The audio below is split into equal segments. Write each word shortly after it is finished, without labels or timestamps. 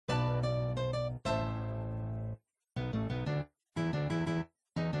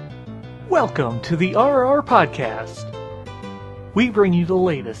Welcome to the RR Podcast. We bring you the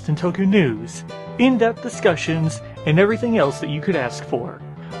latest in Toku news, in-depth discussions, and everything else that you could ask for,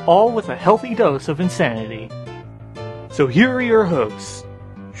 all with a healthy dose of insanity. So here are your hosts,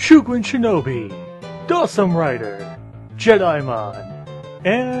 Shugun Shinobi, Dawson Rider, Jedimon,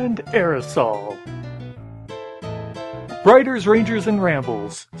 and Aerosol. Riders, Rangers, and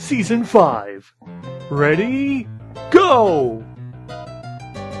Rambles, Season 5. Ready? Go!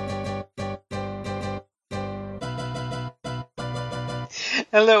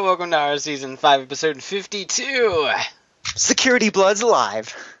 Hello, welcome to our Season 5, Episode 52! Security Bloods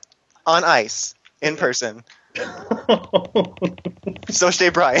live. On ice. In person. So stay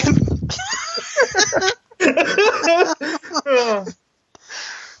Brian. I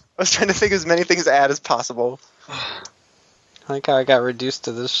was trying to think as many things to add as possible. I like how I got reduced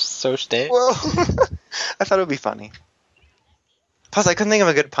to this so stay. Well, I thought it would be funny. Plus, I couldn't think of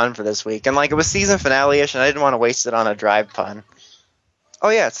a good pun for this week. And, it was season finale-ish, and I didn't want to waste it on a drive pun. Oh,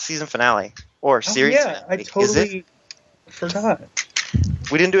 yeah, it's season finale. Or series finale. I totally forgot.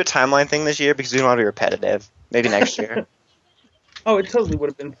 We didn't do a timeline thing this year because we didn't want to be repetitive. Maybe next year. Oh, it totally would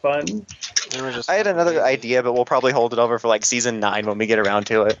have been fun. I had another idea, but we'll probably hold it over for, season 9 when we get around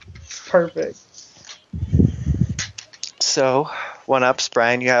to it. Perfect. So, one-ups,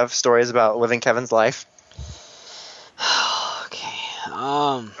 Brian, you have stories about living Kevin's life? Okay,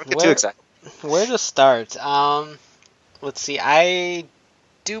 Don't get too excited. Where to start? Let's see, I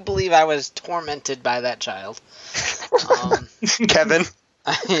do believe I was tormented by that child. Kevin?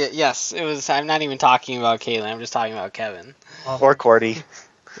 Yes, it was. I'm not even talking about Caitlin, I'm just talking about Kevin. Or Cordy.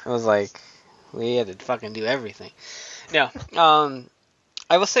 It was we had to fucking do everything. No,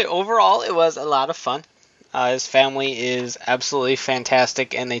 I will say overall it was a lot of fun. His family is absolutely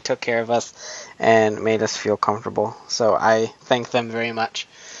fantastic, and they took care of us and made us feel comfortable. So I thank them very much.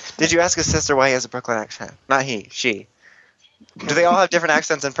 Did you ask his sister why he has a Brooklyn accent? Not he, she. Do they all have different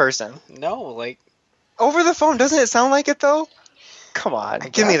accents in person? No, Over the phone, doesn't it sound like it, though? Come on,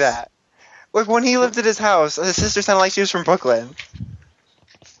 give me that. Look, when he lived at his house, his sister sounded like she was from Brooklyn.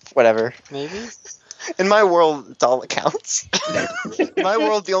 Whatever. Maybe? In my world, it's all that counts. In my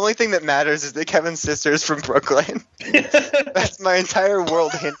world, the only thing that matters is that Kevin's sister is from Brooklyn. That's my entire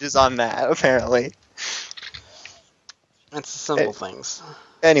world hinges on that, apparently. It's the simple things.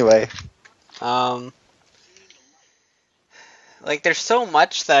 Anyway. There's so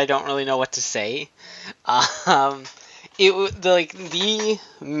much that I don't really know what to say. The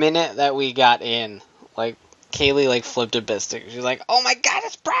minute that we got in, Kaylee, flipped a biscuit. She's like, oh my god,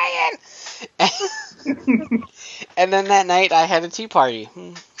 it's Brian! And then that night, I had a tea party.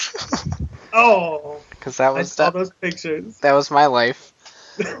 Oh! Because I saw those pictures. That was my life.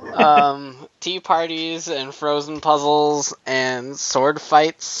 Tea parties and frozen puzzles and sword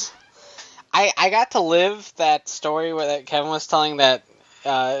fights. I got to live that story that Kevin was telling that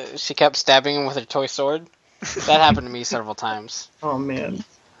she kept stabbing him with her toy sword. That happened to me several times. Oh, man.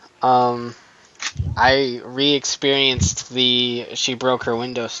 I re-experienced the she broke her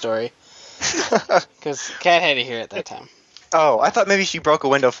window story. Because Kat had to hear it that time. Oh, I thought maybe she broke a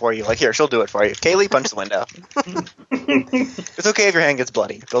window for you. Here, she'll do it for you. Kaylee, punch the window. It's okay if your hand gets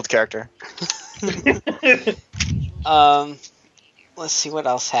bloody. Builds character. Let's see what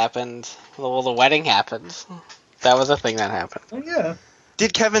else happened. Well, the wedding happened. That was a thing that happened. Oh, yeah.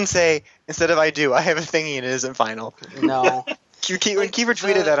 Did Kevin say, instead of I do, I have a thingy and it isn't final? No. When Kiefer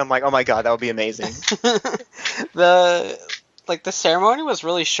tweeted that, I'm like, oh my god, that would be amazing. The ceremony was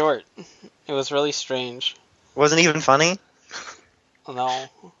really short. It was really strange. Wasn't even funny? No.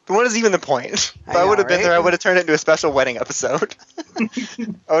 But what is even the point? If I would have been there, I would have turned it into a special wedding episode.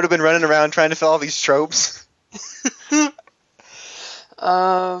 I would have been running around trying to fill all these tropes.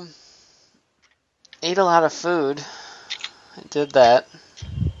 Ate a lot of food. I did that.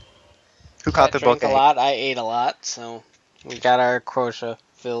 Who caught the drank bouquet? A lot. I ate a lot, so we got our quota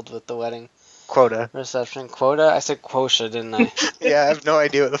filled with the wedding Quota. reception. Quota? I said quota, didn't I? Yeah, I have no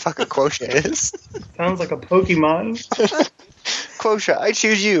idea what the fuck a quota is. Sounds like a Pokemon. Quota, I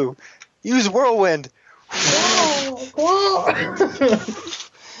choose you. Use whirlwind. Whoa!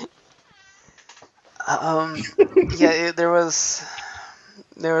 Yeah, there was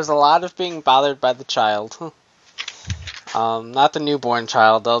a lot of being bothered by the child. Not the newborn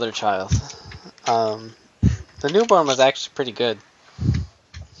child, the other child. The newborn was actually pretty good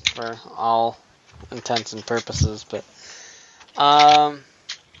for all intents and purposes, but I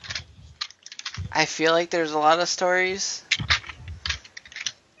feel like there's a lot of stories.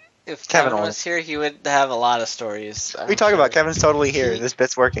 If Kevin was here, he would have a lot of stories. We talk about Kevin's totally here. This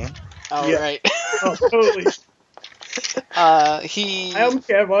bit's working. Oh, yeah. right. Oh, totally. He. I'm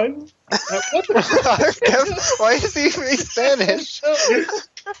Kevin. What the Why is he speaking Spanish?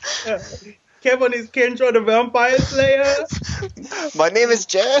 Kevin is Kendra the Vampire Slayer. My name is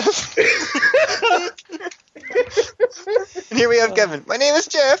Jeff. And here we have Kevin. My name is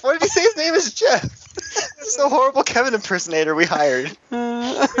Jeff. Why did he say his name is Jeff? This is a horrible Kevin impersonator we hired.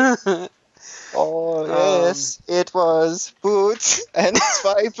 Oh, yes, it was Boots and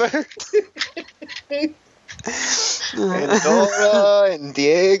Swiper. And Dora and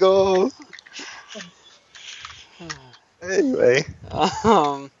Diego. Anyway.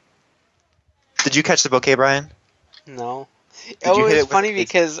 Did you catch the bouquet, Brian? No. Did you hit It was it with funny the-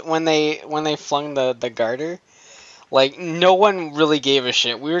 because when they flung the garter, like no one really gave a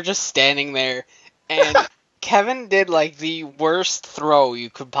shit. We were just standing there, and Kevin did like the worst throw you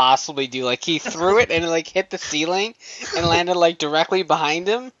could possibly do. Like he threw it and it like hit the ceiling and landed like directly behind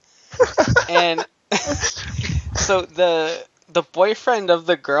him. And so the boyfriend of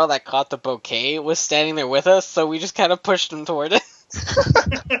the girl that caught the bouquet was standing there with us, so we just kind of pushed him toward it.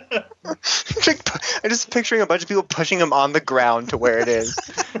 I'm just picturing a bunch of people pushing him on the ground to where it is.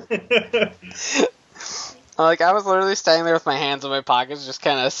 Like I was literally standing there with my hands in my pockets, just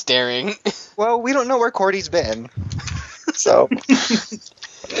kind of staring. Well, we don't know where Cordy's been. So, Let's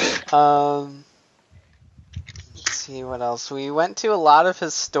see what else. We went to a lot of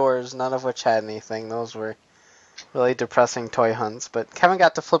his stores, none of which had anything. Those were really depressing toy hunts. But Kevin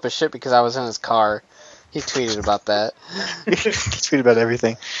got to flip his shit because I was in his car. He tweeted about that. he tweeted about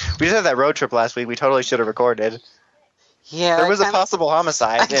everything. We just had that road trip last week. We totally should have recorded. Yeah, There was a possible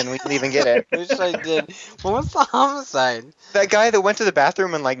homicide, and we didn't even get it. Wish I did. What was the homicide? That guy that went to the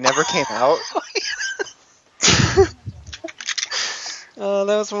bathroom and, like, never came out. That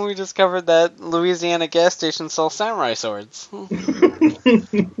was when we discovered that Louisiana gas stations sell samurai swords.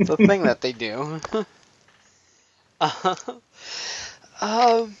 It's a thing that they do. I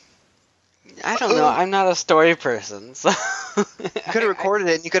don't know. I'm not a story person, so You could have recorded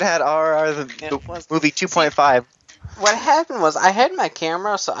it, and you could have had RRR, It was- the movie 2.5. What happened was I had my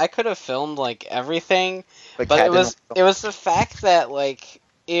camera, so I could have filmed like everything. But Kat it was didn't- it was the fact that like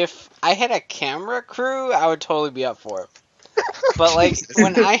if I had a camera crew, I would totally be up for it. But like Jesus.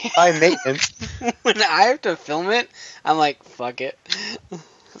 when High maintenance. when I have to film it, I'm like fuck it.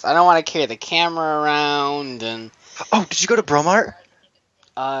 'Cause I don't want to carry the camera around and Oh, did you go to Bromart?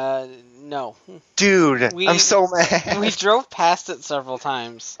 no. Dude, We- I'm so mad. We drove past it several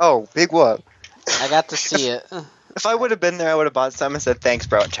times. Oh, big whoop. I got to see it. If I would have been there, I would have bought some and said, thanks,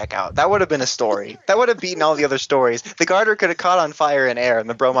 bro, and check out. That would have been a story. That would have beaten all the other stories. The garter could have caught on fire in air, and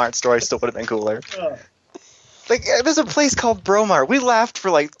the Bromart story still would have been cooler. Like, there's a place called Bromart. We laughed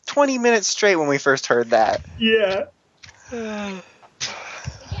for like 20 minutes straight when we first heard that. Yeah.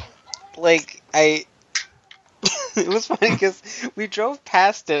 Like it was funny because we drove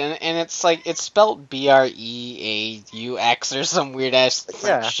past it and it's like it's spelled BREAUX or some weird ass French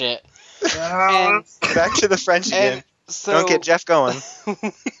Yeah. shit. Ah. And, Back to the French again. and so Don't get Jeff going.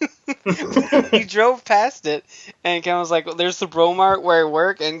 we drove past it and Ken was like, well, "There's the Bromart where I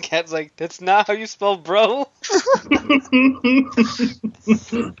work," and Ken's like, "That's not how you spell bro."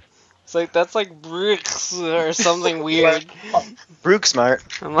 It's like that's like bricks or something weird. Brooks smart.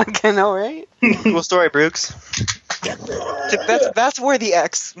 I'm like, I know, right? Cool story, Brooks. That's where the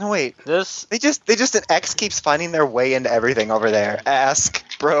X. No wait, This they just an X keeps finding their way into everything over there. Ask,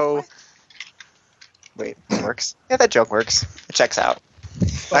 bro. Wait, it works. Yeah, that joke works. It checks out.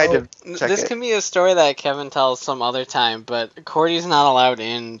 I had to check this it. can be a story that Kevin tells some other time, but Cordy's not allowed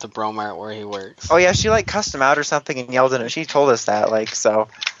in the Bromart where he works. Oh yeah, she like cussed him out or something and yelled at him. She told us that, like, so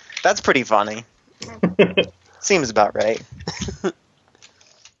that's pretty funny. Seems about right.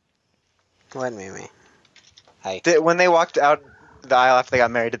 What, Mimi? Hi. When they walked out the aisle after they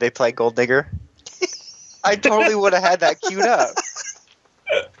got married, did they play Gold Digger? I totally would have had that queued up.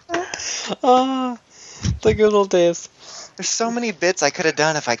 Oh, the good old days. There's so many bits I could have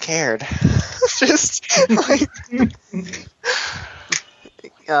done if I cared. Just like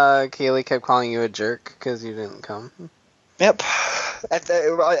Kaylee kept calling you a jerk because you didn't come. yep. At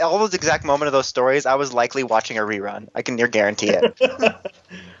all those exact moment of those stories, I was likely watching a rerun. I can near guarantee it.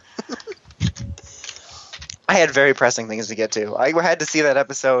 I had very pressing things to get to. I had to see that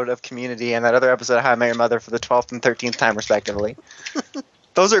episode of Community and that other episode of How I Met Your Mother for the 12th and 13th time, respectively.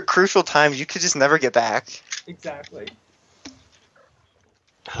 Those are crucial times you could just never get back. Exactly.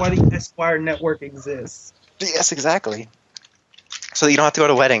 Why the Esquire network exists. Yes, exactly. So that you don't have to go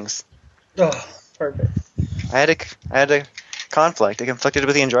to weddings. Oh, perfect. I had a conflict. It conflicted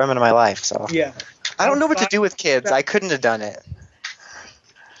with the enjoyment of my life. So Yeah. I don't know what to do with kids. I couldn't have done it.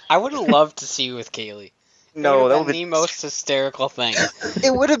 I would have loved to see you with Kaylee. No, that that would would be the most hysterical thing.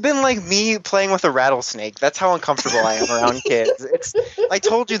 It would have been like me playing with a rattlesnake. That's how uncomfortable I am around kids. I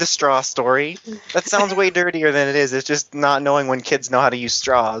told you the straw story. That sounds way dirtier than it is. It's just not knowing when kids know how to use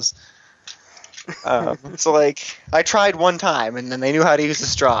straws. So like, I tried one time, and then they knew how to use a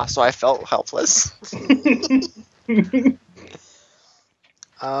straw, so I felt helpless. We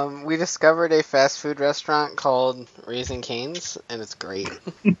discovered a fast food restaurant called Raising Cane's, and it's great.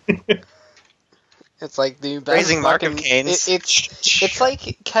 It's like the best Raising Mark of fucking- Cane's. It's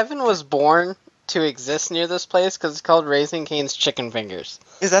like Kevin was born to exist near this place because it's called Raising Cane's Chicken Fingers.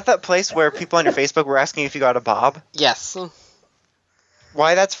 Is that place where people on your Facebook were asking if you got a bob? Yes.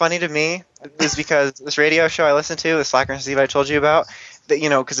 Why that's funny to me is because this radio show I listen to, the Slacker and Steve I told you about, that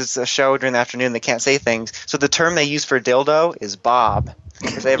because it's a show during the afternoon, they can't say things. So the term they use for dildo is bob,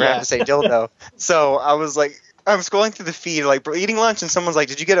 if they ever have to say dildo. So I was like, I'm scrolling through the feed, like eating lunch, and someone's like,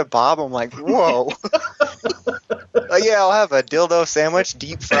 "Did you get a bob?" I'm like, "Whoa." Yeah, I'll have a dildo sandwich,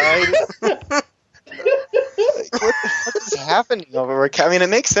 deep fried. What is happening over where Kevin? I mean,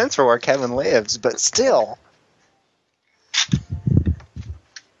 it makes sense for where Kevin lives, but still.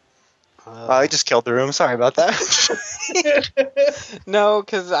 I just killed the room. Sorry about that. No,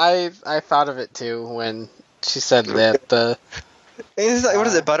 because I thought of it too when she said that. What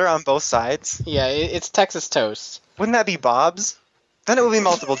is it? Butter on both sides? Yeah, it's Texas toast. Wouldn't that be Bob's? Then it would be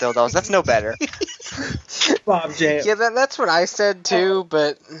multiple dildos. That's no better. Bob Jam. Yeah, that's what I said too,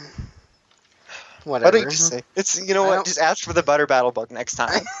 but whatever. What do you just say? It's I what? don't- Just ask for the Butter Battle book next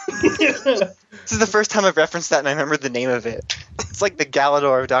time. This is the first time I've referenced that and I remember the name of it. It's like the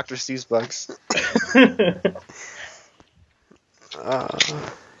Galador of Dr. Seuss books.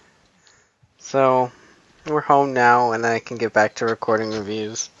 So we're home now, and I can get back to recording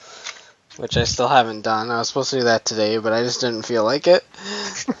reviews, which I still haven't done. I was supposed to do that today, but I just didn't feel like it.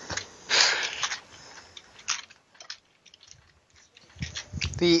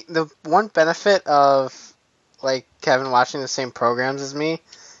 The one benefit of like Kevin watching the same programs as me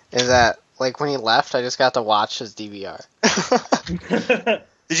is that like when he left, I just got to watch his DVR.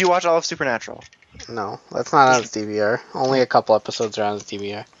 Did you watch all of Supernatural? No, that's not on his DVR. Only a couple episodes are on his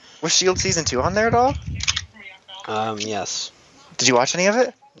DVR. Was S.H.I.E.L.D. Season 2 on there at all? Yes. Did you watch any of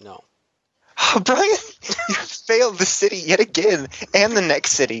it? No. Oh, Brian, you failed the city yet again, and the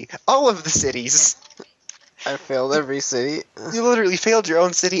next city. All of the cities. I failed every city. You literally failed your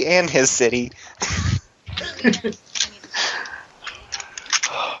own city and his city. It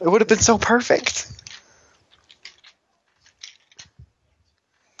would have been so perfect.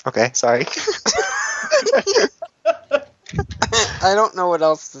 Okay, sorry. I don't know what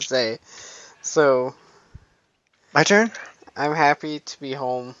else to say. So, My turn? I'm happy to be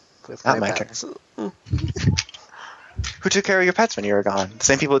home with Not my my pets. Who took care of your pets when you were gone? The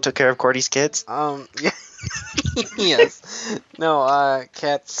same people who took care of Cordy's kids? Yeah. Yes. No,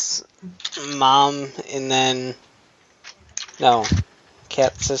 Kat's mom and then... No.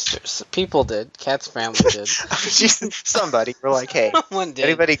 Kat's sisters. People did. Kat's family did. Somebody. We're like, hey, Someone did.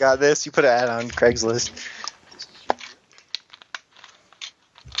 anybody got this? You put an ad on Craigslist.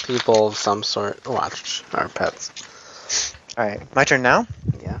 People of some sort watch our pets. Alright, my turn now?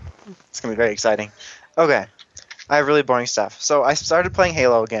 Yeah. It's going to be very exciting. Okay. I have really boring stuff. So I started playing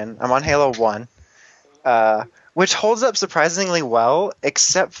Halo again. I'm on Halo 1, which holds up surprisingly well,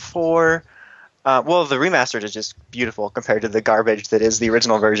 except for... the remastered is just beautiful compared to the garbage that is the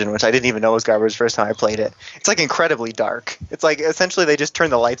original version, which I didn't even know was garbage the first time I played it. It's like incredibly dark. It's like essentially they just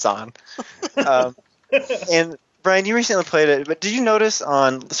turned the lights on. And Brian, you recently played it, but did you notice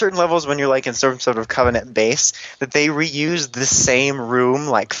on certain levels when you're like in some sort of Covenant base that they reuse the same room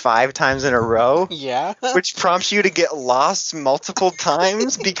like 5 times in a row? Yeah. Which prompts you to get lost multiple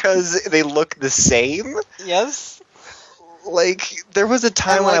times because they look the same? Yes. Like, there was a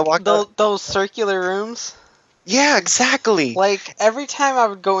time And, when I like, walked out... those circular rooms. Yeah, exactly. Like, every time I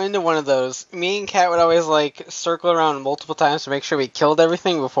would go into one of those, me and Kat would always, like, circle around multiple times to make sure we killed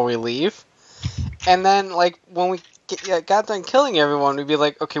everything before we leave. And then, like, when we got done killing everyone, we'd be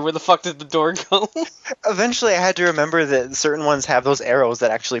like, okay, where the fuck did the door go? Eventually, I had to remember that certain ones have those arrows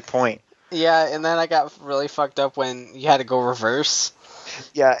that actually point. Yeah, and then I got really fucked up when you had to go reverse.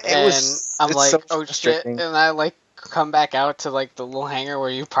 Yeah, I'm it's like, so oh shit, frustrating. and I, like, come back out to, like, the little hangar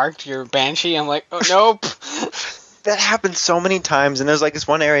where you parked your Banshee. I'm like, oh, nope. That happens so many times, and there's like this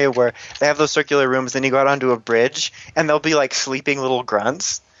one area where they have those circular rooms, then you go out onto a bridge, and they'll be like sleeping little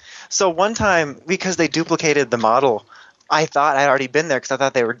grunts. So one time, because they duplicated the model, I thought I'd already been there because I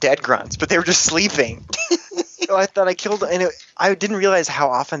thought they were dead grunts, but they were just sleeping. So I thought I killed, and I didn't realize how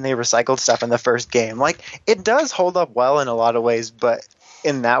often they recycled stuff in the first game. Like, it does hold up well in a lot of ways, but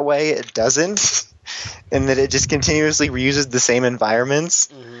in that way, it doesn't. in that it just continuously reuses the same environments.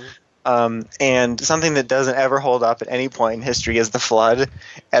 And something that doesn't ever hold up at any point in history is the Flood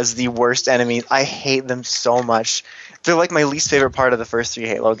as the worst enemy. I hate them so much. They're like my least favorite part of the first 3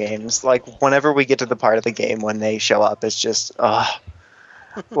 Halo games. Like, whenever we get to the part of the game when they show up, it's just,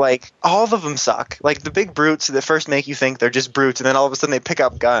 like, all of them suck. Like, the big brutes that first make you think they're just brutes, and then all of a sudden they pick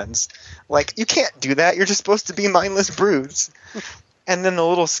up guns. Like, you can't do that. You're just supposed to be mindless brutes. And then the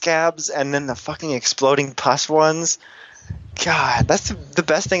little scabs, and then the fucking exploding pus ones. God, that's the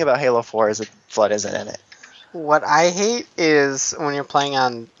best thing about Halo 4 is that Flood isn't in it. What I hate is when you're playing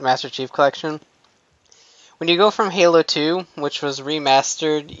on Master Chief Collection, when you go from Halo 2, which was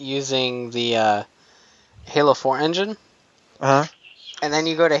remastered using the Halo 4 engine, and then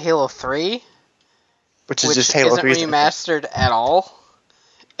you go to Halo 3, which is just Halo 3 isn't remastered at all,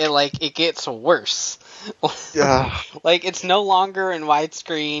 it gets worse. Like, it's no longer in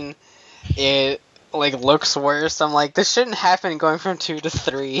widescreen. It looks worse. I'm like, this shouldn't happen going from 2 to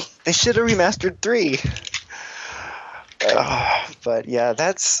 3. They should have remastered 3. But yeah,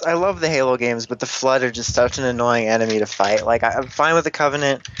 I love the Halo games, but the Flood are just such an annoying enemy to fight. Like, I'm fine with the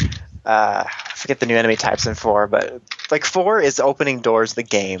Covenant. I forget the new enemy types in 4, but like 4 is opening doors the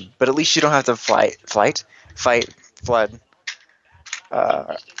game, but at least you don't have to fight Flood.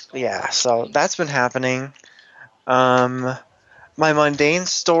 Yeah, so that's been happening. My mundane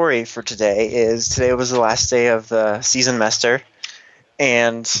story for today was the last day of the season mester,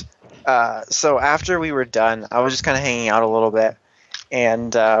 and so after we were done, I was just kind of hanging out a little bit,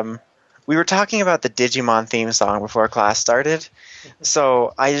 and we were talking about the Digimon theme song before class started,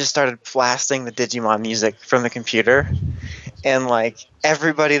 so I just started blasting the Digimon music from the computer, and like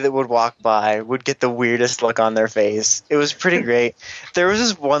everybody that would walk by would get the weirdest look on their face. It was pretty great. There was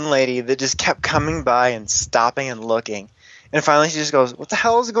this one lady that just kept coming by and stopping and looking. And finally she just goes, "What the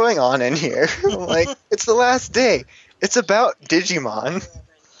hell is going on in here?" I'm like, "It's the last day. It's about Digimon."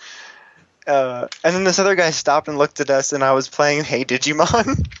 And then this other guy stopped and looked at us, and I was playing Hey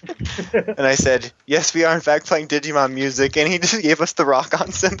Digimon. And I said, "Yes, we are in fact playing Digimon music." And he just gave us the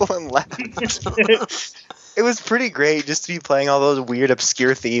rock-on symbol and left. It was pretty great just to be playing all those weird,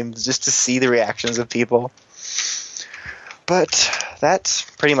 obscure themes, just to see the reactions of people. But that's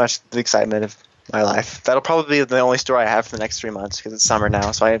pretty much the excitement of my life. That'll probably be the only story I have for the next 3 months, because it's summer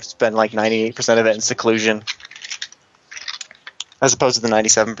now, so I have to spend like 98% of it in seclusion, as opposed to the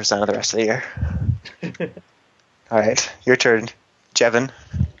 97% of the rest of the year. All right, your turn, Jevin.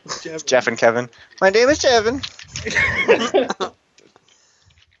 Jeff and Kevin. My name is Jevin.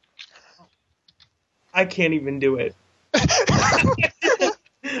 I can't even do it.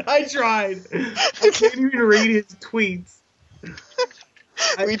 I tried. I can't even read his tweets.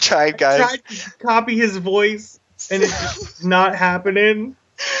 We tried, guys. I tried to copy his voice, and it's just not happening.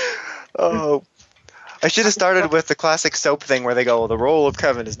 Oh. I should have started with the classic soap thing where they go, "Well, the role of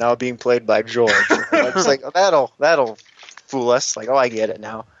Kevin is now being played by George." It's like, oh, that'll fool us. Like, oh, I get it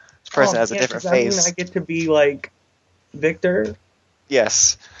now. This person has a different face. Does that mean I get to be like Victor?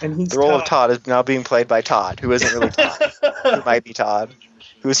 Yes. And he's the role Todd. of Todd is now being played by Todd, who isn't really Todd. Who might be Todd.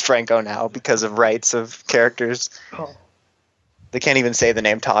 Who's Franco now because of rights of characters. Oh. They can't even say the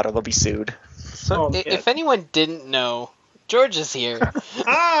name Todd or they'll be sued. So, if anyone didn't know, George is here.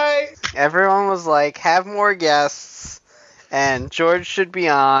 Hi! Everyone was like, have more guests, and George should be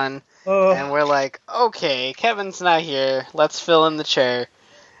on. And we're like, okay, Kevin's not here. Let's fill in the chair.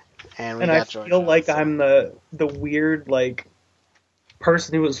 And we got George. I feel like I'm the weird, like,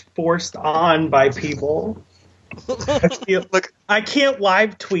 person who was forced on by people. I can't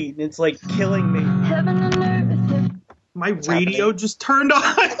live tweet, and it's like killing me. My radio just turned on.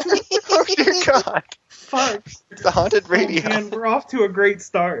 Oh dear God! Fuck! It's the haunted radio. Oh, man, we're off to a great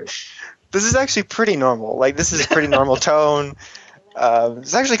start. This is actually pretty normal. Like, this is a pretty normal tone.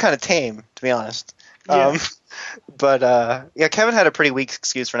 It's actually kind of tame, to be honest. Yeah. Yeah, Kevin had a pretty weak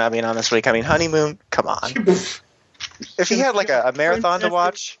excuse for not being on this week. I mean, honeymoon. Come on. If he had like a marathon to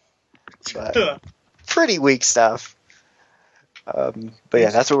watch, but pretty weak stuff. But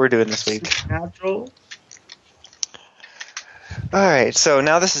yeah, that's what we're doing this week. Natural. Alright, so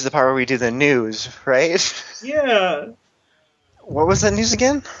now this is the part where we do the news, right? Yeah. What was that news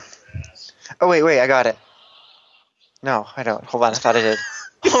again? Oh, wait, I got it. No, I don't. Hold on, I thought I did.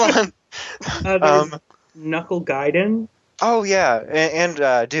 Hold on. Knuckle Gaiden. Oh, yeah,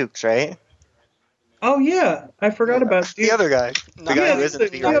 and Dukes, right? Oh, yeah, I forgot about Duke. The other guy. The guy who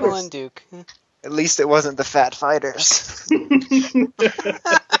isn't the Knuckle and Duke. At least it wasn't the Fat Fighters.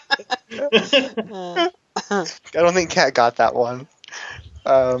 I don't think Kat got that one.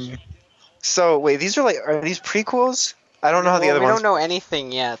 So wait, are these prequels? I don't know how the other we ones. don't know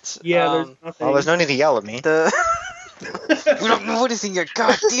anything yet. Yeah, there's nothing. Well, there's no need to yell at me. We don't know anything yet.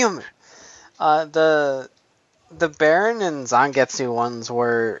 God damn it. The Baron and Zangetsu ones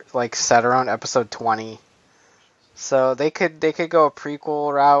were like set around episode 20, so they could go a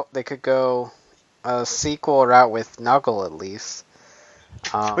prequel route. They could go a sequel route with Knuckle at least.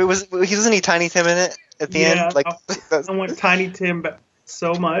 Wait, wasn't he Tiny Tim in it at the end? Like, I want Tiny Tim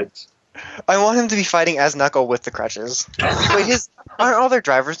so much. I want him to be fighting as Knuckle with the crutches. Wait, aren't all their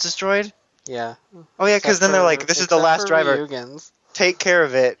drivers destroyed? Yeah. Oh yeah, because then they're like, this is the last driver. Ryugen's. Take care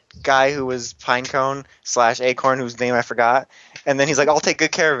of it, guy who was Pinecone / Acorn, whose name I forgot. And then he's like, I'll take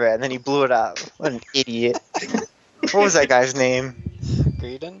good care of it. And then he blew it up. What an idiot. What was that guy's name?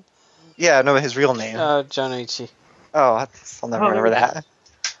 Gaiden? Yeah, no, his real name. Jonichi. Oh, I'll never remember that.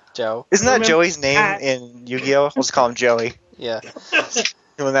 Joe. Isn't that Joey's name in Yu-Gi-Oh? We'll just call him Joey. Yeah.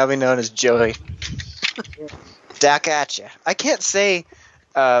 He will now be known as Joey. Dak at ya. I can't say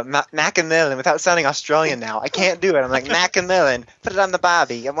Macmillan without sounding Australian now. I can't do it. I'm like, Macmillan, put it on the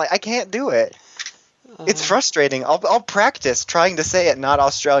bobby. I'm like, I can't do it. It's frustrating. I'll practice trying to say it not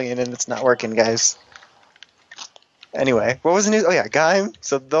Australian, and it's not working, guys. Anyway, what was the news? Oh yeah, Gaim.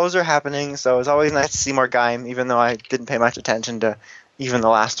 So those are happening. So it's always nice to see more Gaim, even though I didn't pay much attention to even the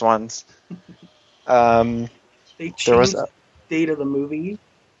last ones. They changed the date of the movie.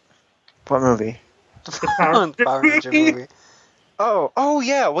 What movie? The Power Ranger movie. Oh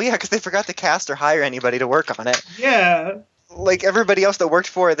yeah. Well, yeah, because they forgot to cast or hire anybody to work on it. Yeah. Like everybody else that worked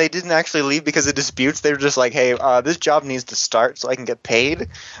for it, they didn't actually leave because of disputes. They were just like, hey, this job needs to start so I can get paid.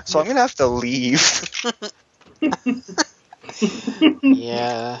 So I'm going to have to leave.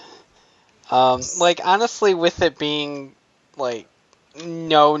 Yeah. Like, honestly, with it being, like,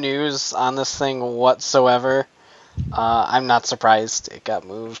 no news on this thing whatsoever, I'm not surprised it got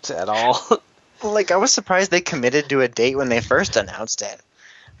moved at all. Like, I was surprised they committed to a date when they first announced it.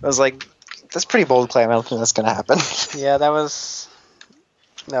 I was like, that's pretty bold claim. I don't think that's going to happen. Yeah, that was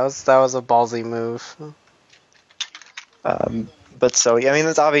a ballsy move. But so, yeah, I mean,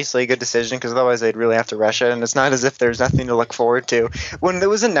 that's obviously a good decision because otherwise they'd really have to rush it. And it's not as if there's nothing to look forward to. When it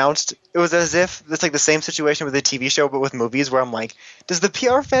was announced, it was as if it's like the same situation with the TV show, but with movies where I'm like, does the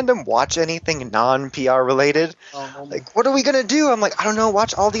PR fandom watch anything non-PR related? Like, what are we going to do? I'm like, I don't know,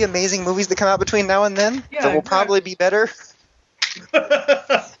 watch all the amazing movies that come out between now and then that will probably be better.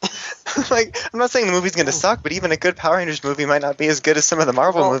 Like, I'm not saying the movie's going to suck, but even a good Power Rangers movie might not be as good as some of the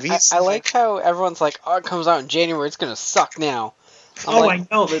Marvel movies. I like how everyone's like, oh, it comes out in January, it's going to suck now. I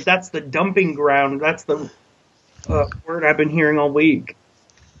know that's the dumping ground. That's the word I've been hearing all week.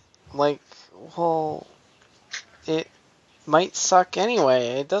 Like, well, it might suck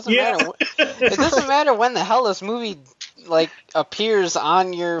anyway. It doesn't matter. It doesn't matter when the hell this movie like appears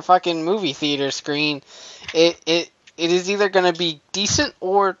on your fucking movie theater screen. It is either going to be decent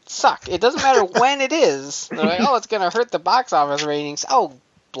or suck. It doesn't matter when it is. They're like, oh, it's going to hurt the box office ratings. Oh,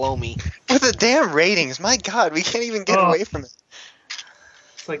 blow me. With the damn ratings, my God, we can't even get away from it.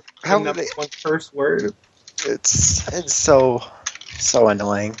 It's like one first word. It's so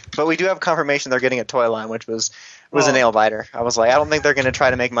annoying. But we do have confirmation they're getting a toy line, which was a nail biter. I was like, I don't think they're going to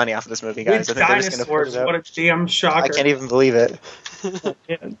try to make money off of this movie, guys. With I think they're just going to put it out. What a damn shocker! I can't even believe it.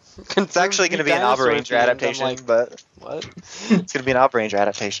 It's actually going to be an Alba Ranger adaptation, like, but what? It's going to be an Alba Ranger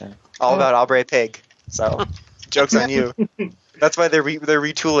adaptation, all about Aubrey Pig. So, joke's on you. That's why they're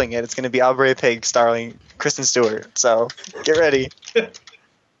retooling it. It's going to be Aubrey Pig starring Kristen Stewart. So, get ready.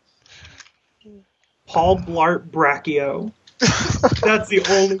 Paul Blart Brachio. That's the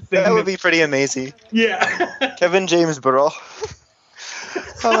only thing. That would be pretty amazing. Yeah. Kevin James Burrell.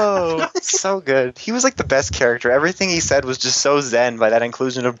 Oh, so good. He was like the best character. Everything he said was just so zen by that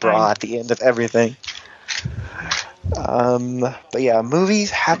inclusion of bra at the end of everything. But yeah,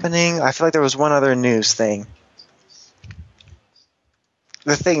 movies happening. I feel like there was one other news thing.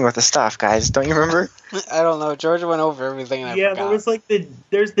 The thing with the stuff, guys. Don't you remember? I don't know. Georgia went over everything. And I forgot. There was like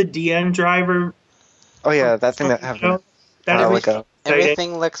there's the DN driver. Oh yeah, that thing that happened.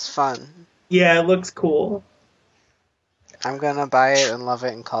 Everything looks fun. Yeah, it looks cool. I'm gonna buy it and love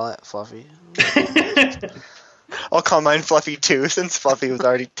it and call it Fluffy. I'll call mine Fluffy too, since Fluffy was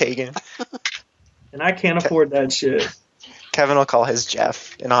already taken. And I can't afford that shit. Kevin will call his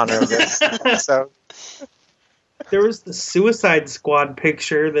Jeff in honor of this. So there was the Suicide Squad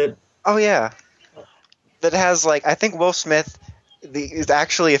picture that. Oh yeah, that has like I think Will Smith is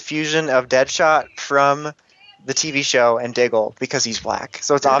actually a fusion of Deadshot from the TV show and Diggle because he's black.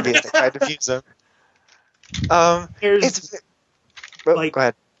 So it's obvious they tried to fuse him. There's go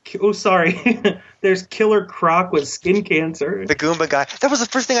ahead. Oh, sorry. There's Killer Croc with skin cancer. The Goomba guy. That was the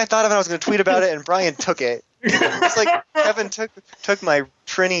first thing I thought of, and I was going to tweet about it, and Brian took it. It's like Kevin took my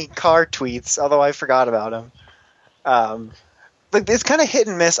Trini car tweets, although I forgot about him. Like it's kind of hit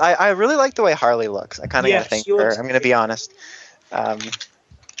and miss. I really like the way Harley looks. I kind of got to thank her. I'm going to be honest.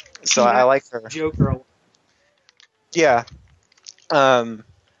 So I like her. Joker. Yeah. Trying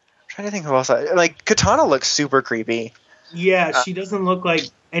to think who else. Like Katana looks super creepy. Yeah, she doesn't look like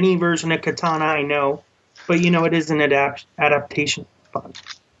any version of Katana I know, but it is an adaptation. Fun.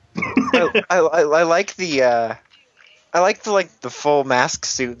 I like the the full mask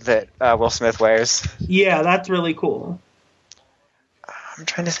suit that Will Smith wears. Yeah, that's really cool. I'm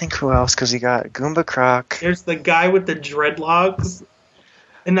trying to think who else, because you got Goomba Croc. There's the guy with the dreadlocks,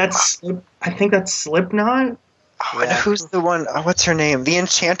 and I think that's Slipknot. Oh, yeah. Who's the one? What's her name? The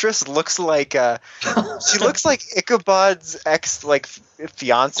Enchantress looks like she looks like Ichabod's ex, like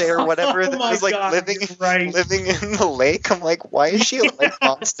fiance or whatever. That was like living in the lake. I'm like, why is she a lake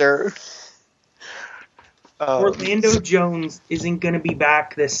monster? Orlando Jones isn't going to be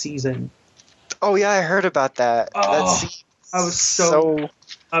back this season. Oh yeah, I heard about that. Oh, I was so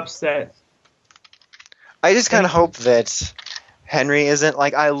upset. I just kind of hope that Henry isn't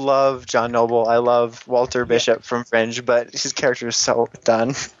like. I love John Noble. I love Walter Bishop from Fringe, but his character is so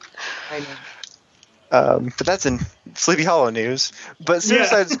done. I know. But that's in Sleepy Hollow news. But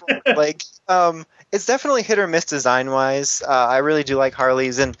Suicide Squad, it's definitely hit or miss design wise. I really do like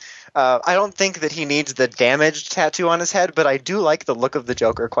Harley's, and I don't think that he needs the damaged tattoo on his head, but I do like the look of the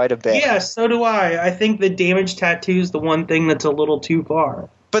Joker quite a bit. Yeah, so do I. I think the damaged tattoo is the one thing that's a little too far.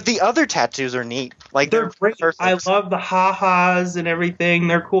 But the other tattoos are neat. Like they're great. Perfect. I love the ha-has and everything.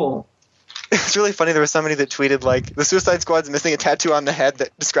 They're cool. It's really funny. There was somebody that tweeted like the Suicide Squad's missing a tattoo on the head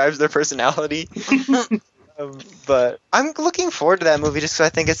that describes their personality. But I'm looking forward to that movie just because I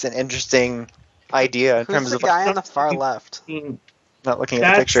think it's an interesting idea in terms the of guy on the far left. Not looking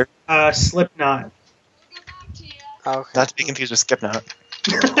at the picture. Slipknot. Okay. Not to be confused with Skipknot.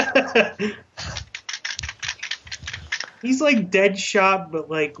 He's like Deadshot, but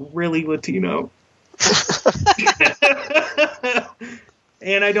like really Latino.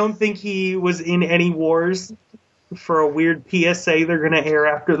 And I don't think he was in any wars for a weird PSA they're going to air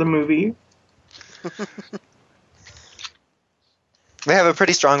after the movie. They have a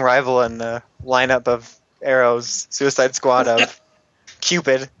pretty strong rival in the lineup of Arrow's Suicide Squad of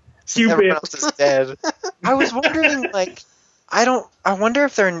Cupid. Everyone else is dead. I was wondering, like, I wonder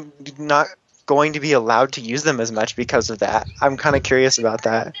if they're not going to be allowed to use them as much because of that. I'm kind of curious about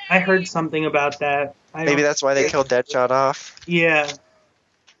that. I heard something about that. Maybe that's why they killed Deadshot off. Yeah.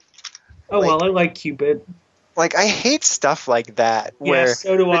 Oh, well, I like Cupid. Like, I hate stuff like that where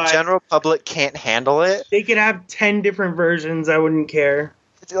so do the general public can't handle it. They could have 10 different versions. I wouldn't care.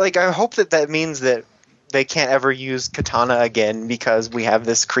 Like, I hope that means that they can't ever use Katana again because we have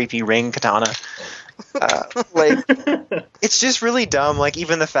this creepy ring Katana. It's just really dumb. Like,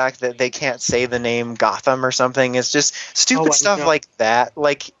 even the fact that they can't say the name Gotham or something, it's just stupid stuff like that.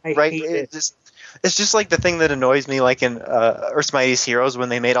 Like, it's just like the thing that annoys me, like in Earth's Mightiest Heroes when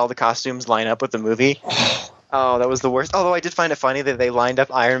they made all the costumes line up with the movie. Oh, that was the worst. Although I did find it funny that they lined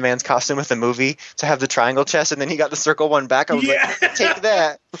up Iron Man's costume with the movie to have the triangle chest, and then he got the circle one back. I was like, take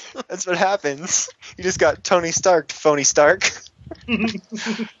that. That's what happens. You just got Tony Stark, Phony Stark.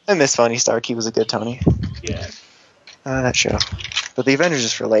 I miss Phony Stark. He was a good Tony. Yeah. That show. But the Avengers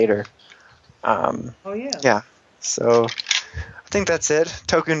is for later. Oh, yeah. Yeah. So I think that's it.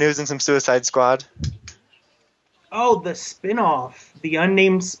 Toku News and some Suicide Squad. Oh, the spin-off. The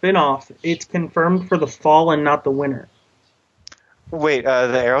unnamed spin-off. It's confirmed for the fall and not the winter. Wait, the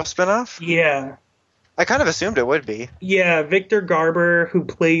Arrow spin-off? Yeah. I kind of assumed it would be. Yeah, Victor Garber, who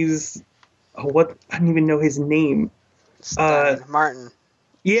plays... I don't even know his name. Martin.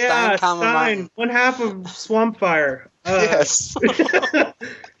 Yeah, Stein, Stein. One half of Swampfire. Yes.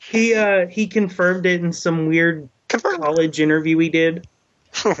 He confirmed it in some weird college interview he did.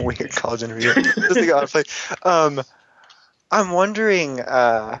 Weird college interview. I'm wondering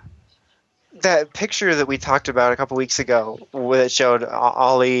that picture that we talked about a couple weeks ago that showed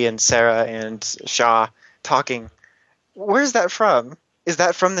Ollie and Sarah and Shaw talking. Where's that from? Is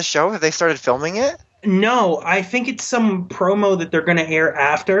that from the show? Have they started filming it? No, I think it's some promo that they're going to air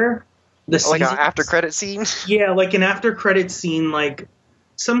after the season. Like an after credit scene? Yeah, like an after credit scene, like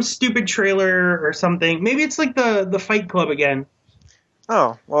some stupid trailer or something. Maybe it's like the Fight Club again.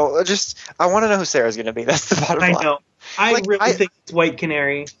 Oh, well, I want to know who Sarah's going to be. That's the bottom line. I know. I really think it's White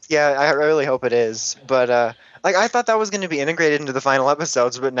Canary. Yeah, I really hope it is. But I thought that was going to be integrated into the final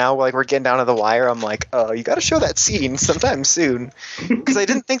episodes, but now we're getting down to the wire. I'm like, oh, you got to show that scene sometime soon, because I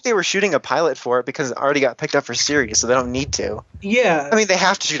didn't think they were shooting a pilot for it because it already got picked up for series, so they don't need to. Yeah. I mean, they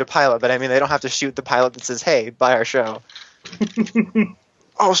have to shoot a pilot, but I mean, they don't have to shoot the pilot that says, "Hey, buy our show."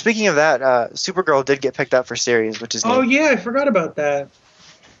 Oh, speaking of that, Supergirl did get picked up for series, which is neat. Oh yeah, I forgot about that.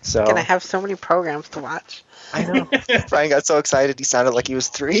 So Gonna have so many programs to watch. I know. Brian got so excited he sounded like he was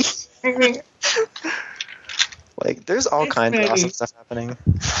 3. Like, there's all kinds of awesome stuff happening.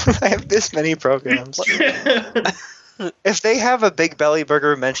 I have this many programs. If they have a Big Belly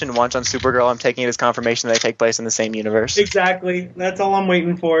Burger mentioned once on Supergirl, I'm taking it as confirmation they take place in the same universe. Exactly. That's all I'm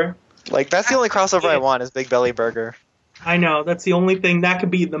waiting for. Like, that's the only crossover I want is Big Belly Burger. I know. That's the only thing. That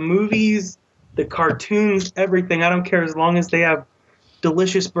could be the movies, the cartoons, everything. I don't care as long as they have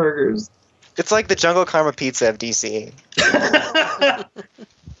delicious burgers. It's like the Jungle Karma Pizza of DC.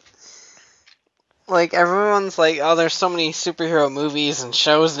 Like, everyone's like, oh, there's so many superhero movies and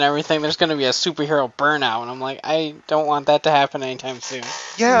shows and everything, there's gonna be a superhero burnout. And I'm like, I don't want that to happen anytime soon.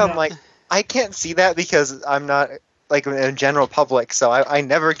 Yeah, I'm like, I can't see that because I'm not, like, in general public, so I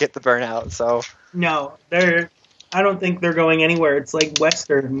never get the burnout, so... No, I don't think they're going anywhere. It's like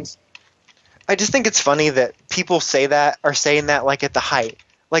Westerns. I just think it's funny that people saying that, like, at the height.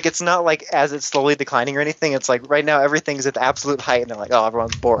 Like, it's not like as it's slowly declining or anything. It's like right now everything's at the absolute height, and they're like, oh,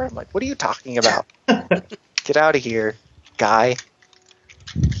 everyone's bored. I'm like, what are you talking about? Get out of here, guy.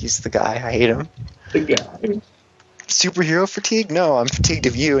 He's the guy. I hate him. The guy. Superhero fatigue? No, I'm fatigued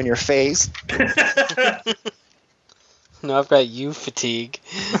of you and your face. No, I've got you fatigue.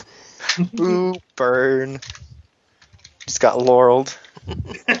 Ooh, burn. Just got laureled.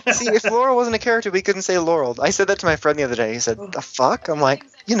 See, if Laurel wasn't a character, we couldn't say laureled. I said that to my friend the other day. He said, the fuck? I'm like,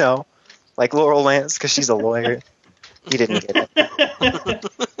 like Laurel Lance, because she's a lawyer. He didn't get it.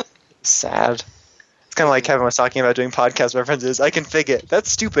 Sad. It's kind of like Kevin was talking about doing podcast references. I can fig it. That's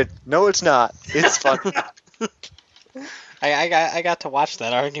stupid. No, it's not. It's fun. I got to watch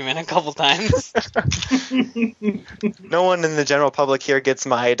that argument a couple times. No one in the general public here gets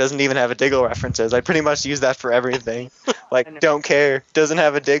it doesn't even have a Diggle references. I pretty much use that for everything. Like, don't care, doesn't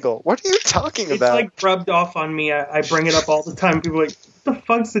have a Diggle. What are you talking about? It's like rubbed off on me. I bring it up all the time. People are like, what the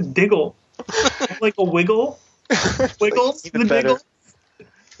fuck's a Diggle? Like a wiggle? Wiggles? The Diggles?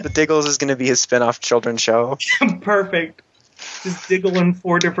 The Diggles is going to be his spin-off children's show. Perfect. Just Diggle in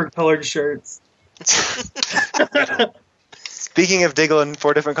 4 different colored shirts. Speaking of Diggle in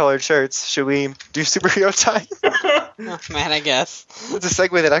 4 different colored shirts, should we do superhero time? Oh, man, I guess. It's a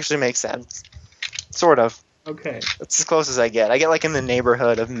segue that actually makes sense. Sort of. Okay. That's as close as I get. I get like in the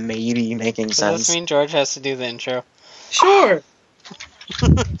neighborhood of maybe making Does sense. this mean George has to do the intro? Sure.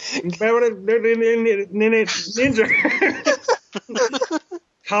 Ninja.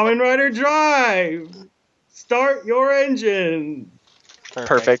 Kamen Rider Drive. Start your engine.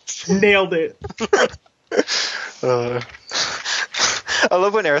 Perfect. Nailed it. I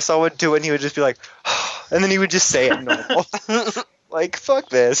love when Aerosol would do it and he would just be like, and then he would just say it normal. Like, fuck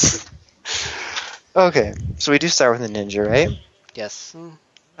this. Okay, so we do start with the ninja, right? Yes.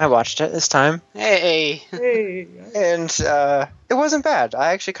 I watched it this time. Hey. And it wasn't bad.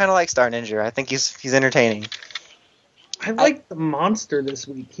 I actually kind of like Star Ninja. I think he's entertaining. I liked the monster this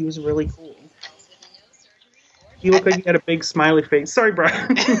week. He was really cool. He looked like he had a big smiley face. Sorry,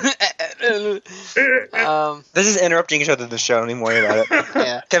 Brian. This is interrupting each other the show. Don't even worry about it.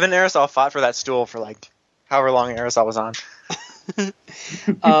 Yeah. Kevin and Aerosol fought for that stool for like however long Aerosol was on.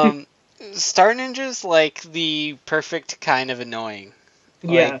 Star Ninja's like the perfect kind of annoying.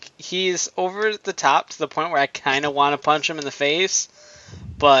 Yeah. Like, he's over the top to the point where I kind of want to punch him in the face,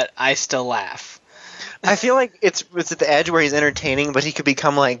 but I still laugh. I feel like it's at the edge where he's entertaining, but he could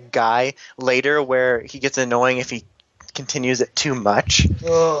become like Guy later where he gets annoying if he continues it too much.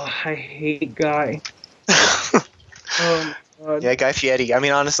 Oh, I hate Guy. Oh, my God. Yeah, Guy Fieri. I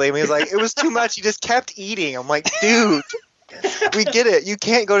mean, honestly, it was too much. He just kept eating. I'm like, dude, we get it. You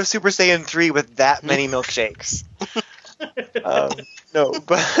can't go to Super Saiyan 3 with that many milkshakes. No,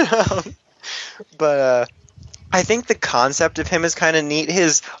 but I think the concept of him is kind of neat.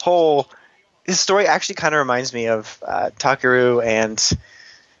 His story actually kind of reminds me of Takeru and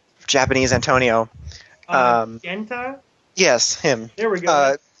Japanese Antonio. Genta? Yes, him. There we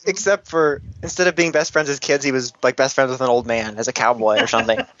go. Except for instead of being best friends as kids, he was like best friends with an old man as a cowboy or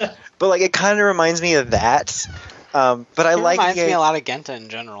something. But like it kind of reminds me of that. But I like reminds me a lot of Genta in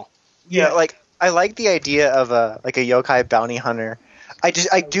general. Yeah, like I like the idea of a yokai bounty hunter. I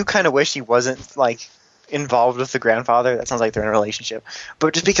do kind of wish he wasn't like involved with the grandfather. That sounds like they're in a relationship.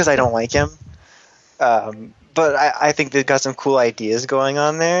 But just because I don't like him. but I think they've got some cool ideas going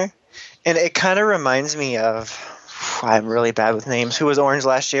on there. And it kind of reminds me of... I'm really bad with names. Who was Orange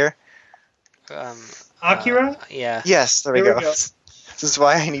last year? Akira? Yeah. Yes, there we go. This is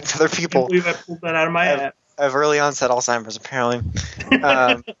why I need other people. I believe I pulled that out of my ass. I have early onset Alzheimer's, apparently.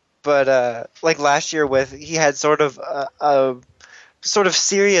 But like last year, he had sort of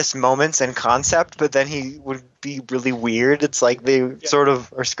serious moments and concept, but then he would be really weird. It's like they sort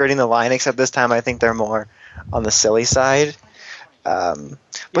of are skirting the line, except this time I think they're more on the silly side.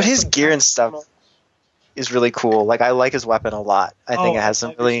 But his gear and stuff is really cool. Like, I like his weapon a lot. I think it has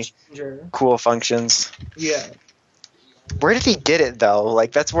some really cool functions. Yeah. Where did he get it, though?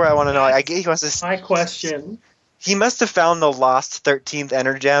 Like, that's where I want to know. He wants to. My question. He must have found the lost 13th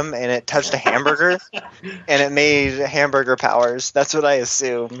Energem, and it touched a hamburger, and it made hamburger powers. That's what I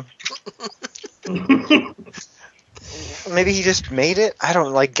assume. Maybe he just made it? I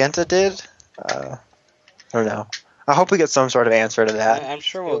don't like Genta did? I don't know. I hope we get some sort of answer to that. I'm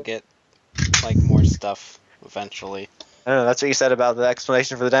sure we'll get like more stuff eventually. I don't know, that's what you said about the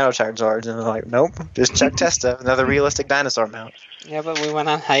explanation for the Dino Charizards, and I'm like, nope, just check Testa, another realistic dinosaur mount. Yeah, but we went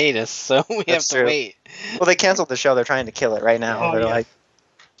on hiatus, so we have to wait. Well, they canceled the show. They're trying to kill it right now. They're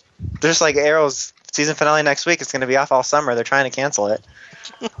just like Arrow's season finale next week. It's going to be off all summer. They're trying to cancel it.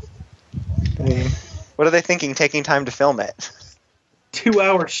 I mean, what are they thinking? Taking time to film it?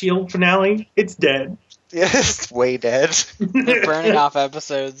 2-hour Shield finale. It's dead. Yeah, it's way dead. They're burning off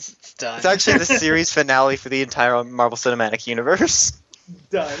episodes. It's done. It's actually the series finale for the entire Marvel Cinematic Universe.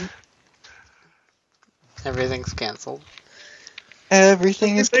 Done. Everything's canceled.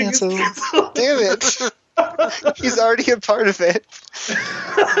 Everything is canceled. Damn it. He's already a part of it.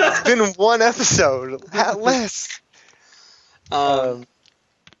 It's been one episode. At less. That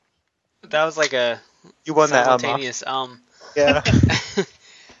was like a you won simultaneous Yeah.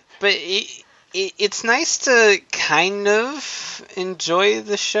 But it's nice to kind of enjoy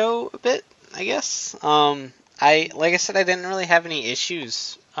the show a bit, I guess. Like I said, I didn't really have any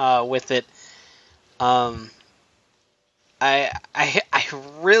issues with it. I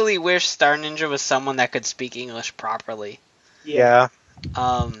really wish Star Ninja was someone that could speak English properly. Yeah.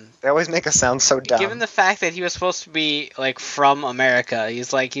 They always make us sound so dumb. Given the fact that he was supposed to be like from America,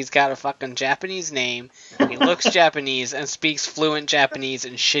 he's got a fucking Japanese name, he looks Japanese, and speaks fluent Japanese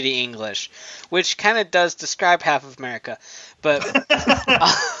and shitty English, which kind of does describe half of America. But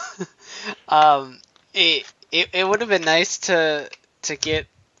it would have been nice to get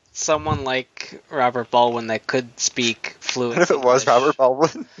someone like Robert Baldwin that could speak fluent What if it English. was Robert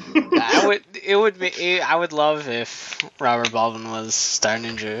Baldwin? I would love if Robert Baldwin was Star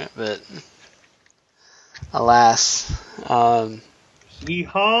Ninja, but alas. Ye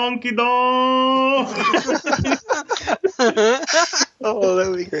honky donk. Oh, that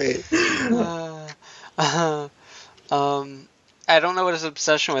would be great. I don't know what his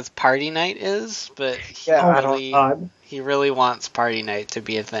obsession with Party Night is, but he really wants Party Night to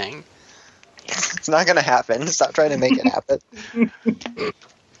be a thing. It's not going to happen. Stop trying to make it happen.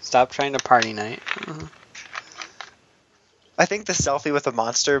 Stop trying to Party Night. I think the selfie with the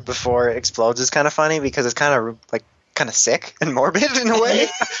monster before it explodes is kind of funny because it's kind of sick and morbid in a way.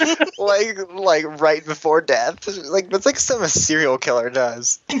 like right before death. Like that's like something a serial killer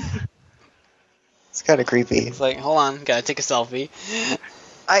does. It's kind of creepy. It's like, hold on, gotta take a selfie.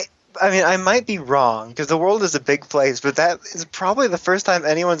 I mean, I might be wrong because the world is a big place, but that is probably the first time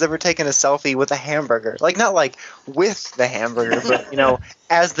anyone's ever taken a selfie with a hamburger. Like, not like with the hamburger, but,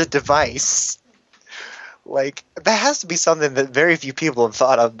 as the device. Like, that has to be something that very few people have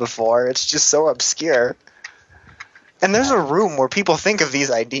thought of before. It's just so obscure. And there's a room where people think of these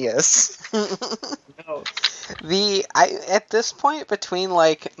ideas. No. At this point, between,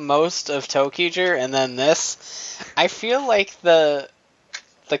 like, most of ToQger and then this, I feel like the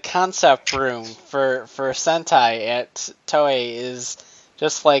concept room for Sentai at Toei is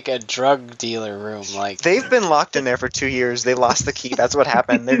just like a drug dealer room. Like, they've been locked in there for 2 years. They lost the key. That's what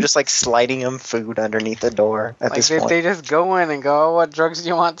happened. They're just like sliding them food underneath the door at this point. They just go in and go, oh, what drugs do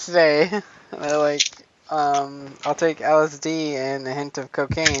you want today? And they're like, I'll take LSD and a hint of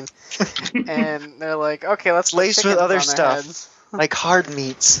cocaine. And they're like, okay, let's laced with other stuff, like hard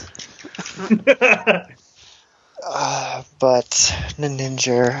meats. But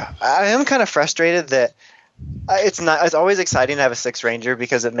Ninja, I am kind of frustrated that it's always exciting to have a Sixth Ranger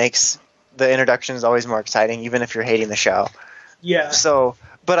because it makes the introductions always more exciting, even if you're hating the show. Yeah. So,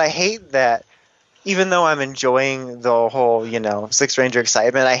 but I hate that. Even though I'm enjoying the whole, Sixth Ranger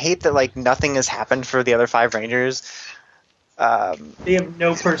excitement, I hate that like nothing has happened for the other 5 Rangers. They have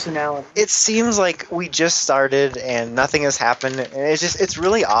no personality. It seems like we just started and nothing has happened, and it's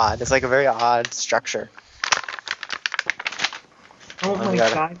really odd. It's like a very odd structure.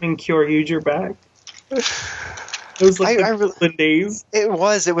 Diamond Cure Huger back. It was like the days. It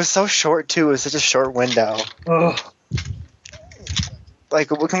was so short too. It was such a short window. Ugh. Like,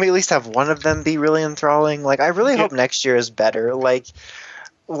 can we at least have one of them be really enthralling? Like, I really hope next year is better. Like,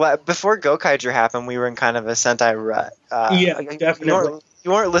 before Gokaiger happened, we were in kind of a Sentai rut. Definitely. You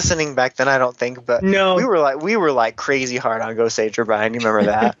weren't listening back then, I don't think, but no. we were like crazy hard on Goseiger, Brian. You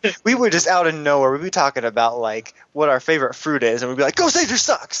remember that? We were just out of nowhere. We'd be talking about like what our favorite fruit is, and we'd be like, Goseiger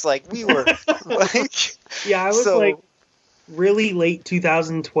sucks. Like we were like, yeah, I was like really late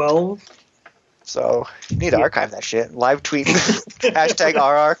 2012. So you need to archive that shit. Live tweet hashtag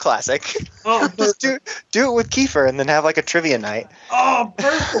RR Classic. Oh, just do it with Kiefer and then have like a trivia night. Oh,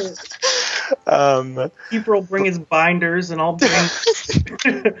 perfect. Kiefer will bring his binders and I'll bring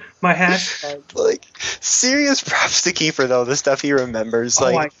my hashtag. Like, serious props to Kiefer though. The stuff he remembers.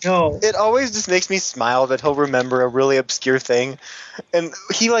 Like, I know. It always just makes me smile that he'll remember a really obscure thing. And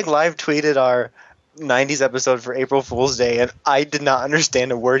he like live tweeted our 90s episode for April Fool's Day, and I did not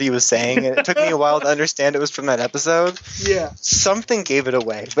understand a word he was saying, and it took me a while to understand it was from that episode. Yeah. Something gave it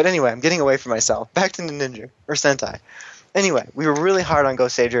away. But anyway, I'm getting away from myself. Back to Ninja, or Sentai. Anyway, we were really hard on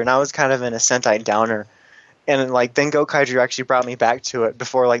Goseiger, and I was kind of in a Sentai downer. And like then Gokaiger actually brought me back to it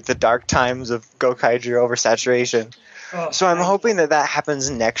before like the dark times of Gokaiger oversaturation. So I'm hoping that happens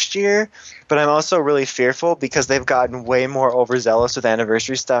next year, but I'm also really fearful because they've gotten way more overzealous with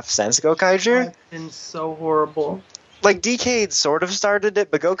anniversary stuff since Gokaiger. It's been so horrible. Like, Decade sort of started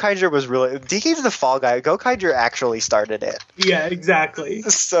it, but Gokaiger was really... Decade's the fall guy. Gokaiger actually started it. Yeah, exactly.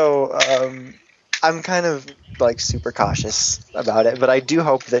 So, I'm kind of, like, super cautious about it, but I do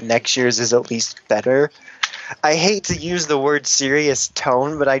hope that next year's is at least better. I hate to use the word serious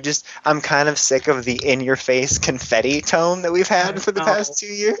tone, but I'm kind of sick of the in-your-face confetti tone that we've had for the past 2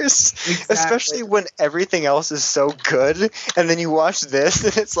 years. Exactly. Especially when everything else is so good, and then you watch this,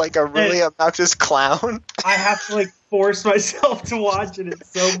 and it's like a really obnoxious clown. I have to, like, force myself to watch it.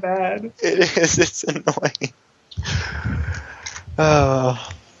 It's so bad. It is. It's annoying. Oh.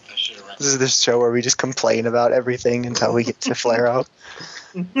 This is this show where we just complain about everything until we get to flare out.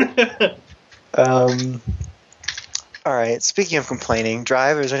 All right. Speaking of complaining,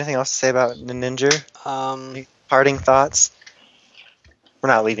 Drive. Is there anything else to say about Ninja? Parting thoughts. We're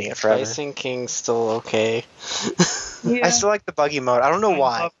not leaving it forever. Bison King's still okay. Yeah. I still like the buggy mode. I don't know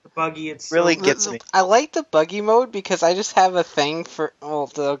why. I love the buggy. It's really so gets me. I like the buggy mode because I just have a thing for. Oh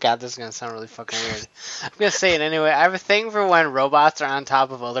god, this is gonna sound really fucking weird. I'm gonna say it anyway. I have a thing for when robots are on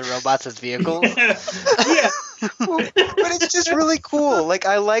top of other robots as vehicles. Yeah. But it's just really cool. Like,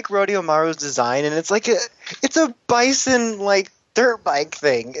 I like Rodeo Maru's design, and it's like it's a bison like dirt bike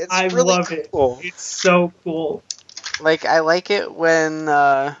thing. It's I really love cool. it. It's so cool. Like, I like it when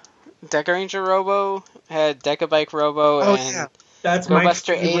Deca Ranger Robo had Deca Bike Robo, and That's Go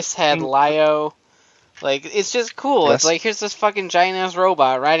Buster Ace had Lio. Like, it's just cool. Yes. It's like, here's this fucking giant-ass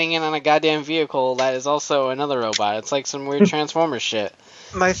robot riding in on a goddamn vehicle that is also another robot. It's like some weird Transformers shit.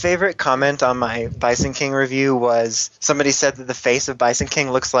 My favorite comment on my Bison King review was somebody said that the face of Bison King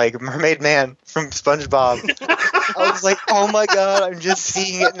looks like Mermaid Man from SpongeBob. I was like, oh my god, I'm just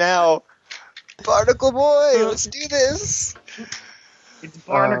seeing it now. Barnacle Boy, let's do this. It's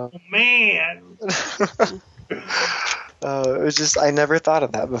Barnacle Man. It was just, I never thought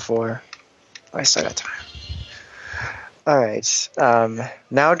of that before. I still got time. Alright.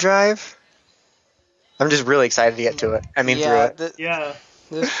 Now Drive. I'm just really excited to get to it. I mean, through it.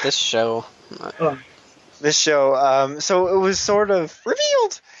 This show. This show, so it was sort of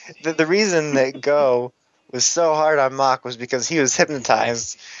revealed that the reason that Go was so hard on Mach was because he was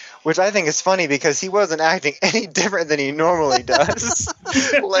hypnotized, which I think is funny because he wasn't acting any different than he normally does.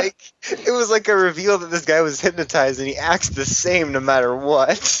 Like, it was like a reveal that this guy was hypnotized and he acts the same no matter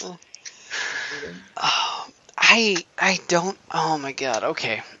what. Oh, I don't. Oh my god.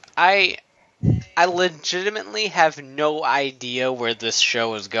 Okay, I legitimately have no idea where this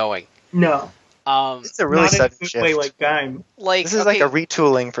show is going. No. It's a really sudden shift. Way like Gaim. Like, this is like a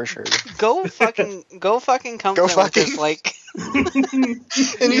retooling for sure. Go fucking comes in with this, like...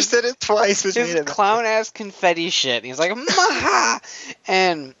 And you said it twice, which made it clown-ass confetti shit. And he's like, Maha!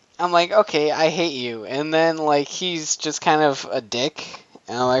 And I'm like, okay, I hate you. And then, like, he's just kind of a dick.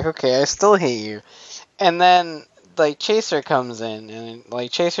 And I'm like, okay, I still hate you. And then, like, Chaser comes in, and,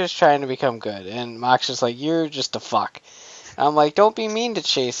 like, Chaser's trying to become good. And Mach's just like, you're just a fuck. I'm like, don't be mean to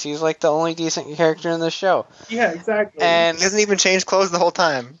Chase. He's like the only decent character in the show. Yeah, exactly. And he hasn't even changed clothes the whole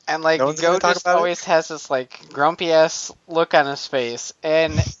time. And like, Go just always has this like grumpy ass look on his face.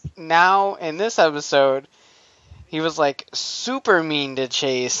 And now in this episode, he was like super mean to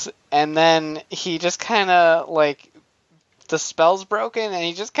Chase, and then he just kind of like the spell's broken, and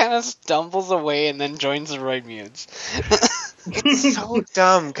he just kind of stumbles away and then joins the Roidmudes. It's so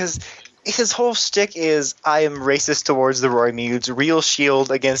dumb, because his whole shtick is, I am racist towards the Roidmudes, real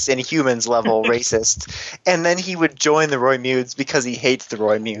shield against Inhumans level racist. And then he would join the Roidmudes because he hates the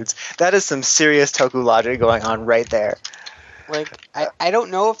Roidmudes. That is some serious Toku logic going on right there. Like, I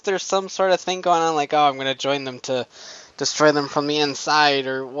don't know if there's some sort of thing going on, like, oh, I'm going to join them to destroy them from the inside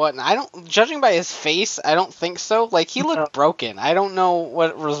or what. Judging by his face, I don't think so. Like, he looked broken. I don't know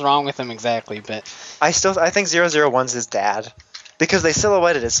what was wrong with him exactly, but I think 001's his dad, because they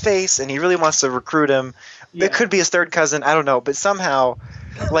silhouetted his face and he really wants to recruit him. Yeah. It could be his third cousin, I don't know, but somehow,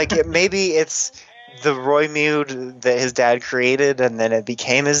 like, maybe it's the Roidmude that his dad created and then it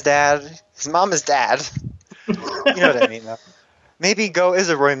became his dad. His mom is dad. You know what I mean, though. Maybe Go is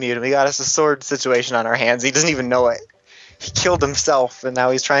a Roidmude and we got us a sword situation on our hands. He doesn't even know it. He killed himself, and now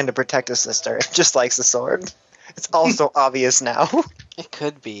he's trying to protect his sister. It just likes the sword. It's also obvious now. It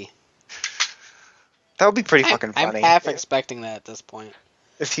could be. That would be pretty fucking funny. I'm half expecting that at this point.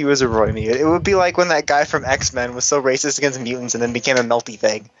 If he was a Roidmude. It would be like when that guy from X-Men was so racist against mutants and then became a melty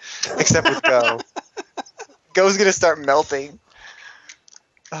thing. Except with Go. Go's gonna start melting.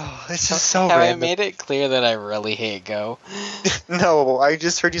 Oh, it's just so Have random. I made it clear that I really hate Go? No, I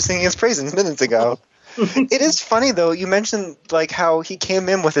just heard you singing his praises minutes ago. It is funny, though, you mentioned like how he came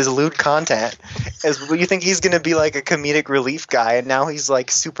in with his lewd content as you think he's going to be like a comedic relief guy, and now he's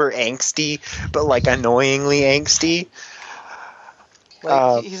like super angsty, but like annoyingly angsty.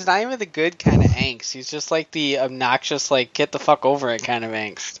 Like, he's not even the good kind of angst. He's just like the obnoxious, like, get the fuck over it kind of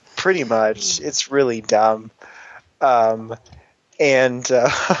angst. Pretty much. It's really dumb. And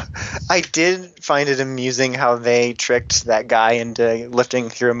I did find it amusing how they tricked that guy into lifting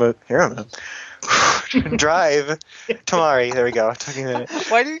Hiromu. Drive. Tamari. There we go. Took me a minute.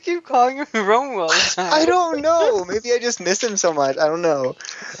 Why do you keep calling him Hiromu all the time? I don't know. Maybe I just miss him so much. I don't know.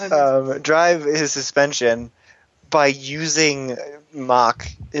 Drive his suspension by using Mach,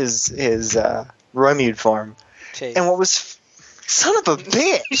 his Roidmude form. Chase. And what was... Son of a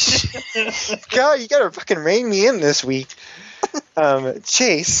bitch! God, you gotta fucking rein me in this week.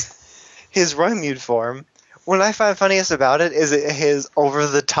 Chase, his Roidmude form, what I find funniest about it is his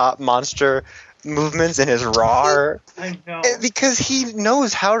over-the-top monster movements and his roar. I know. Because he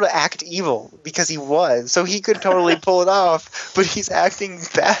knows how to act evil, because he was. So he could totally pull it off, but he's acting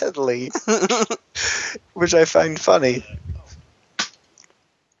badly. Which I find funny.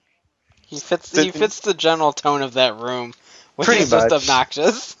 He fits the general tone of that room, which Pretty is just much.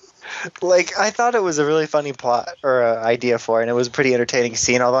 obnoxious. Like, I thought it was a really funny plot or idea for it, and it was a pretty entertaining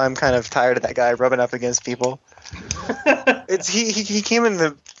scene, although I'm kind of tired of that guy rubbing up against people. He came in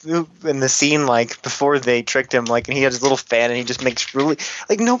the scene, like, before they tricked him, like, and he had his little fan, and he just makes really...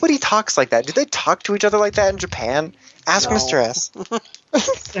 Like, nobody talks like that. Do they talk to each other like that in Japan? Ask No. Mr. S.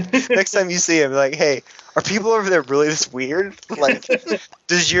 Next time you see him, like, hey, are people over there really this weird? Like,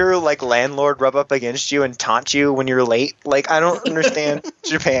 does your, like, landlord rub up against you and taunt you when you're late? Like, I don't understand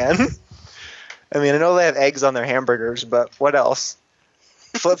Japan. I mean, I know they have eggs on their hamburgers, but what else?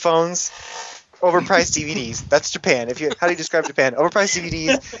 Flip phones, overpriced DVDs. That's Japan. How do you describe Japan? Overpriced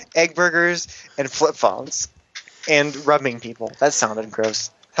DVDs, egg burgers, and flip phones. And rubbing people. That sounded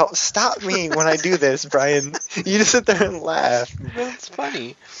gross. Help, stop me when I do this, Brian. You just sit there and laugh. It's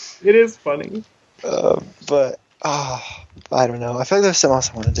funny. It is funny. But I don't know. I feel like there's something else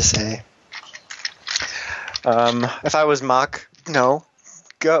I wanted to say. If I was Mach, no.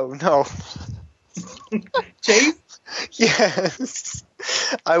 Go, no. Chase? Yes.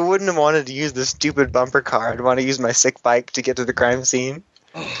 I wouldn't have wanted to use the stupid bumper car. I'd want to use my sick bike to get to the crime scene.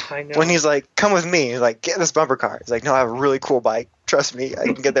 Oh, I know. When he's like, come with me, he's like, get this bumper car. He's like, no, I have a really cool bike. Trust me, I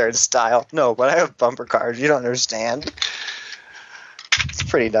can get there in style. No, but I have bumper cars. You don't understand. It's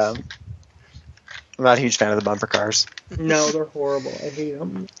pretty dumb. I'm not a huge fan of the bumper cars. No, they're horrible. I hate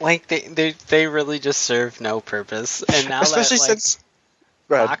them. Like, they really just serve no purpose. And now Especially that, like, since...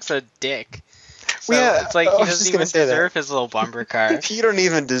 Go ahead. Mach's a dick. So Well, yeah, it's like I he was doesn't just even gonna say that. deserve his little bumper car. You don't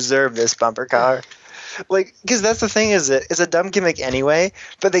even deserve this bumper car. Like, because that's the thing, is it's a dumb gimmick anyway,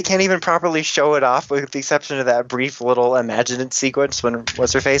 but they can't even properly show it off with the exception of that brief little imagined sequence when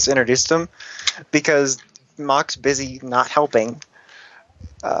What's-Her-Face introduced him, because Mach's busy not helping.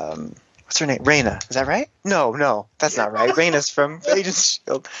 What's her name? Reyna. Is that right? No, that's not right. Reyna's from Agents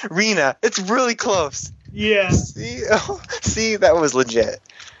of S.H.I.E.L.D. Rena. It's really close. Yeah. See, that was legit.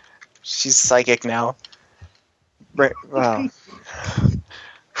 She's psychic now. Wow.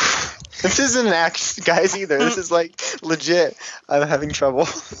 This isn't an act, guys, either. This is, like, legit. I'm having trouble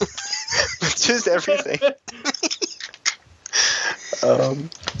with just everything.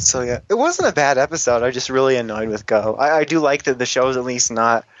 So yeah, it wasn't a bad episode. I just really annoyed with Go. I do like that the show is at least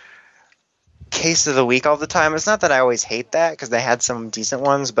not case of the week all the time. It's not that I always hate that because they had some decent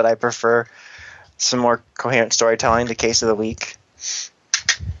ones, but I prefer some more coherent storytelling to case of the week.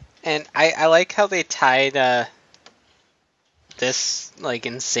 And I like how they tied this like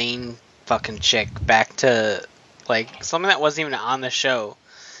insane fucking chick back to like something that wasn't even on the show.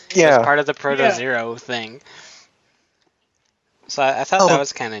 Yeah, it was part of the Proto Zero thing. So I thought that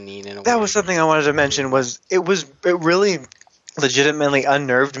was kind of neat. That was something I wanted to mention. It really legitimately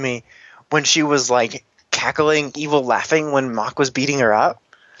unnerved me when she was like cackling, evil laughing when Mach was beating her up.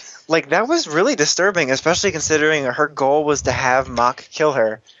 Like that was really disturbing, especially considering her goal was to have Mach kill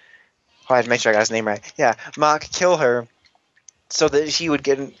her. Oh, I had to make sure I got his name right. Yeah, Mach kill her so that she would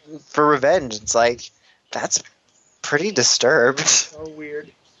get for revenge. It's like that's pretty disturbed. So weird.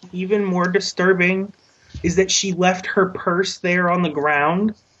 Even more disturbing is that she left her purse there on the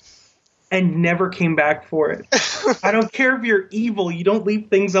ground and never came back for it. I don't care if you're evil, you don't leave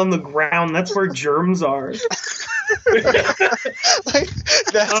things on the ground. That's where germs are. Like,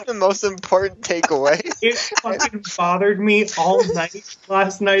 that's the most important takeaway. It fucking bothered me all night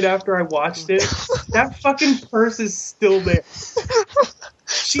last night after I watched it. That fucking purse is still there.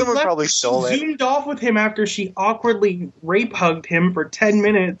 Someone probably stole it. She zoomed off with him after she awkwardly rape hugged him for 10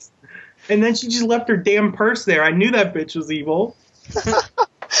 minutes. And then she just left her damn purse there. I knew that bitch was evil. I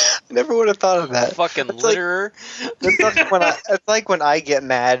never would have thought of that. Fucking litterer. It's like when I get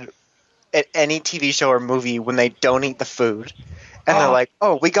mad at any TV show or movie when they don't eat the food. And they're like,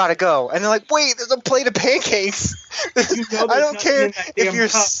 oh, we gotta go. And they're like, wait, there's a plate of pancakes. I don't care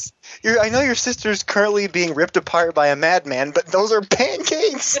if I know your sister's currently being ripped apart by a madman, but those are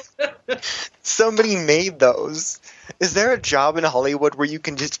pancakes. Somebody made those. Is there a job in Hollywood where you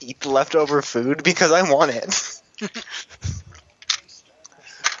can just eat the leftover food? Because I want it.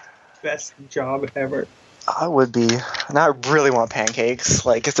 Best job ever. I would be. And I really want pancakes.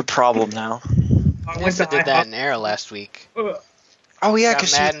 Like, it's a problem now. I did that in Arrow last week. Oh, yeah,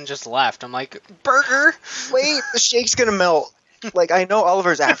 because mad and just left. I'm like, burger? Wait, the shake's gonna melt. Like, I know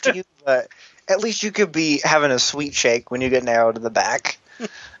Oliver's after you, but at least you could be having a sweet shake when you get an arrow to the back.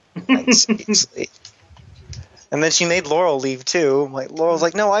 Like, seriously. And then she made Laurel leave, too. Like, Laurel's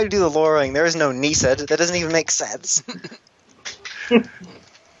like, no, I do the laurelling. There is no Nisa. That doesn't even make sense.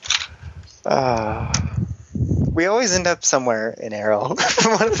 We always end up somewhere in Arrow.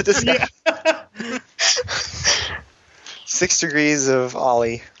 One of the discussions. Yeah. 6 degrees of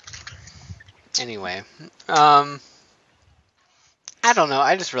Ollie. Anyway, I don't know.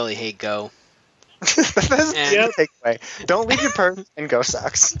 I just really hate Go. That's the takeaway. Don't leave your purse, and Go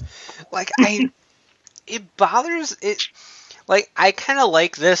sucks. Like, it bothers it. Like, I kind of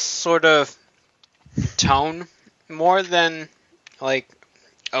like this sort of tone more than like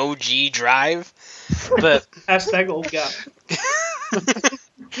OG Drive, but hashtag old guy.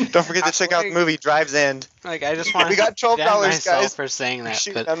 Don't forget to check out the movie Drive's End. Like, I just want we got $12, guys, for saying that.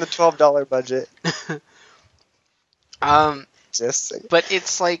 Shooting on the $12 budget. But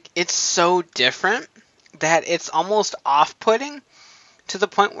it's like, it's so different that it's almost off-putting to the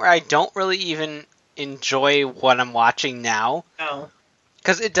point where I don't really even enjoy what I'm watching now. No.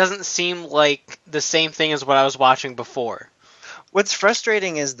 Because it doesn't seem like the same thing as what I was watching before. What's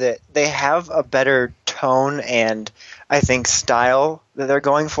frustrating is that they have a better tone and, I think, style that they're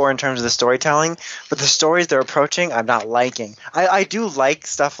going for in terms of the storytelling, but the stories they're approaching, I'm not liking. I do like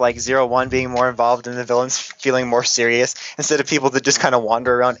stuff like 01 being more involved and the villains feeling more serious instead of people that just kind of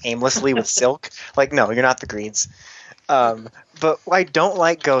wander around aimlessly with Silk. Like, no, you're not the Greens. But I don't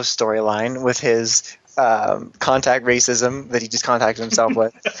like Go's storyline with his contact racism that he just contacted himself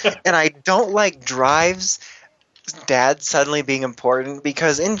with. And I don't like Drive's dad suddenly being important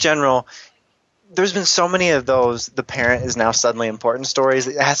because in general there's been so many of those the parent is now suddenly important stories.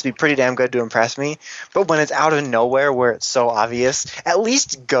 It has to be pretty damn good to impress me, but when it's out of nowhere where it's so obvious, at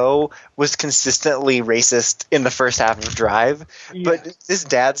least Go was consistently racist in the first half of Drive. But this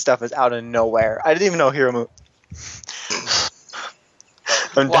dad stuff is out of nowhere. I didn't even know Hiromu.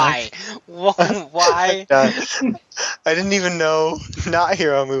 Why? Why? I didn't even know not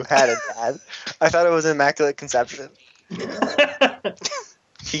Hiromu had a dad. I thought it was an Immaculate Conception.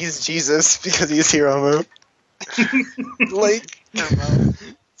 He's Jesus because he's Hiromu. Like,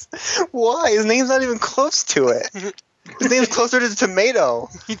 why? His name's not even close to it. His name's closer to Tomato.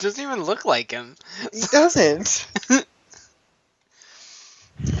 He doesn't even look like him. He doesn't. I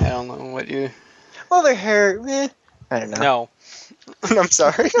don't know what you... Well, their hair, I don't know. No. I'm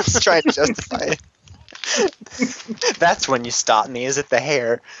sorry. I was trying to justify it. That's when you stop me, is it the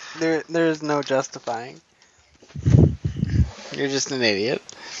hair? There's no justifying. You're just an idiot.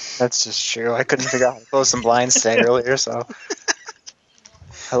 That's just true. I couldn't figure out how to close some blinds today earlier, so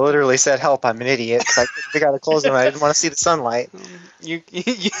I literally said, "Help! I'm an idiot." 'Cause I couldn't figure out how to close them. I didn't want to see the sunlight. You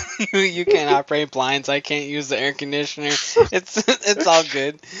can't operate blinds. I can't use the air conditioner. It's all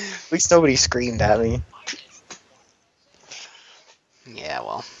good. At least nobody screamed at me. Yeah,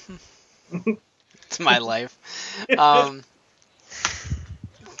 well, it's my life.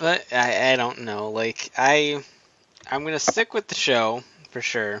 But I don't know. Like I'm gonna stick with the show for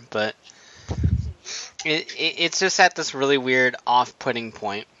sure, but it's just at this really weird off-putting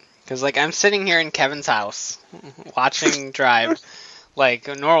point. Because, like, I'm sitting here in Kevin's house, watching Drive, like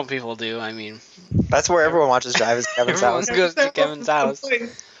normal people do, I mean. That's where everyone watches Drive, is Kevin's house. Everyone goes to Kevin's house.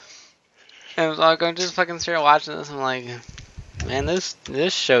 And like, I'm just fucking straight watching this, I'm like, man, this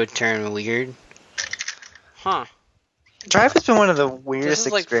show turned weird. Huh. Drive has been one of the weirdest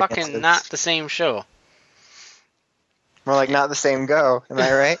experiences. This is, like, fucking not the same show. More like not the same go, am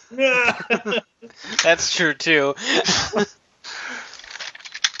I right? That's true, too.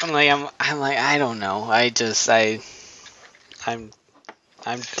 I'm like, I don't know.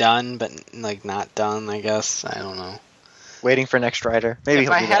 I'm done, but like not done. I guess I don't know. Waiting for next writer. Maybe if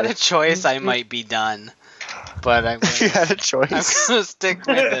I had a choice, I might be done. But if you had a choice, I'm gonna stick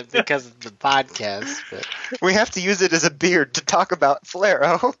with it because of the podcast. But we have to use it as a beard to talk about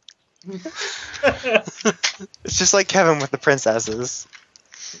Flaro. It's just like Kevin with the princesses.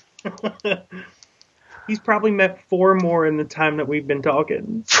 He's probably met 4 more in the time that we've been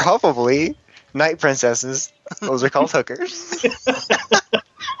talking. Probably. Night princesses. Those are called hookers.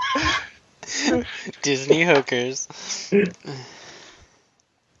 Disney hookers. Good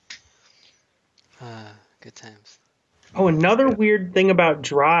times. Oh, another weird thing about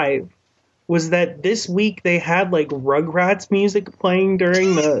Drive was that this week they had like Rugrats music playing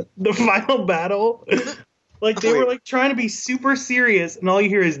during the final battle. Like they were like trying to be super serious, and all you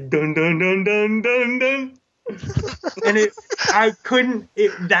hear is dun dun dun dun dun dun. And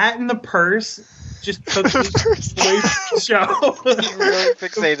that and the purse just took me away from the show. You really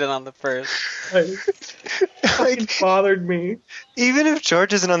fixated on the purse. It bothered me. Even if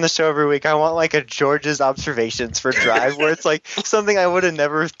George isn't on the show every week, I want like a George's observations for Drive, where it's like something I would have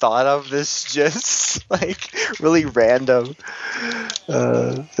never thought of. This just like really random.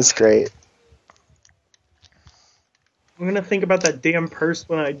 It's great. I'm gonna think about that damn purse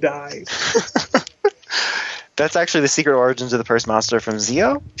when I die. That's actually the secret origins of the purse monster from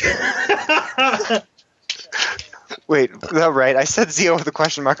Zeo. Wait, is that right? I said Zeo with a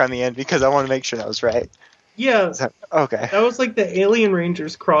question mark on the end because I want to make sure that was right. Yeah. Okay. That was like the Alien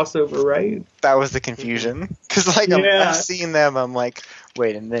Rangers crossover, right? That was the confusion. Because like I'm seeing them, I'm like,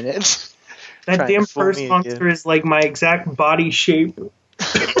 wait a minute. That damn purse monster is like my exact body shape.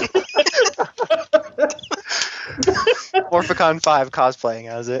 Morphicon 5 cosplaying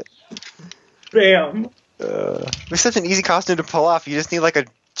as it. Bam. It's such an easy costume to pull off. You just need like a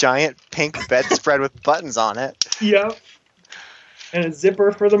giant pink bedspread with buttons on it. Yep. And a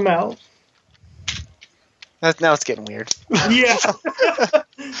zipper for the mouth. Now it's getting weird. Yeah. I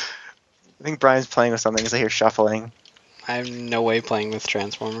think Brian's playing with something because I hear shuffling. I'm no way playing with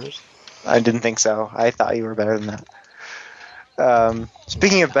Transformers. I didn't think so. I thought you were better than that.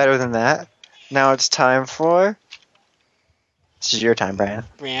 Speaking of better than that, now it's time for... This is your time, Brian.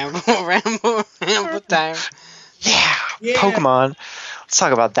 Rambo time. Yeah, Pokemon. Let's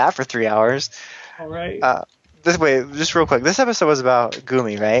talk about that for 3 hours. All right. Just real quick. This episode was about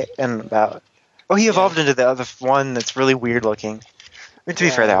Gumi, right? And about... Oh, he evolved into the other one that's really weird looking. I mean, to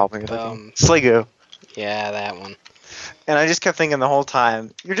be fair, they're all weird looking. Sliggoo. Yeah, that one. And I just kept thinking the whole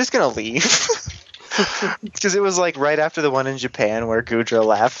time, you're just going to leave. Because it was like right after the one in Japan where Gudra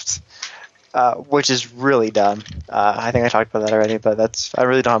left. Which is really dumb. I think I talked about that already, but I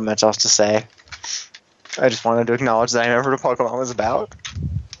really don't have much else to say. I just wanted to acknowledge that I remember what Pokemon was about.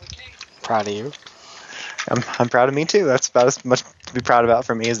 Proud of you. I'm proud of me too. That's about as much to be proud about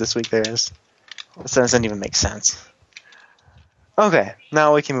for me as this week there is. This doesn't even make sense. Okay,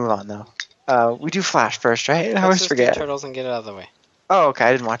 now we can move on though. We do Flash first, right? I always forget. Turtles and get it out of the way. Oh, okay.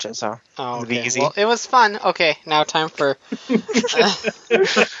 I didn't watch it, so it'll be easy. Well, it was fun. Okay, now time for.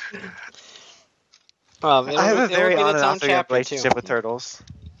 I have a very on and off relationship with Turtles.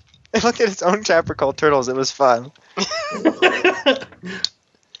 It looked at its own chapter called Turtles. It was fun.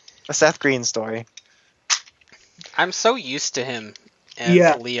 A Seth Green story. I'm so used to him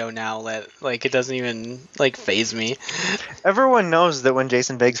as Leo now that like it doesn't even like faze me. Everyone knows that when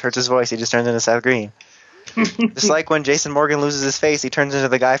Jason Biggs hurts his voice, he just turns into Seth Green. Just like when Jason Morgan loses his face, he turns into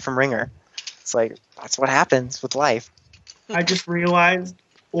the guy from Ringer. It's like that's what happens with life. I just realized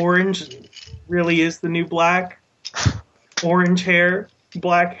orange really is the new black. orange hair,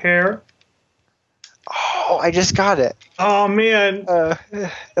 black hair. Oh, I just got it. Oh man!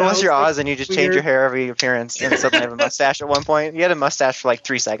 Unless you're Oz and you just change your hair every appearance and suddenly have a mustache at one point. You had a mustache for like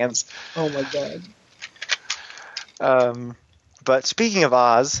 3 seconds. Oh my god. But speaking of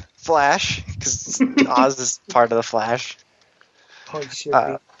Oz, Flash, because Oz is part of the Flash. Oh shit.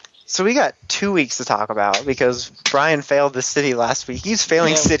 So we got 2 weeks to talk about because Brian failed the city last week. He's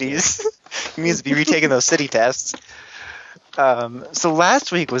failing cities. He needs to be retaking those city tests. So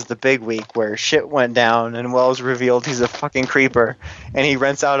last week was the big week where shit went down and Wells revealed he's a fucking creeper and he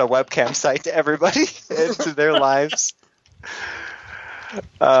rents out a webcam site to everybody and to their lives.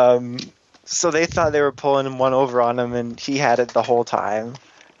 So they thought they were pulling one over on him and he had it the whole time.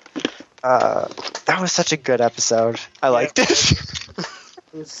 That was such a good episode. I liked it.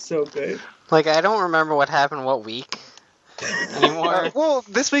 It was so good. Like, I don't remember what happened what week anymore. Well,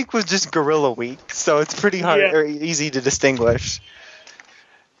 this week was just Gorilla Week, so it's pretty hard or easy to distinguish.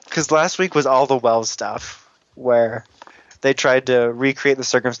 Because last week was all the Wells stuff, where they tried to recreate the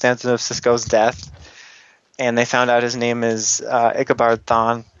circumstances of Cisco's death, and they found out his name is Ichabod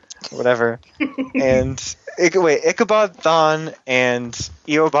Thon, whatever. And Ichabod Thon and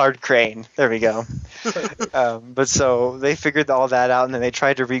Eobard Crane. There we go. But so they figured all that out, and then they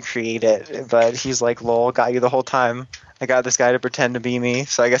tried to recreate it. But he's like, "Lol, got you the whole time. I got this guy to pretend to be me,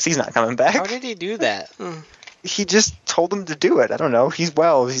 so I guess he's not coming back." How did he do that? He just told him to do it. I don't know. He's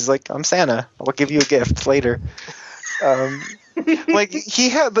Wells. He's like, "I'm Santa. I'll give you a gift later." But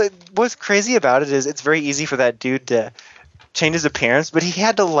what's crazy about it is it's very easy for that dude to change his appearance, but he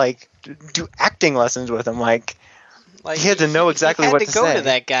had to like do acting lessons with him. Like he had to know exactly what to say. He had to go to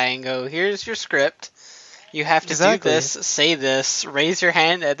that guy and go, "Here's your script. You have to do this, say this, raise your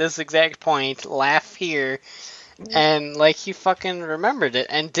hand at this exact point, laugh here." And like he fucking remembered it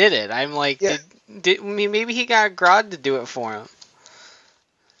and did it. I'm like, maybe he got Grodd to do it for him.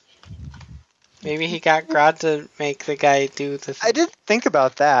 Maybe he got Grodd to make the guy do the thing. I did think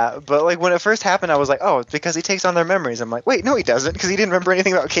about that, but like when it first happened, I was like, oh, it's because he takes on their memories. I'm like, wait, no, he doesn't, because he didn't remember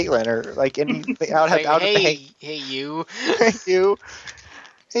anything about Caitlyn or like anything hey you, hey you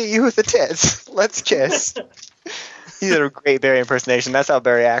with the tits, let's kiss. He did a great Barry impersonation. That's how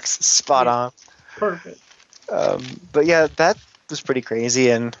Barry acts. Spot on. Perfect. But yeah, that was pretty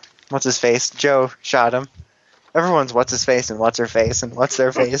crazy. And what's his face? Joe shot him. Everyone's what's his face and what's her face and what's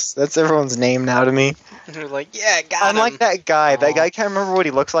their face. That's everyone's name now to me. And they're like, yeah, got I'm him. like that guy. That guy, I can't remember what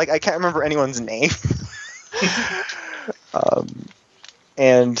he looks like. I can't remember anyone's name.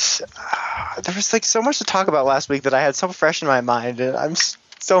 And there was like so much to talk about last week that I had so fresh in my mind, and I'm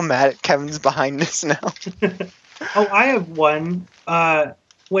so mad at Kevin's behindness now. Oh, I have one.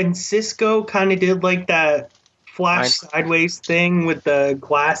 When Cisco kind of did like that flash sideways thing with the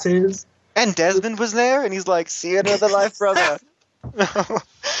glasses. And Desmond was there, and he's like, "See you another life, brother."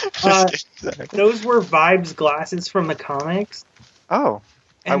 Those were Vibes glasses from the comics. Oh,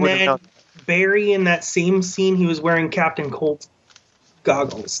 and I wouldn't then know. Barry, in that same scene, he was wearing Captain Cold's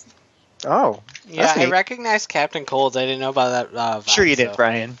goggles. Oh, yeah, I recognized Captain Cold's. I didn't know about that. Vibe, sure, you did,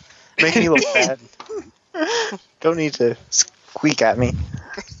 Brian. Making me look bad. Don't need to squeak at me.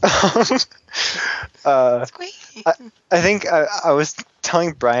 I think I was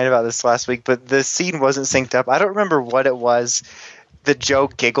telling Brian about this last week, but the scene wasn't synced up. I don't remember what it was that Joe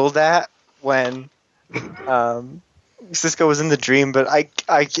giggled at when Cisco was in the dream, but I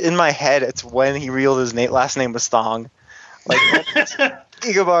in my head it's when he revealed his last name was Thong, like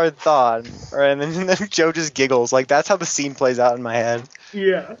Ichabod Thon, right? And then Joe just giggles. Like that's how the scene plays out in my head.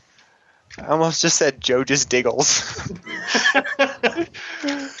 Yeah. I almost just said Joe just diggles.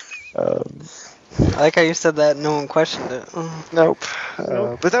 I like how you said that. No one questioned it. Nope.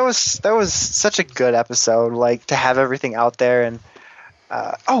 But that was such a good episode. Like to have everything out there, and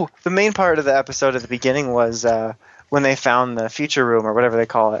the main part of the episode at the beginning was when they found the future room or whatever they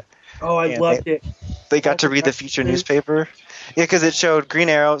call it. Oh, I loved it. They got to read the future newspaper. Yeah, because it showed Green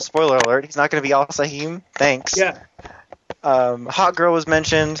Arrow. Spoiler alert: he's not going to be Al-Sahim. Thanks. Yeah. Hot Girl was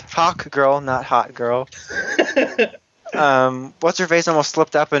mentioned. Hawk Girl, not Hot Girl. What's her face almost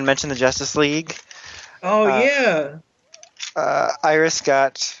slipped up and mentioned the Justice League. Oh yeah. Iris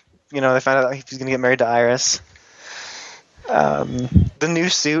got, they found out he was gonna get married to Iris. The new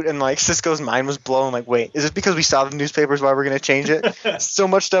suit, and like Cisco's mind was blown. Like, wait, is it because we saw the newspapers why we're gonna change it? So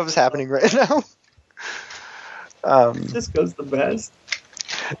much stuff is happening right now. Cisco's the best.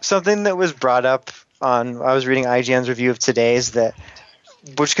 Something that was brought up I was reading IGN's review of today's that,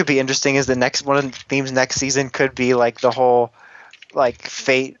 which could be interesting, is the next one of the themes next season could be like the whole like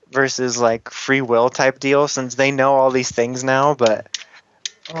fate versus like free will type deal, since they know all these things now, but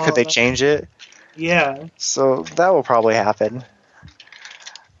could they change it? Yeah. So that will probably happen.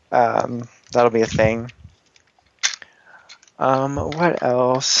 That'll be a thing. What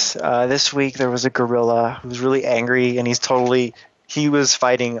else? This week there was a gorilla who was really angry, and he was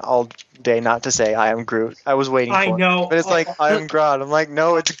fighting all day not to say, I am Groot. I was waiting for it. I know. But it's like, I am Groot. I'm like,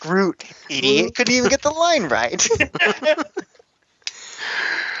 no, it's Groot, idiot. Couldn't even get the line right.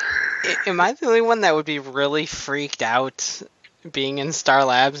 Am I the only one that would be really freaked out being in Star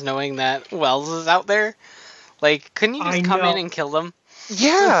Labs knowing that Wells is out there? Like, couldn't you just come in and kill them?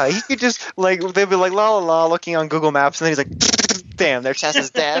 Yeah, he could just, like, they'd be like, la la la, looking on Google Maps, and then he's like, damn, their chest is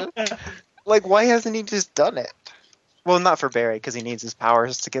dead. Like, why hasn't he just done it? Well, not for Barry, because he needs his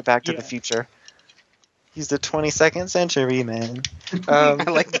powers to get back to the future. He's the 22nd century man. I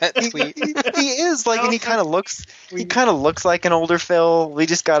like that tweet. He is, like, and he kind of looks like an older Phil. We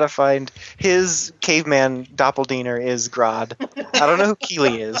just gotta find his caveman doppelganger is Grodd. I don't know who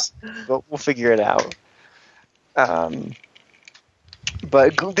Keeley is, but we'll figure it out.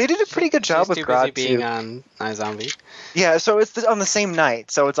 But they did a pretty good job with Grodd, too. Being on iZombie. Yeah, so it's on the same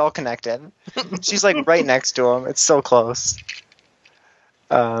night, so it's all connected. She's, like, right next to him. It's so close.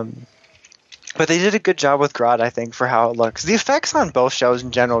 But they did a good job with Grodd, I think, for how it looks. The effects on both shows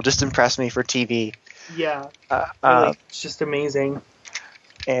in general just impressed me for TV. Yeah. Really, it's just amazing.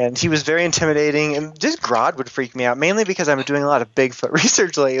 And he was very intimidating, and just Grodd would freak me out, mainly because I'm doing a lot of Bigfoot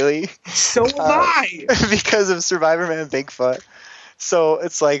research lately. So am I! Because of Survivor Man Bigfoot. So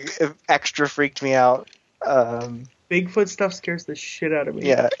it's like, it extra freaked me out. Bigfoot stuff scares the shit out of me.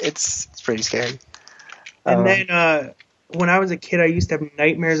 Yeah, it's pretty scary. And then, when I was a kid, I used to have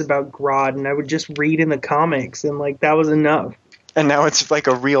nightmares about Grodd, and I would just read in the comics, and, like, that was enough. And now it's, like,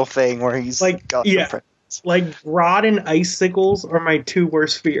 a real thing where he's like, got like, Grodd and icicles are my two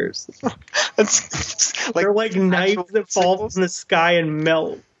worst fears. They're like knives that fall from the sky and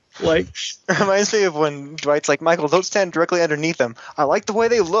melt. Like, it reminds me of when Dwight's like, Michael, don't stand directly underneath them. I like the way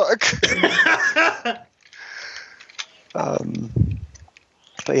they look.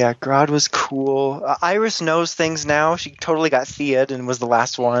 But yeah, Grodd was cool. Iris knows things now. She totally got Thea'd and was the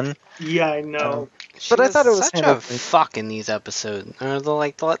last one. Yeah, I know. But I thought it was such a fuck in these episodes.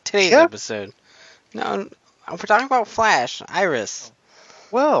 Or today's episode. No, we're talking about Flash. Iris.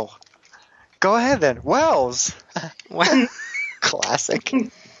 Well, go ahead then. Wells. What? Classic.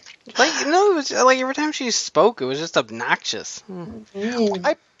 Like, no, it was, like, every time she spoke, it was just obnoxious. I mean,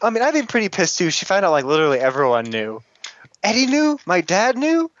 I've been pretty pissed too. She found out, like, literally everyone knew. Eddie knew. My dad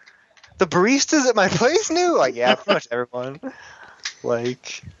knew. The baristas at my place knew. Like, yeah, pretty much everyone.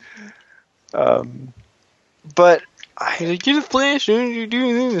 Like, but I get a Flash and you're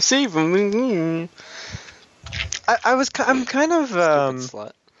doing anything to save him. I'm kind of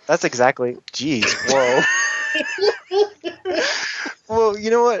slut. That's exactly. Jeez, whoa. Well, you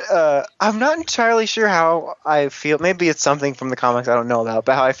know what? I'm not entirely sure how I feel. Maybe it's something from the comics I don't know about,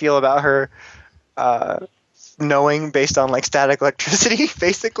 but how I feel about her knowing based on, like, static electricity,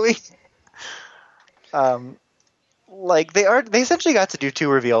 basically. Like, they essentially got to do 2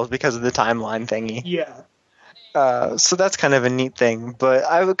 reveals because of the timeline thingy. Yeah. So that's kind of a neat thing, but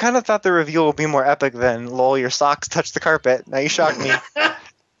I kind of thought the reveal would be more epic than, lol, your socks touched the carpet. Now you shocked me.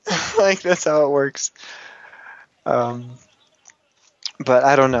 Like, that's how it works. But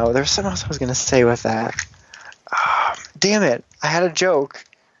I don't know. There's something else I was going to say with that. Damn it. I had a joke.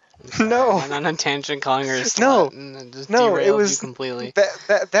 No. I'm on a tangent calling her a slut. No. And just No, it was you completely.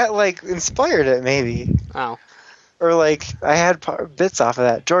 That like inspired it maybe. Oh. Or like I had bits off of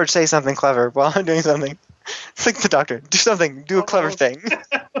that. George, say something clever while I'm doing something. It's like the doctor. Do something. Do a clever thing.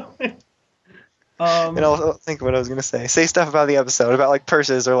 And I'll think of what I was going to say. Say stuff about the episode, about like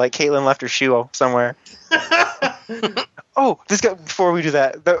purses or like Caitlin left her shoe somewhere. Oh, before we do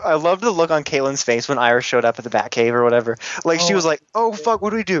that, I loved the look on Caitlin's face when Iris showed up at the Batcave or whatever. Like, she was like, oh, fuck, what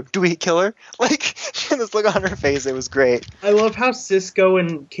do we do? Do we kill her? Like, she had this look on her face. It was great. I love how Cisco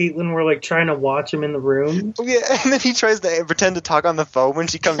and Caitlin were, like, trying to watch him in the room. Oh, yeah, and then he tries to pretend to talk on the phone when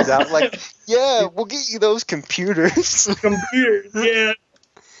she comes out. Like, yeah, we'll get you those computers. Computers, yeah.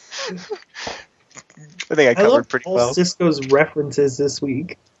 I think I covered pretty well. All Cisco's references this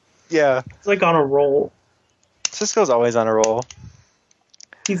week. Yeah. It's like on a roll. Cisco's always on a roll.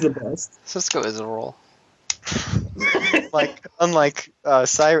 He's the best. Cisco is a roll. Like, unlike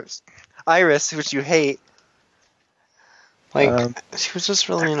Iris, which you hate. Like, she was just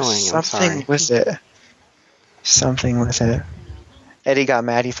really annoying. Something with it. Eddie got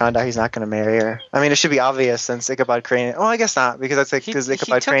mad. He found out he's not going to marry her. I mean, it should be obvious since Ichabod Crane. Well, I guess not, because that's like because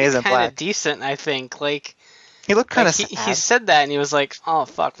Ichabod Crane isn't black. Decent, I think. Like, he looked kind of sad. He said that, and he was like, "Oh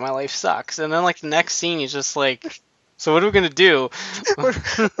fuck, my life sucks." And then like the next scene, he's just like So what are we gonna do? Are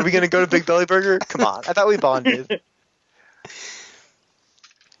we gonna go to Big Belly Burger? Come on, I thought we bonded.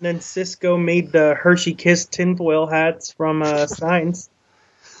 Then Cisco made the Hershey Kiss tinfoil hats from Steins.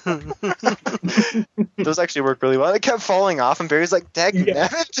 Those actually work really well. They kept falling off, and Barry's like, "Dang,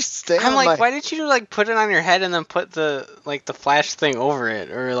 just stay." I'm like, why didn't you like put it on your head and then put the flash thing over it,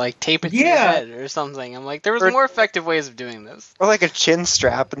 or like tape it to your head or something? I'm like, there was more effective ways of doing this. Or like a chin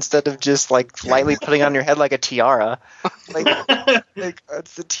strap instead of just like lightly putting on your head like a tiara. Like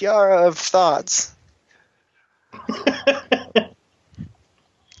it's the tiara of thoughts.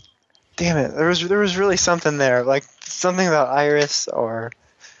 Damn it! There was really something there, like something about Iris or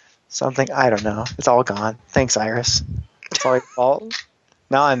something. I don't know. It's all gone. Thanks, Iris. It's all your fault.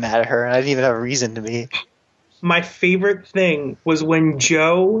 Now I'm mad at her, and I didn't even have a reason to be. My favorite thing was when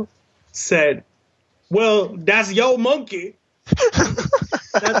Joe said, "Well, that's your monkey."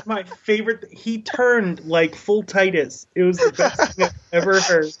 That's my favorite. He turned like full Titus. It was the best thing I've ever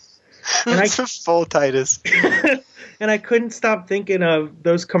heard. And full Titus. And I couldn't stop thinking of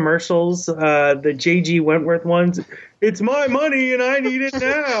those commercials, the J.G. Wentworth ones. It's my money and I need it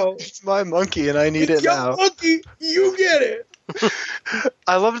now. It's my monkey and I need it now. It's your monkey, you get it.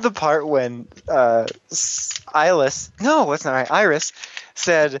 I loved the part when Iris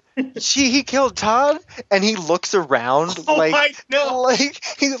said he killed Todd, and he looks around he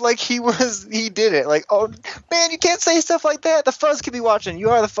did it. Like, oh man, you can't say stuff like that. The Fuzz could be watching.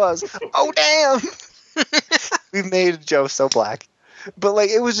 You are the Fuzz. Oh damn. We made Joe so black, but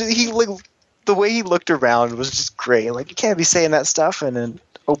like it was the way he looked around was just great. Like, you can't be saying that stuff in an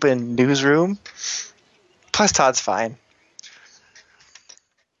open newsroom. Plus, Todd's fine.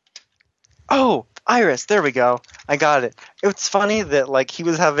 Oh, Iris, there we go. I got it. It's funny that like he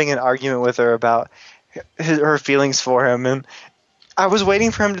was having an argument with her about her feelings for him, and I was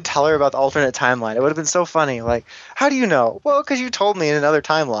waiting for him to tell her about the alternate timeline. It would have been so funny. Like, how do you know? Well, because you told me in another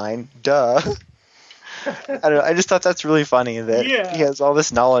timeline. Duh. I don't know. I just thought that's really funny that he has all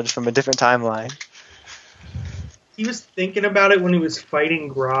this knowledge from a different timeline. He was thinking about it when he was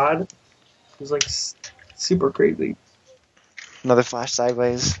fighting Grodd. It was like super crazy. Another flash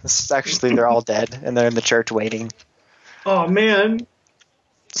sideways. This is actually, they're all dead, and they're in the church waiting. Oh, man.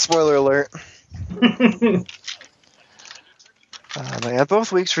 Spoiler alert. Yeah,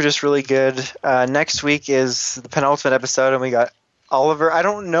 both weeks were just really good. Next week is the penultimate episode, and we got Oliver. I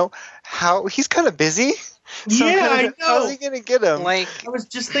don't know how. He's kind of busy. So I know. How's he going to get him? Like, I was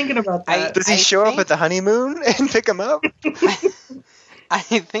just thinking about that. Does he show up at the honeymoon and pick him up? I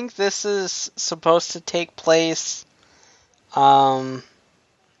think this is supposed to take place before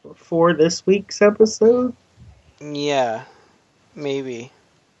this week's episode? Yeah, maybe.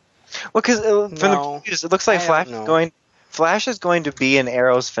 Well, because from the previews, it looks like Flash is going to be in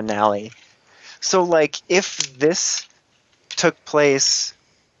Arrow's finale. So, like, if this took place...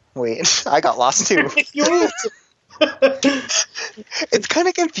 Wait, I got lost too. It's kind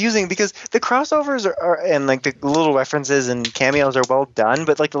of confusing because the crossovers are and like the little references and cameos are well done,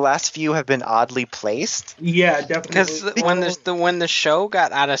 but like the last few have been oddly placed. Yeah, definitely. Because when the show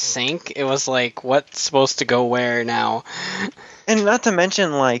got out of sync, it was like, what's supposed to go where now? And not to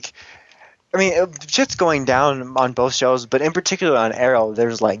mention, like, I mean, shit's going down on both shows, but in particular on Arrow,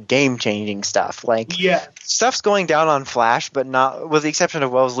 there's like game-changing stuff. Like, stuff's going down on Flash, but not with the exception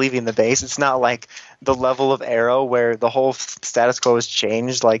of Wells leaving the base. It's not like the level of Arrow where the whole status quo has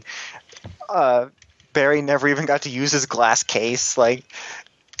changed. Like, Barry never even got to use his glass case. Like,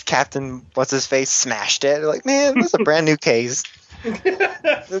 Captain What's-His-Face smashed it. Like, man, this is a brand new case.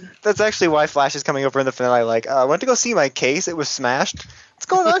 That's actually why Flash is coming over in the finale. Like, I went to go see my case. It was smashed. What's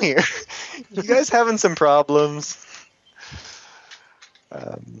going on here? You guys having some problems?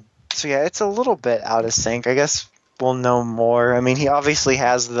 So yeah, it's a little bit out of sync. I guess we'll know more. I mean, he obviously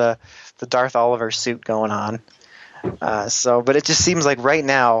has the Darth Oliver suit going on. But it just seems like right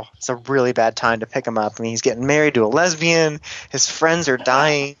now it's a really bad time to pick him up. I mean, he's getting married to a lesbian. His friends are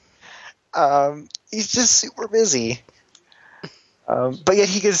dying. He's just super busy. But yet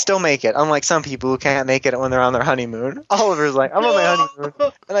he can still make it, unlike some people who can't make it when they're on their honeymoon. Oliver's like, I'm on my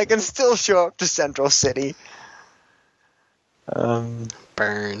honeymoon, and I can still show up to Central City.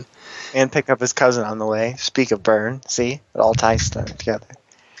 Burn. And pick up his cousin on the way. Speak of burn, see? It all ties together.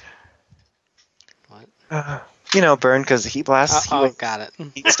 What? Burn because heat blast. Got it.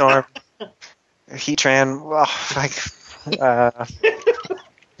 Heat storm. Heatran.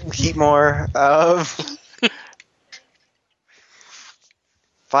 Heat more.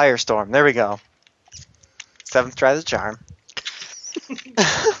 Firestorm. There we go. Seventh try the charm.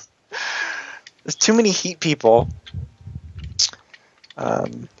 There's too many heat people. All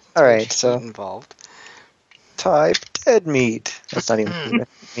right, so involved. Typed Dead meat. That's not even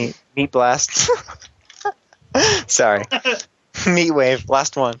meat blast. Sorry. Meat wave.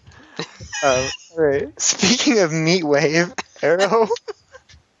 Last one. All right. Speaking of meat wave, Arrow.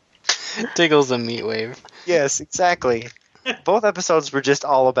 Diggle's a meat wave. Yes, exactly. Both episodes were just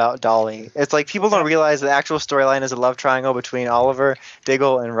all about Dolly. It's like people don't realize the actual storyline is a love triangle between Oliver,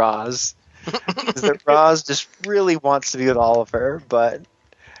 Diggle, and Roz. That Roz just really wants to be with Oliver, but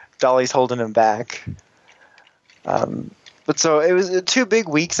Dolly's holding him back. But so it was 2 big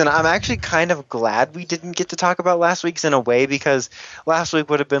weeks, and I'm actually kind of glad we didn't get to talk about last week's in a way, because last week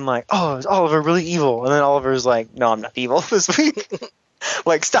would have been like, oh, is Oliver really evil? And then Oliver's like, no, I'm not evil this week.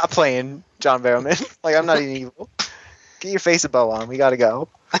 Like, stop playing, John Barrowman. Like, I'm not even evil. Get your face a bow on. We gotta go.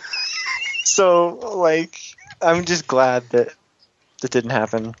 So, like, I'm just glad that didn't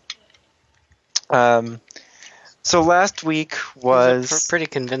happen. So last week was... He's a pretty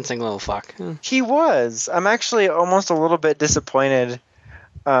convincing little fuck. He was. I'm actually almost a little bit disappointed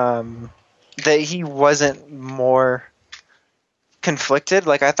that he wasn't more conflicted.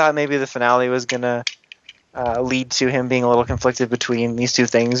 Like, I thought maybe the finale was going to lead to him being a little conflicted between these two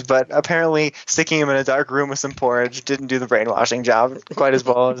things, but apparently sticking him in a dark room with some porridge didn't do the brainwashing job quite as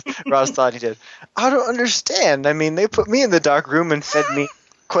well as Roz thought he did. I don't understand. I mean, they put me in the dark room and fed me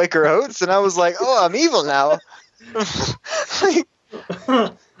Quaker Oats, and I was like, oh, I'm evil now.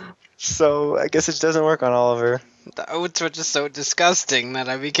 So I guess it doesn't work on Oliver. The oats were just so disgusting that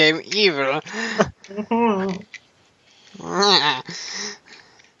I became evil.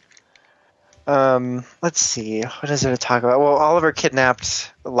 Let's see. What is there to talk about? Well, Oliver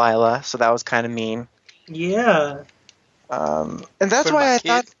kidnapped Lila, so that was kind of mean. Yeah. And that's why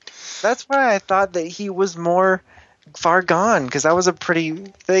I thought that he was more far gone, because that was a pretty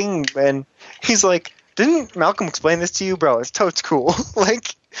thing. And he's like, didn't Malcolm explain this to you? Bro, it's totes cool.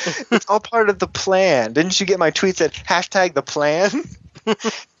 Like, it's all part of the plan. Didn't you get my tweet that hashtag the plan?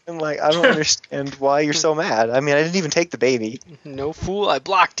 I'm like, I don't understand why you're so mad. I mean, I didn't even take the baby. No fool, I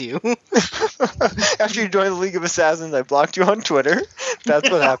blocked you. After you joined the League of Assassins, I blocked you on Twitter. That's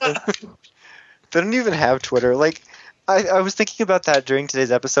what happened. They don't even have Twitter. Like, I was thinking about that during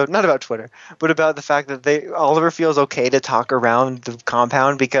today's episode. Not about Twitter, but about the fact that Oliver feels okay to talk around the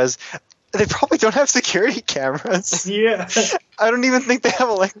compound because they probably don't have security cameras. Yeah. I don't even think they have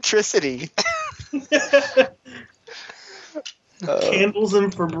electricity. Candles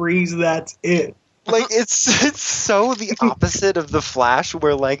and Febreze, that's it. Like, it's so the opposite of The Flash,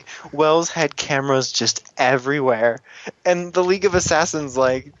 where, like, Wells had cameras just everywhere. And the League of Assassins,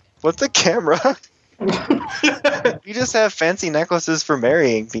 like, what's a camera? We just have fancy necklaces for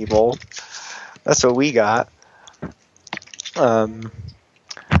marrying people. That's what we got.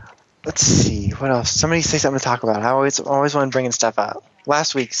 Let's see. What else? Somebody say something to talk about. I always want to bring in stuff up.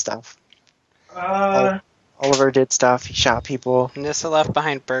 Last week's stuff. Oliver did stuff. He shot people. Nissa left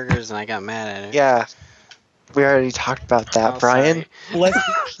behind burgers and I got mad at her. Yeah. We already talked about that, Brian. But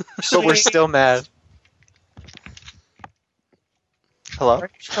we're still mad. Hello?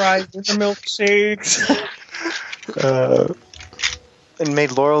 French fries in the milkshakes. And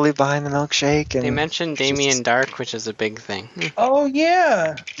made Laurel leave behind the milkshake. And they mentioned Damien Dark, which is a big thing. Oh,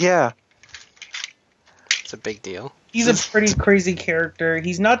 yeah. Yeah. It's a big deal. He's a pretty crazy character.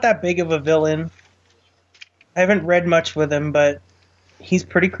 He's not that big of a villain. I haven't read much with him, but he's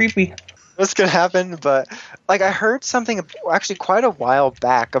pretty creepy. What's going to happen? But, like, I heard something actually quite a while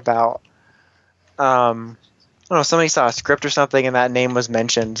back about, I don't know, somebody saw a script or something and that name was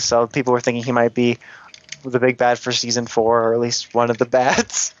mentioned. So people were thinking he might be the big bad for season 4, or at least one of the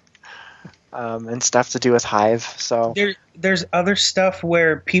bads. And stuff to do with Hive. So there's other stuff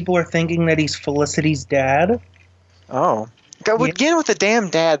where people are thinking that he's Felicity's dad. Oh. Go again with the damn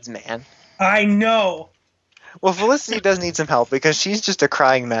dads, man. I know. Well, Felicity does need some help because she's just a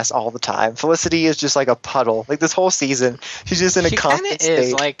crying mess all the time. Felicity is just like a puddle. Like this whole season, she's just in a constant state.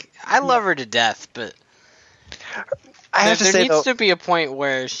 Is. Like, I love her to death, but there needs to be a point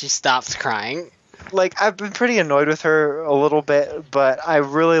where she stops crying. Like, I've been pretty annoyed with her a little bit, but I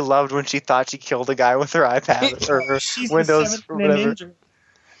really loved when she thought she killed a guy with her iPad or her Windows or whatever.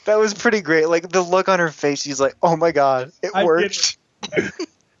 That was pretty great. Like, the look on her face, she's like, oh my god, it worked.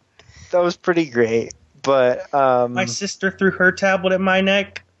 That was pretty great. But my sister threw her tablet at my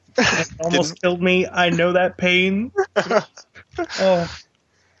neck. It almost killed me. I know that pain.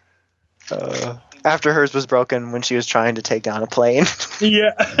 After hers was broken when she was trying to take down a plane.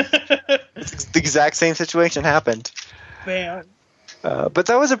 Yeah. The exact same situation happened. Man. But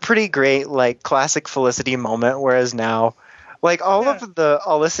that was a pretty great, like, classic Felicity moment, whereas now, like, all of the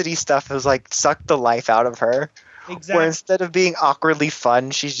Olicity stuff has, like, sucked the life out of her. Exactly. Where instead of being awkwardly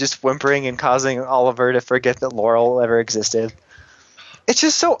fun, she's just whimpering and causing Oliver to forget that Laurel ever existed. It's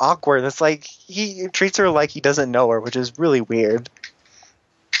just so awkward. It's like he treats her like he doesn't know her, which is really weird.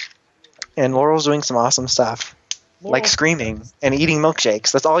 And Laurel's doing some awesome stuff. Like screaming and eating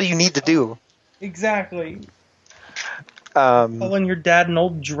milkshakes. That's all you need to do. Exactly. Calling your dad an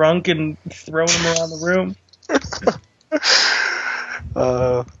old drunk and throwing him around the room.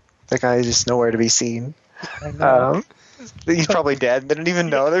 That guy is just nowhere to be seen. He's probably dead. They don't even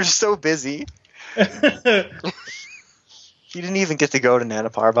know. They're just so busy. He didn't even get to go to Nana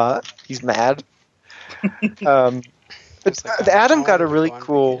Parbat. He's mad. But Adam got a really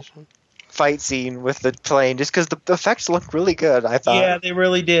cool fight scene with the plane just because the effects look really good, I thought. Yeah, they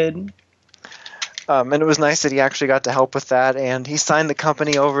really did. And it was nice that he actually got to help with that, and he signed the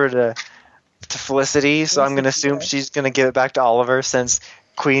company over to Felicity, so I'm going to assume she's going to give it back to Oliver since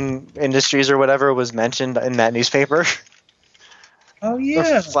Queen Industries or whatever was mentioned in that newspaper. Oh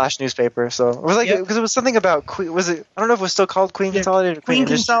yeah, Flash newspaper. So it was like because it was something about Queen. Was it? I don't know if it was still called Queen Consolidated. Or Queen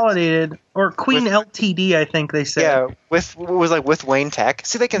Consolidated or Queen Ltd. I think they said. Yeah, it was like with Wayne Tech.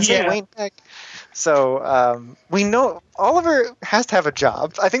 See, they can say Wayne Tech. So we know Oliver has to have a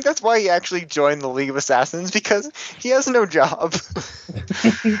job. I think that's why he actually joined the League of Assassins, because he has no job.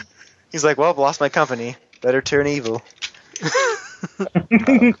 He's like, well, I've lost my company. Better turn evil.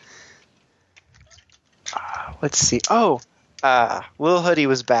 Let's see. Lil Hoodie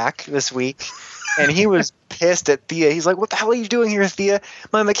was back this week, and he was pissed at Thea. He's like, what the hell are you doing here, Thea?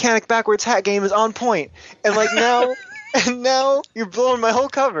 My mechanic backwards hat game is on point. And like now... And now you're blowing my whole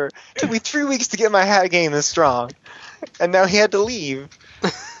cover. It took me 3 weeks to get my hat game this strong. And now he had to leave.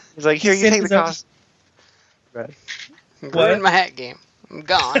 He's like, here, you take the cost. Ruined my hat game. I'm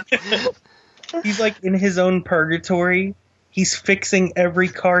gone. He's like in his own purgatory. He's fixing every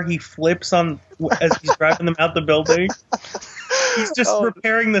car he flips on as he's driving them out the building. He's just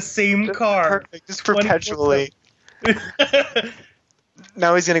repairing the same car. Just perpetually.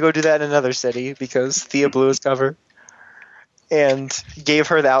 Now he's going to go do that in another city because Thea blew his cover. And gave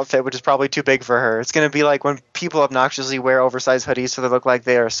her the outfit, which is probably too big for her. It's going to be like when people obnoxiously wear oversized hoodies so they look like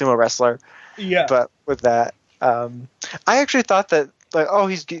they are a sumo wrestler. Yeah. But with that, I actually thought that, like,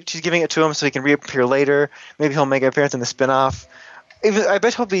 she's giving it to him so he can reappear later. Maybe he'll make an appearance in the spinoff. I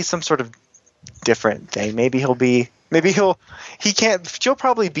bet he'll be some sort of different thing. She'll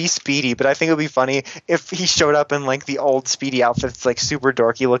probably be Speedy, but I think it would be funny if he showed up in like the old Speedy outfit that's like super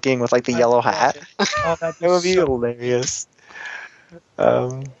dorky looking with like the yellow hat. That would be hilarious.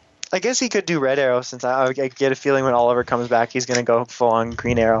 I guess he could do Red Arrow since I get a feeling when Oliver comes back he's going to go full on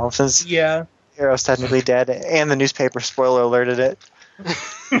Green Arrow since Arrow's technically dead and the newspaper spoiler alerted it.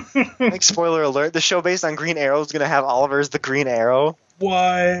 Like spoiler alert, the show based on Green Arrow is going to have Oliver as the Green Arrow.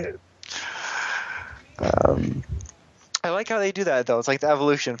 What? I like how they do that though. It's like the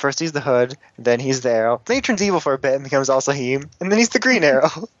evolution. First he's the Hood, then he's the Arrow. Then he turns evil for a bit and becomes Al-Sahim, and then he's the Green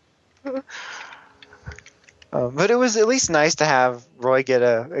Arrow. But it was at least nice to have Roy get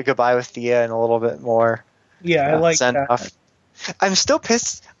a goodbye with Thea and a little bit more. Yeah, I like that. Off. I'm still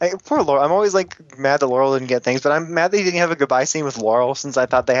pissed. Poor Laurel. I'm always like mad that Laurel didn't get things, but I'm mad that he didn't have a goodbye scene with Laurel since I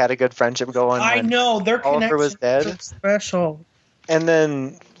thought they had a good friendship going. I know their Oliver was dead. So special. And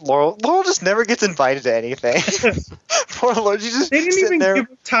then Laurel just never gets invited to anything. Poor Laurel. She just they didn't even give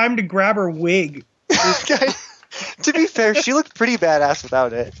her time to grab her wig. To be fair, she looked pretty badass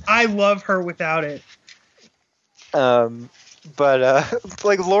without it. I love her without it. But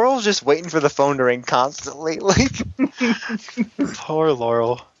like Laurel's just waiting for the phone to ring constantly. Like, poor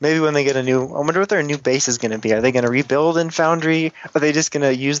Laurel. Maybe when they get I wonder what their new base is going to be. Are they going to rebuild in Foundry? Are they just going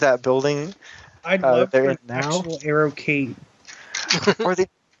to use that building? I'd love for an actual Arrow Kate. Or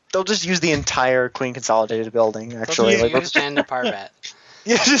they'll just use the entire Queen Consolidated building. Actually, like use Nana Parbat.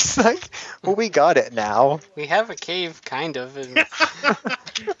 Yeah, just like, well, we got it now. We have a cave, kind of. And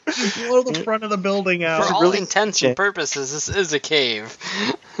blow the front of the building out. For all intents and purposes, this is a cave.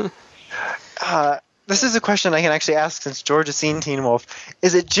 This is a question I can actually ask since George has seen Teen Wolf.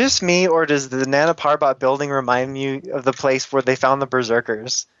 Is it just me, or does the Nana Parbat building remind you of the place where they found the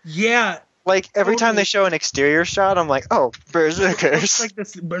Berserkers? Yeah. Like, every time they show an exterior shot, I'm like, oh, Berserkers. It looks like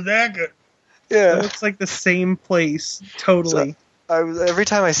this Berserker. Yeah. It looks like the same place, totally. So, every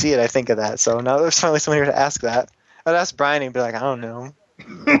time I see it, I think of that. So now there's finally someone here to ask that. I'd ask Brian and be like, I don't know.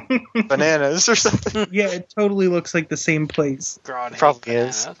 Bananas or something. Yeah, it totally looks like the same place. It probably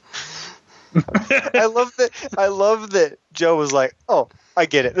is. I love that Joe was like, oh, I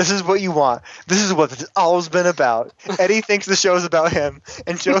get it. This is what you want. This is what it's always been about. Eddie thinks the show's about him,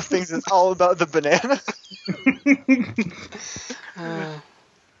 and Joe thinks it's all about the banana.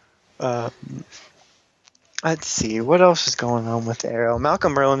 Let's see. What else is going on with Arrow?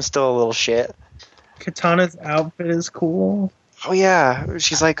 Malcolm Merlin's still a little shit. Katana's outfit is cool. Oh, yeah.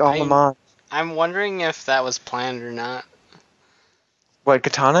 She's like all Lamont. I'm wondering if that was planned or not. What,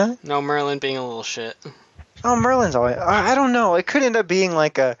 Katana? No, Merlin being a little shit. Oh, Merlin's always... I don't know. It could end up being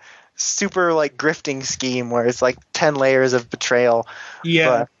like a super like grifting scheme where it's like 10 layers of betrayal.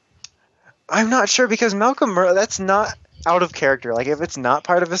 Yeah. But I'm not sure because Malcolm Merlin, that's not out of character. Like, if it's not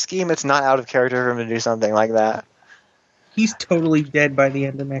part of a scheme, it's not out of character for him to do something like that. He's totally dead by the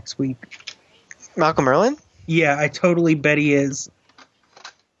end of next week. Malcolm Merlin? Yeah, I totally bet he is.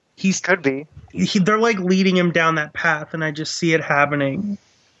 Could be. They're like leading him down that path, and I just see it happening.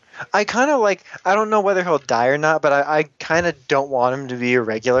 I kind of like, I don't know whether he'll die or not, but I kind of don't want him to be a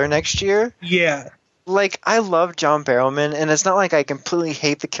regular next year. Yeah. Like, I love John Barrowman, and it's not like I completely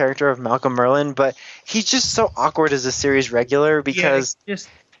hate the character of Malcolm Merlin, but he's just so awkward as a series regular because... Yeah,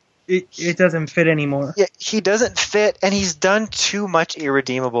 it doesn't fit anymore. Yeah, he doesn't fit, and he's done too much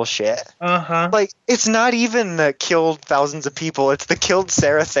irredeemable shit. Uh-huh. Like, it's not even the killed thousands of people, it's the killed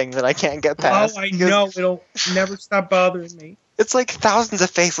Sarah thing that I can't get past. Oh, I know. It'll never stop bothering me. It's like thousands of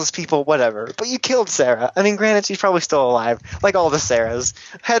faceless people, whatever. But you killed Sarah. I mean, granted, she's probably still alive. Like all the Sarahs.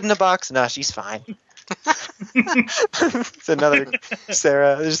 Head in a box? Nah, she's fine. It's another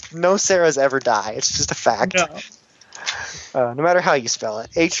Sarah. There's no Sarahs ever die. It's just a fact. No matter how you spell it.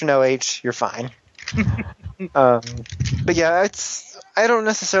 H or no H, you're fine. But yeah, I don't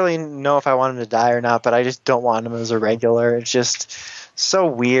necessarily know if I want him to die or not, but I just don't want him as a regular. It's just so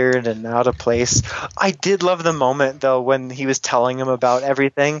weird and out of place. I did love the moment, though, when he was telling him about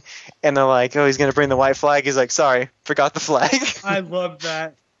everything, and they're like, oh, he's going to bring the white flag. He's like, sorry, forgot the flag. I love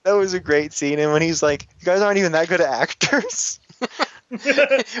that. That was a great scene. And when he's like, you guys aren't even that good at actors.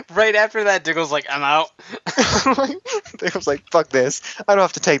 Right after that, Diggle's like, I'm out. Diggle's like, fuck this. I don't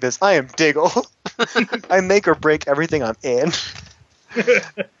have to take this. I am Diggle. I make or break everything I'm in.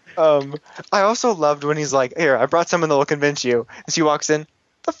 I also loved when he's like, here, I brought someone that will convince you. And she walks in,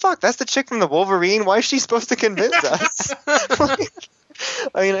 the fuck? That's the chick from the Wolverine? Why is she supposed to convince us?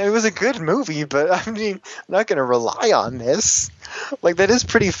 I mean, it was a good movie, but I mean, I'm not going to rely on this. Like, that is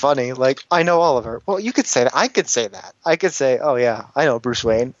pretty funny. Like, I know Oliver. Well, you could say that. I could say that. I could say, oh, yeah, I know Bruce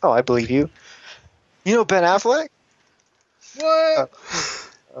Wayne. Oh, I believe you. You know Ben Affleck? What?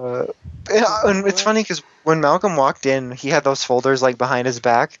 And it's funny because when Malcolm walked in, he had those folders like behind his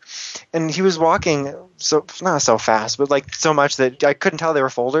back, and he was walking not so fast, but like so much that I couldn't tell they were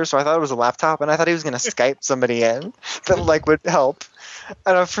folders. So I thought it was a laptop, and I thought he was going to Skype somebody in that like would help.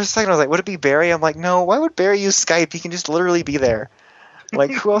 And for a second, I was like, would it be Barry? I'm like, no. Why would Barry use Skype? He can just literally be there.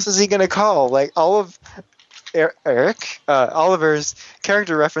 Like, who else is he going to call? Like, all of Oliver's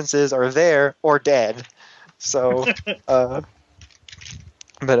character references are there or dead. So, but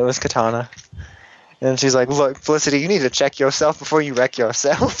it was Katana. And she's like, look, Felicity, you need to check yourself before you wreck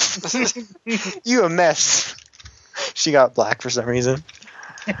yourself. You a mess. She got black for some reason.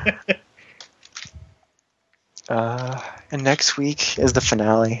 And next week is the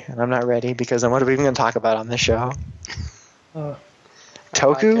finale, and I'm not ready because then what are we even going to talk about on this show?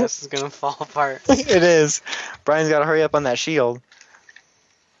 Toku? This is going to fall apart. It is. Brian's got to hurry up on that shield.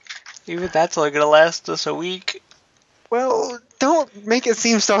 Even that's only going to last us a week. Well, don't make it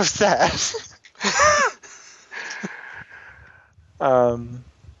seem so sad.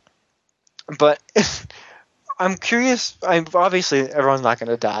 But I'm curious. Obviously, everyone's not going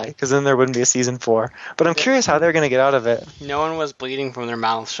to die because then there wouldn't be a season 4. But I'm curious how they're going to get out of it. No one was bleeding from their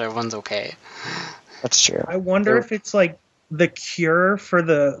mouth, so everyone's okay. That's true. I wonder if it's like the cure for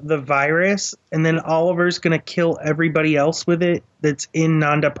the virus, and then Oliver's going to kill everybody else with it that's in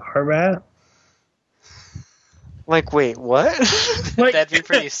Nanda Parbat. Like, wait, what? Like, that'd be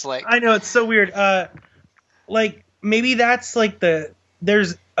pretty slick. I know, it's so weird. Like, maybe that's like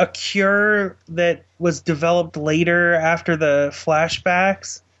there's a cure that was developed later after the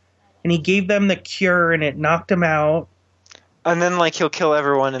flashbacks, and he gave them the cure and it knocked him out. And then, like, he'll kill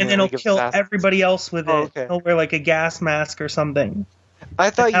everyone. And then he'll kill everybody else with it. Okay. He'll wear, like, a gas mask or something. I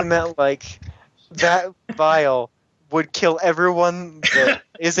thought you meant, like, that vial would kill everyone that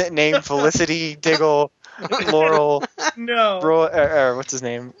isn't named Felicity, Diggle, Laurel, no, Roy, what's his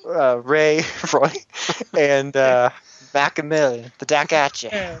name? Roy, and Macamillion, the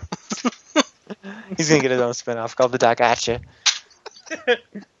Dakatcha. Yeah. He's gonna get his own spinoff called the Dakatcha.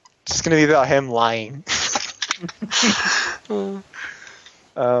 Just gonna be about him lying. But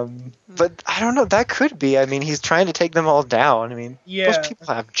I don't know. That could be. I mean, he's trying to take them all down. I mean, most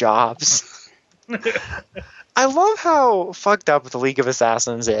people have jobs. I love how fucked up the League of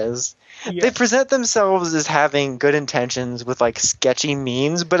Assassins is. Yeah. They present themselves as having good intentions with like sketchy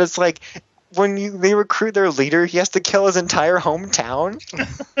means, but it's like when they recruit their leader, he has to kill his entire hometown.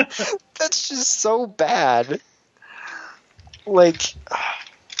 That's just so bad. Like,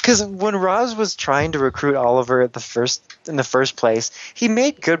 because when Roz was trying to recruit Oliver in the first place, he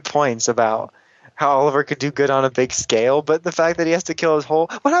made good points about how Oliver could do good on a big scale, but the fact that he has to kill his whole...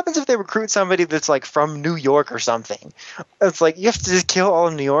 What happens if they recruit somebody that's, like, from New York or something? It's like, you have to just kill all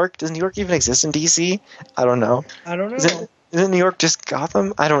of New York? Does New York even exist in D.C.? I don't know. Isn't New York just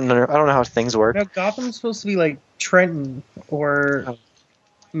Gotham? I don't know how things work. No, Gotham's supposed to be, like, Trenton or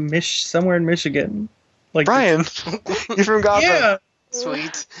somewhere in Michigan. Like Brian, you're from Gotham. Yeah.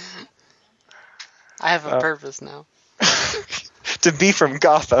 Sweet. I have a purpose now. To be from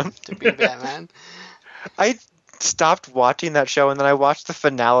Gotham. To be Batman. I stopped watching that show, and then I watched the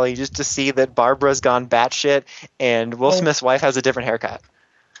finale just to see that Barbara's gone batshit, and Will Smith's wife has a different haircut.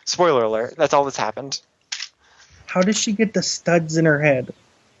 Spoiler alert. That's all that's happened. How does she get the studs in her head?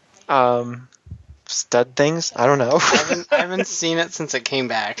 Stud things? I don't know. I haven't seen it since it came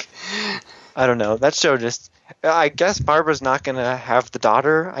back. I don't know. That show just... I guess Barbara's not going to have the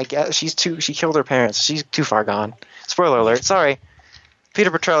daughter. I guess she killed her parents. She's too far gone. Spoiler alert. Sorry. Peter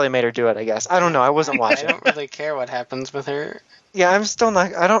Petrelli made her do it, I guess. I don't know. I wasn't watching. I don't really care what happens with her. Yeah, I'm still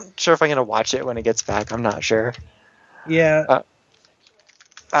not... I don't sure if I'm going to watch it when it gets back. I'm not sure. Yeah.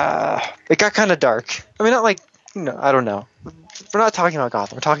 It got kind of dark. I mean, not like... I don't know. We're not talking about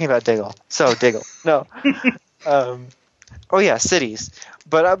Gotham. We're talking about Diggle. So, Diggle. No. Oh, yeah, cities.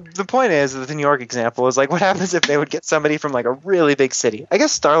 But the point is, the New York example is, like, what happens if they would get somebody from, like, a really big city? I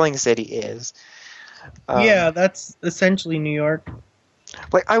guess Starling City is. Yeah, that's essentially New York.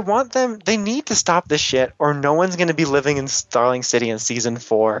 Like, I want them... They need to stop this shit, or no one's going to be living in Starling City in Season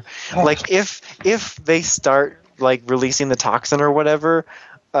 4. Oh. Like, if they start, like, releasing the toxin or whatever...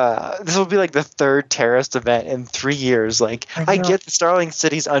 this will be like the third terrorist event in 3 years. Like, I get the Starling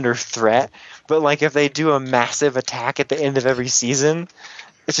City's under threat, but like if they do a massive attack at the end of every season,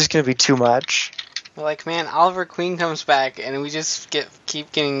 it's just going to be too much. Like, man, Oliver Queen comes back, and we just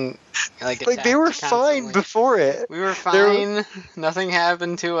keep getting like they were fine before it. We were fine. Nothing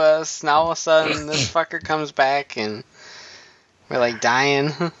happened to us. Now all of a sudden, this fucker comes back, and we're like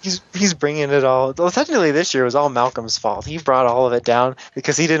dying. He's bringing it all. Well, technically, this year was all Malcolm's fault. He brought all of it down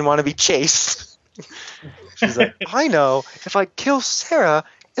because he didn't want to be chased. She's like, I know. If I kill Sarah,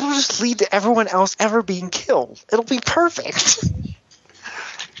 it'll just lead to everyone else ever being killed. It'll be perfect.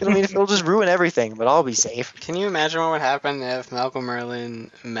 It'll just ruin everything, but I'll be safe. Can you imagine what would happen if Malcolm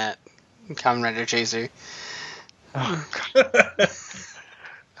Merlyn met Kamen Rider Chaser? Oh, God.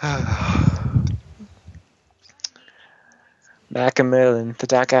 Malcolm Merlyn, the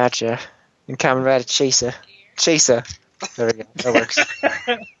Dark Archer, and Kamen Rider Chaser. There we go. That works.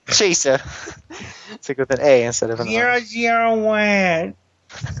 Chaser. It's like with an A instead of an R. 001.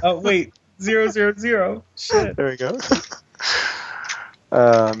 Oh, wait. 000. Shit. There we go.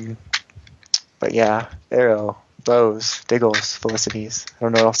 But yeah, Arrow, Bows, Diggles, Felicities. I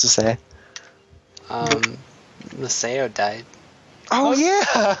don't know what else to say. Maseo died. Oh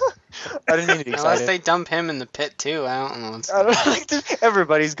yeah! I didn't mean to be excited. Unless they dump him in the pit too, I don't know.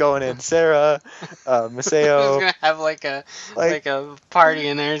 Everybody's going in. Sarah, Maseo. He's gonna have like a party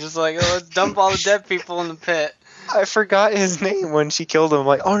in there, just like, let's dump all the dead people in the pit. I forgot his name when she killed him. I'm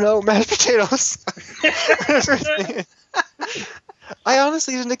like, oh no, mashed potatoes. I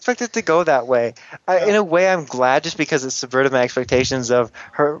honestly didn't expect it to go that way. In a way, I'm glad just because it subverted my expectations of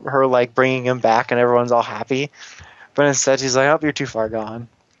her like bringing him back and everyone's all happy. But instead, she's like, "Oh, you're too far gone."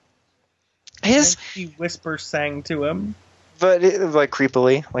 She whisper sang to him, but like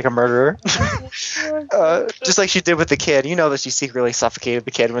creepily, like a murderer, just like she did with the kid. You know that she secretly suffocated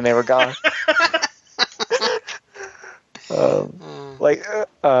the kid when they were gone. It's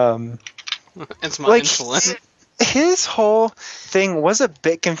my insulin. His whole thing was a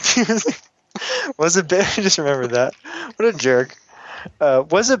bit confusing. I just remember that. What a jerk.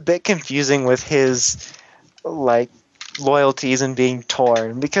 Was a bit confusing with his like loyalties and being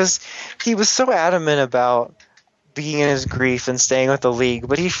torn, because he was so adamant about being in his grief and staying with the League,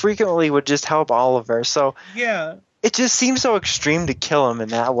 but he frequently would just help Oliver. So yeah, it just seems so extreme to kill him in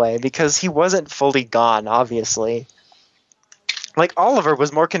that way, because he wasn't fully gone, obviously. Like, Oliver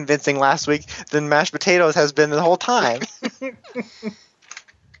was more convincing last week than mashed potatoes has been the whole time.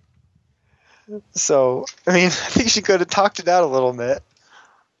 So, I mean, I think she could have talked it out a little bit.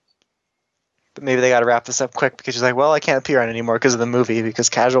 But maybe they got to wrap this up quick, because she's like, well, I can't appear on it anymore because of the movie, because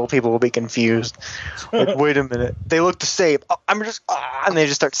casual people will be confused. Like, wait a minute. They look the same. Oh, and they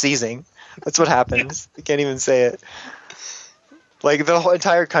just start seizing. That's what happens. They can't even say it. Like, the whole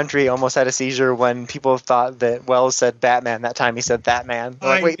entire country almost had a seizure when people thought that Wells said Batman that time he said Batman.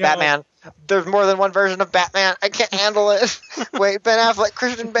 Like, wait, Batman. There's more than one version of Batman. I can't handle it. Wait, Ben Affleck,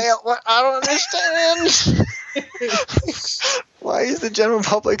 Christian Bale. What? I don't understand. Why is the general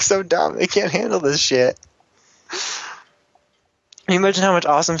public so dumb? They can't handle this shit. Can you imagine how much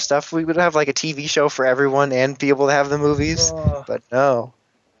awesome stuff we would have, like a TV show for everyone and be able to have the movies? But no.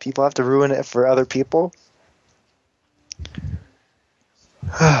 People have to ruin it for other people.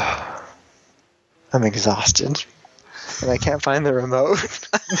 I'm exhausted. And I can't find the remote.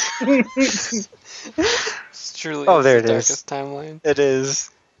 It's truly there the it is. darkest timeline. It is.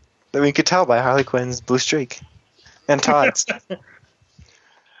 That we could tell by Harley Quinn's blue streak. And Todd's.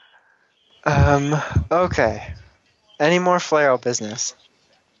 Okay. Any more Flair business?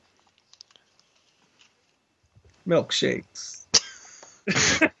 Milkshakes.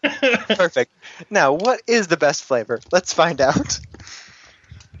 Perfect. Now, what is the best flavor? Let's find out.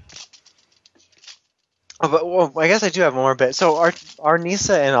 Oh, but well, I guess I do have one more bit. So are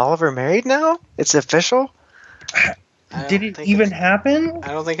Nisa and Oliver married now? It's official? Did it even happen? I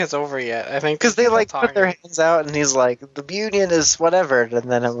don't think it's over yet. I think because they like put their hands out and he's like, the union is whatever, and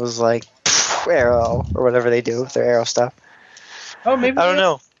then it was like Arrow or whatever they do with their Arrow stuff. Oh, maybe I don't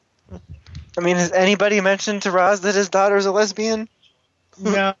know. I mean, has anybody mentioned to Roz that his daughter's a lesbian?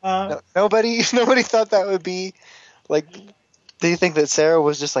 No. Nobody thought that would be like. Do you think that Sarah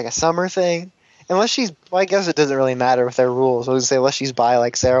was just like a summer thing? Unless she's, well, I guess it doesn't really matter with their rules. I was gonna say unless she's bi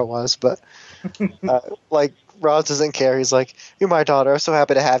like Sarah was, but like Roz doesn't care. He's like, "You're my daughter. I'm so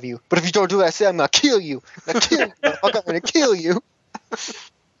happy to have you. But if you don't do what I say, I'm gonna kill you. I'm gonna kill you. I'm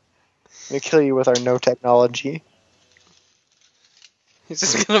gonna kill you with our no technology." He's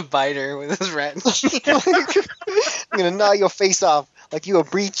just gonna bite her with his rat. I'm gonna gnaw your face off like you a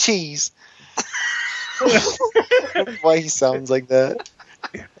brie cheese. Why he sounds like that.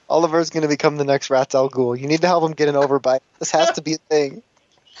 Oliver's gonna become the next Ra's al Ghul. You need to help him get an overbite. This has to be a thing.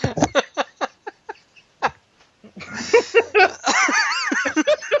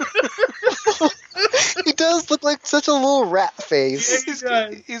 He does look like such a little rat face.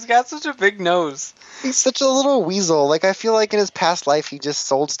 He's got such a big nose. He's such a little weasel. Like, I feel like in his past life he just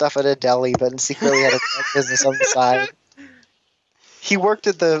sold stuff at a deli, but secretly had a business on the side. He worked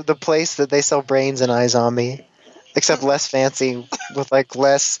at the place that they sell brains in iZombie, except less fancy, with like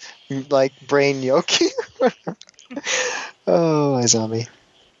less like brain yolk. Oh, iZombie.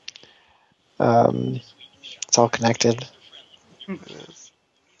 It's all connected.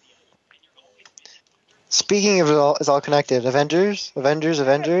 Speaking of it's all connected, Avengers.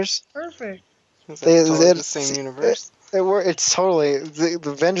 Perfect. They're the same universe. It's totally the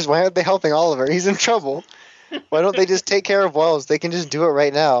Avengers. Why aren't they helping Oliver? He's in trouble. Why don't they just take care of Wells? They can just do it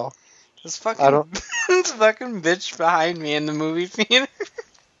right now. This fucking this fucking bitch behind me in the movie theater.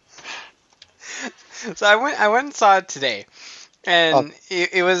 So I went and saw it today, and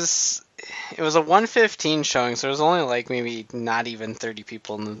it was a 1:15 showing, so there was only like maybe not even 30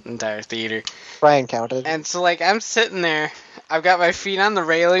 people in the entire theater. Brian counted. And so like I'm sitting there, I've got my feet on the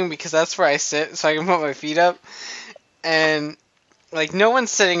railing because that's where I sit, so I can put my feet up, and like no one's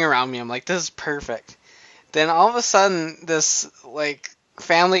sitting around me. I'm like, this is perfect. Then all of a sudden, this like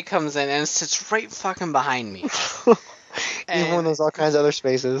family comes in and sits right fucking behind me. Even when there's all kinds of other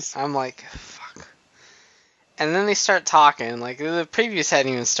spaces. I'm like, fuck. And then they start talking. Like the previews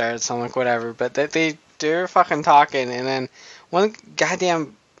hadn't even started, so I'm like, whatever. But they're fucking talking, and then one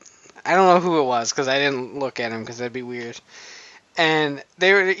goddamn, I don't know who it was because I didn't look at him because that'd be weird. And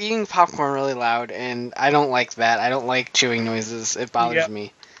they were eating popcorn really loud, and I don't like that. I don't like chewing noises. It bothers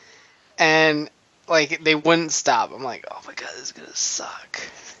me. And like, they wouldn't stop. I'm like, oh my god, this is gonna suck.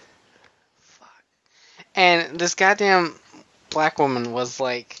 Fuck. And this goddamn black woman was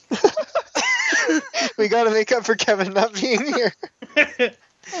like... We gotta make up for Kevin not being here.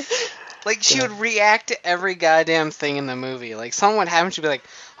 Like, she would react to every goddamn thing in the movie. Like, something would happen, she'd be like,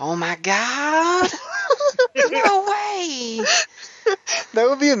 oh my god! No way! That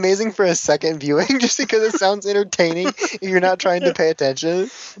would be amazing for a second viewing, just because it sounds entertaining if you're not trying to pay attention.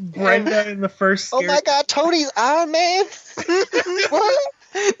 Brenda in the first Oh my god, Tony's Iron Man! What?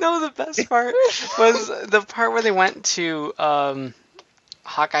 No, the best part was the part where they went to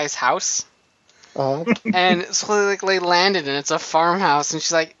Hawkeye's house. Uh-huh. And so they landed, and it's a farmhouse, and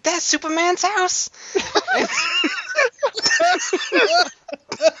she's like, that's Superman's house!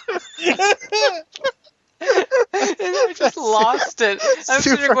 And I just lost it. I'm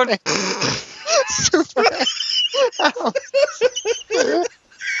sitting there going... Superman.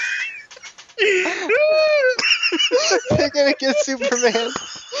 They're gonna get Superman,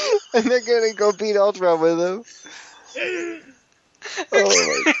 and they're gonna go beat Ultron with him.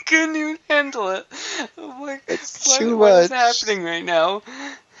 I couldn't even handle it. I'm like, it's what too is much. happening right now?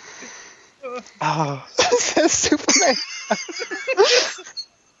 Oh, Superman.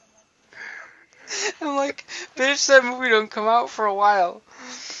 I'm like, bitch, that movie don't come out for a while.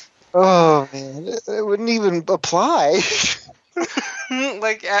 Oh man, it wouldn't even apply.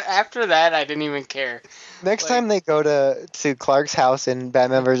 Like after that, I didn't even care. Next time they go to Clark's house in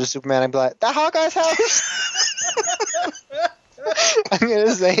Batman vs Superman, I'd be like, "That Hawkeye's house." I'm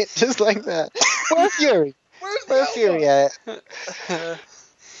gonna say it just like that. Where's Fury? Where's Fury at?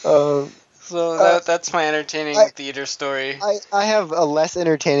 So that's my entertaining theater story. I have a less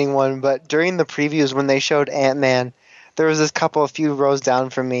entertaining one, but during the previews when they showed Ant-Man, there was this couple a few rows down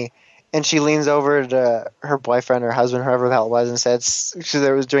from me, and she leans over to her boyfriend or husband, whoever the hell it was, and said,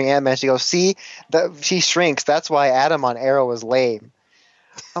 there was during Ant-Man, she goes, "See, that she shrinks. That's why Adam on Arrow was lame."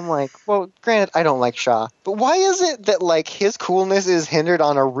 I'm like, well, granted, I don't like Shaw, but why is it that like his coolness is hindered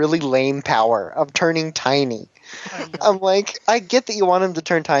on a really lame power of turning tiny? I'm like, I get that you want him to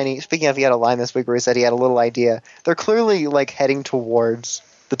turn tiny. Speaking of, he had a line this week where he said he had a little idea. They're clearly like heading towards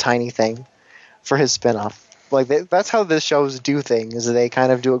the tiny thing for his spinoff. Like that's how the shows do things. They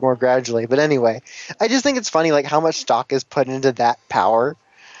kind of do it more gradually. But anyway, I just think it's funny like how much stock is put into that power.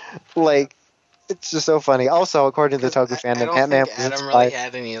 Like it's just so funny. Also, according to the Toku fandom, Ant-Man was Adam really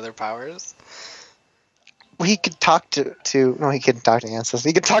had any other powers. Well, he could talk to no, he couldn't talk to ancestors.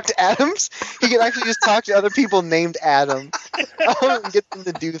 He could talk to atoms. He could actually just talk to other people named Adam and get them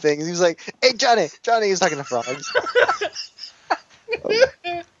to do things. He was like, "Hey, Johnny!" He's talking to frogs.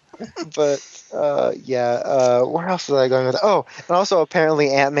 Where else was I going with that? Oh, and also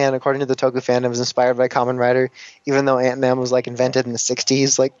apparently Ant-Man, according to the Toku fandom, is inspired by Kamen Rider, even though Ant-Man was like invented in the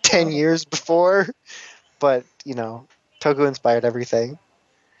 60s, like 10 years before. But, you know, Toku inspired everything.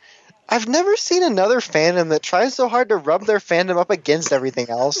 I've never seen another fandom that tries so hard to rub their fandom up against everything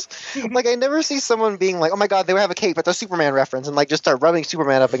else. Like, I never see someone being like, "Oh my god, they have a cape, but the Superman reference," and like just start rubbing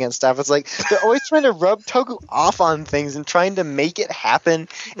Superman up against stuff. It's like they're always trying to rub Toku off on things and trying to make it happen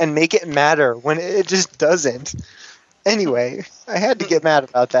and make it matter when it just doesn't. Anyway, I had to get mad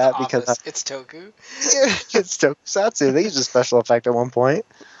about that because it's Toku. It's Tokusatsu. They used a special effect at one point.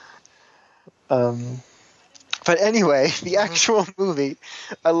 But anyway, the actual movie,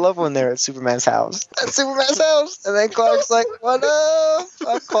 I love when they're at Superman's house. That's Superman's house! And then Clark's like, "What up?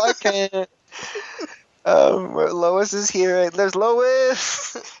 I'm Clark Kent." Lois is here. There's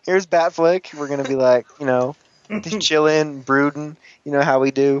Lois! Here's Batflick. We're going to be like, you know, just chilling, brooding. You know how we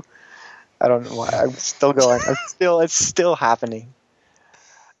do. I don't know why. I'm still going. It's still happening.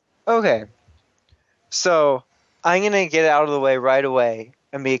 Okay. So, I'm going to get out of the way right away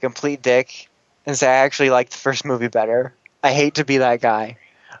and be a complete dick and say I actually liked the first movie better. I hate to be that guy.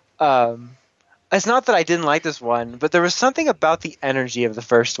 It's not that I didn't like this one, but there was something about the energy of the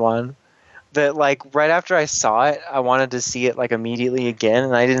first one that, like, right after I saw it, I wanted to see it, like, immediately again,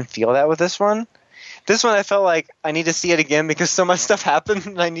 and I didn't feel that with this one. This one, I felt like I need to see it again because so much stuff happened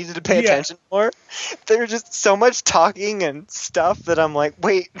and I needed to pay attention more. There was just so much talking and stuff that I'm like,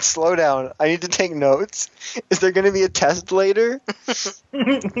 wait, slow down. I need to take notes. Is there going to be a test later?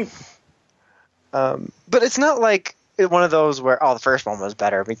 But it's not like one of those where, the first one was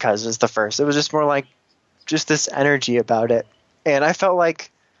better because it was the first. It was just more like just this energy about it. And I felt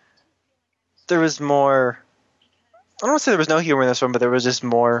like there was more, I don't want to say there was no humor in this one, but there was just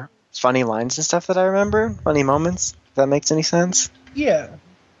more funny lines and stuff that I remember. Funny moments, if that makes any sense. Yeah.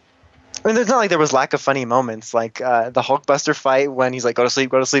 I mean, it's not like there was lack of funny moments. Like the Hulkbuster fight when he's like, "Go to sleep,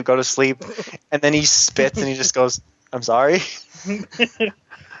 go to sleep, go to sleep." And then he spits and he just goes, "I'm sorry."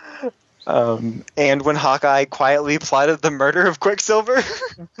 And when Hawkeye quietly plotted the murder of Quicksilver.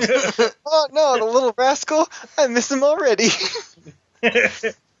 "Oh no, the little rascal! I miss him already."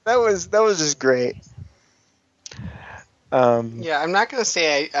 That was just great. I'm not gonna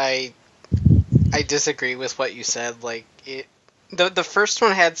say I disagree with what you said. Like the first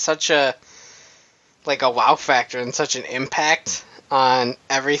one had such a wow factor and such an impact on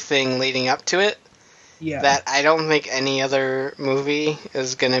everything leading up to it. Yeah. That I don't think any other movie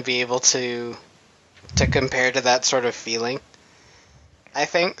is going to be able to compare to that sort of feeling. I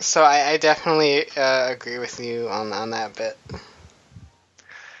think so. I definitely agree with you on that bit.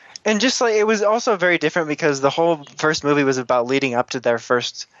 And just like it was also very different because the whole first movie was about leading up to their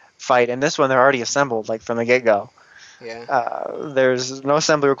first fight, and this one they're already assembled like from the get go. Yeah. There's no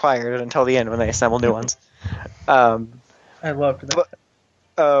assembly required until the end when they assemble new ones. I loved that. But,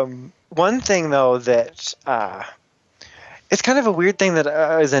 one thing, though, that it's kind of a weird thing that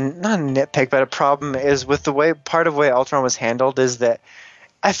is not a nitpick, but a problem is with the way Ultron was handled is that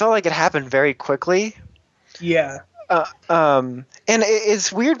I felt like it happened very quickly. Yeah. And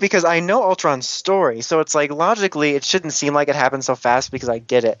it's weird because I know Ultron's story, so it's like logically it shouldn't seem like it happened so fast because I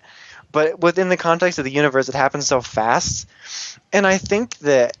get it. but within the context of the universe, it happens so fast. And I think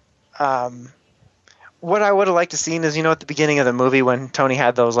that what I would have liked to seen is, at the beginning of the movie when Tony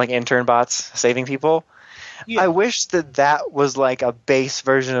had those like intern bots saving people. Yeah. I wish that was like a base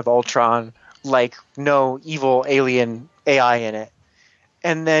version of Ultron, like no evil alien AI in it.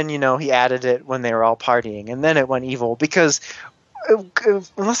 And then, he added it when they were all partying, and then it went evil because,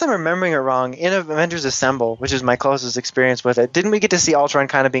 unless I'm remembering it wrong, in Avengers Assemble, which is my closest experience with it, didn't we get to see Ultron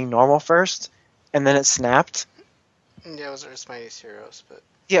kind of being normal first, and then it snapped? Yeah, it was Earth's Mightiest Heroes, but...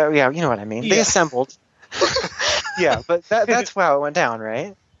 Yeah, you know what I mean. Yeah. They assembled. Yeah, but that's how it went down,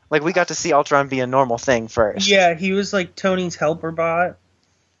 right? Like, we got to see Ultron be a normal thing first. Yeah, he was like Tony's helper bot.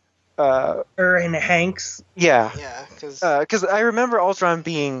 Or in Hanks. Yeah. Yeah, because I remember Ultron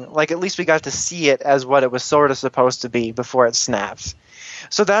being, like, at least we got to see it as what it was sort of supposed to be before it snapped.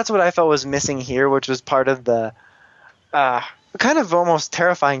 So that's what I felt was missing here, which was part of the kind of almost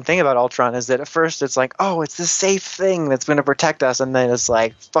terrifying thing about Ultron, is that at first it's like, oh, it's this safe thing that's going to protect us, and then it's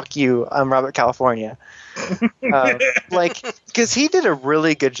like, fuck you, I'm Robert California. Because he did a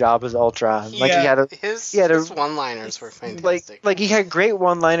really good job as Ultron. Yeah, his one-liners were fantastic. Like he had great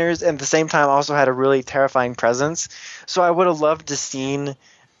one-liners, and at the same time also had a really terrifying presence. So I would have loved to seen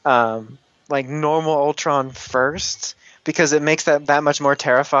like normal Ultron first, because it makes that much more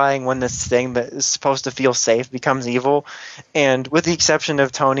terrifying when this thing that is supposed to feel safe becomes evil. And with the exception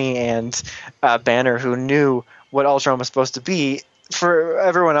of Tony and Banner, who knew what Ultron was supposed to be, for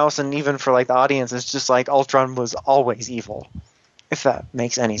everyone else and even for like the audience, it's just like Ultron was always evil, if that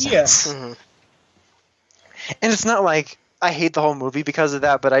makes any sense. Yes. Mm-hmm. And it's not like I hate the whole movie because of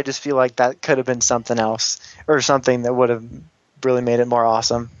that, but I just feel like that could have been something else, or something that would have really made it more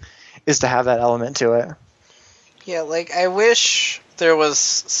awesome, is to have that element to it. Yeah, like, I wish there was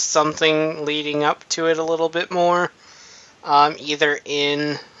something leading up to it a little bit more, either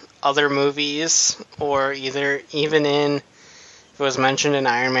in other movies, or even in, it was mentioned in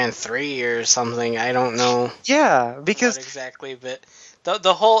Iron Man 3 or something. I don't know. Yeah, because... What exactly, but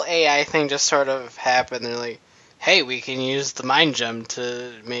the whole AI thing just sort of happened. They're like, hey, we can use the Mind Gem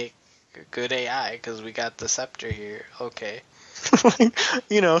to make a good AI, because we got the Scepter here. Okay.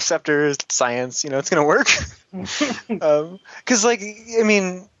 Scepter is science. It's going to work. Because,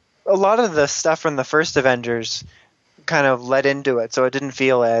 a lot of the stuff from the first Avengers kind of led into it, so it didn't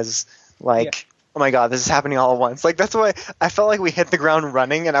feel as, oh my god, this is happening all at once. Like, that's why I felt like we hit the ground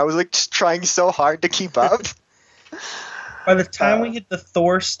running, and I was, like, just trying so hard to keep up. By the time we hit the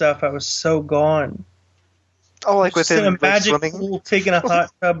Thor stuff, I was so gone. Oh, like within a magic pool, taking a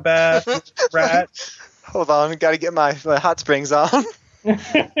hot tub bath with a rat. Hold on, gotta get my hot springs on.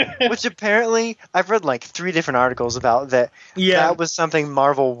 Which apparently, I've read like 3 different articles about that. Yeah. That was something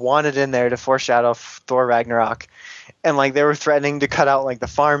Marvel wanted in there to foreshadow Thor Ragnarok. And like they were threatening to cut out like the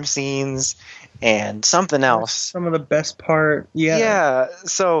farm scenes and something else. Some of the best part. Yeah. Yeah.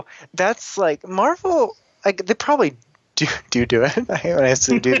 So that's like Marvel, like they probably do it. I hate when I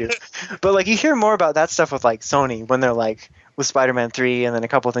say do. But like you hear more about that stuff with like Sony when they're like with Spider-Man 3 and then a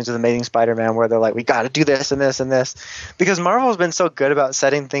couple of things with Amazing Spider-Man where they're like, we got to do this and this and this, because Marvel's been so good about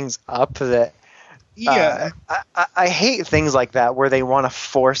setting things up that I hate things like that where they want to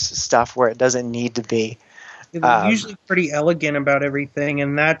force stuff where it doesn't need to be. They're usually pretty elegant about everything,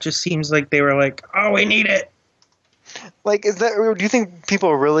 and that just seems like they were like, oh, we need it. Like, do you think people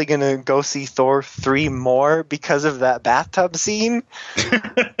are really going to go see Thor 3 more because of that bathtub scene?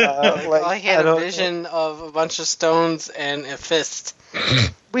 I had a vision of a bunch of stones and a fist.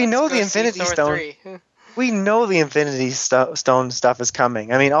 We know the Infinity Stone. We know the Infinity Stone stuff is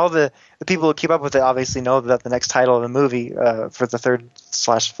coming. I mean, all the people who keep up with it obviously know that the next title of the movie for the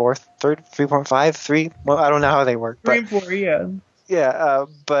 3.5, 3. Well, I don't know how they work. 3 and 4, yeah. Yeah,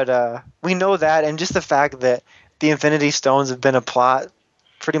 but we know that, and just the fact that the Infinity Stones have been a plot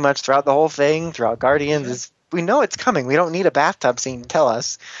pretty much throughout the whole thing, throughout Guardians. We know it's coming. We don't need a bathtub scene to tell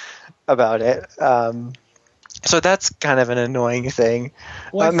us about it. So that's kind of an annoying thing.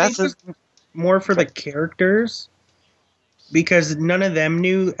 Well, I think it's more for the characters, because none of them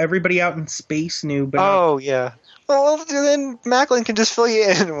knew. Everybody out in space knew. But yeah. Well, then Macklin can just fill you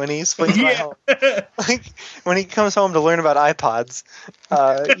in when he swings by home. Like, when he comes home to learn about iPods,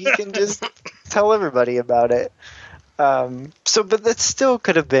 he can just tell everybody about it. But that still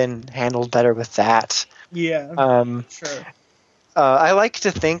could have been handled better with that. Yeah, sure. I like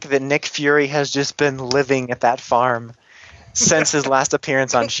to think that Nick Fury has just been living at that farm since his last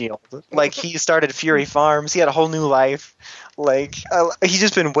appearance on S.H.I.E.L.D. Like, he started Fury Farms. He had a whole new life. Like, he's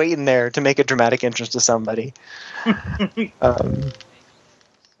just been waiting there to make a dramatic entrance to somebody. I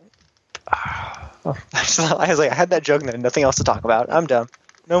was like, I had that joke and then nothing else to talk about. I'm done.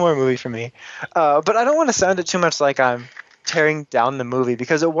 No more movie for me. But I don't want to sound it too much like I'm tearing down the movie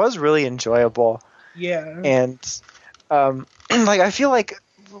because it was really enjoyable. Yeah. And like I feel like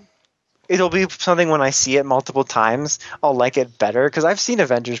it'll be something when I see it multiple times, I'll like it better because I've seen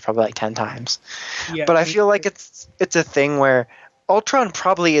Avengers probably like 10 times. Yeah. But I feel like it's a thing where Ultron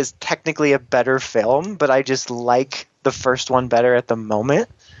probably is technically a better film, but I just like the first one better at the moment.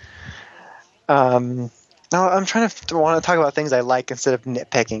 Now I'm trying to want to talk about things I like instead of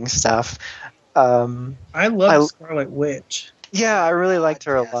nitpicking stuff. I love Scarlet Witch. Yeah, I really liked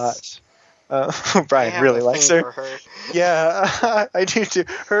her a lot. Brian really likes her. For her. Yeah, I do too.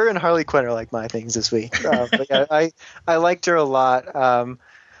 Her and Harley Quinn are like my things this week. But yeah, I liked her a lot.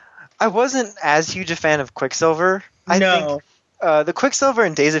 I wasn't as huge a fan of Quicksilver. I think the Quicksilver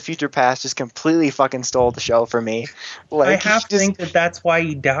in Days of Future Past just completely fucking stole the show for me. Like, I have to think that that's why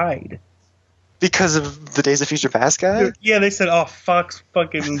he died. Because of the Days of Future Past guy? Yeah, they said, "Oh, Fox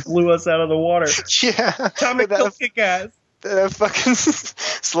fucking blew us out of the water." Yeah. Time to kill Kick-Ass. That fucking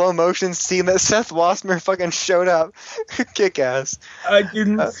slow motion scene that Seth Wassmer fucking showed up. Kick-Ass. I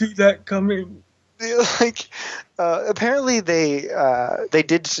didn't see that coming. Like, apparently they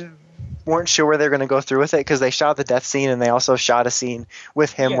weren't sure where they're going to go through with it because they shot the death scene and they also shot a scene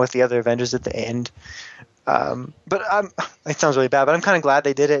with him with the other Avengers at the end. But it sounds really bad, but I'm kind of glad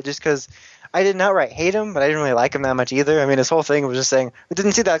they did it just because I didn't outright hate him, but I didn't really like him that much either. I mean, his whole thing was just saying, "We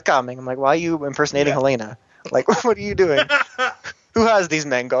didn't see that coming." I'm like, "Why are you impersonating Helena? Like, what are you doing? Who has these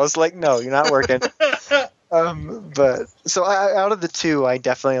mangoes?" Like, no, you're not working. But so out of the two, I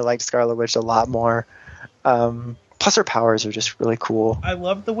definitely liked Scarlet Witch a lot more. Plus, her powers are just really cool. I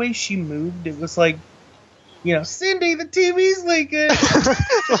love the way she moved. It was like, Cindy, the TV's leaking.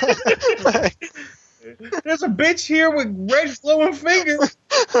 There's a bitch here with red glowing fingers.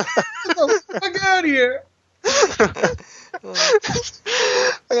 Get the fuck out of here.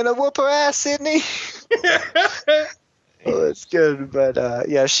 I'm gonna whoop her ass, Sydney. Well, it's good, but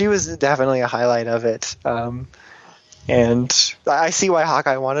yeah, she was definitely a highlight of it. And I see why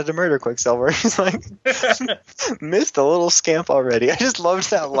Hawkeye wanted to murder Quicksilver. He's like, missed a little scamp already. I just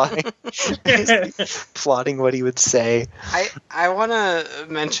loved that line. Plotting what he would say. I want to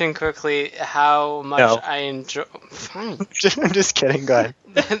mention quickly how much I enjoy. Fine. I'm just kidding. Go ahead.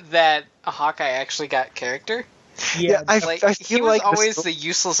 That Hawkeye actually got character. Yeah, I feel he was always the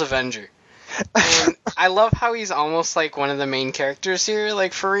useless Avenger. And I love how he's almost like one of the main characters here,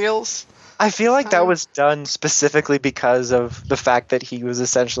 like for reals. I feel like that was done specifically because of the fact that he was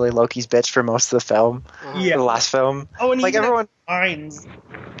essentially Loki's bitch for most of the film. Yeah. The last film. Oh, and like everyone minds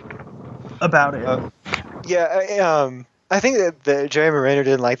about it. I think that Jeremy Renner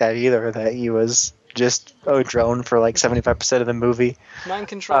didn't like that either. That he was just a drone for like 75% of the movie. Mind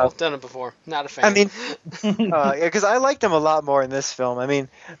control, done it before. Not a fan. I mean, because I liked him a lot more in this film. I mean,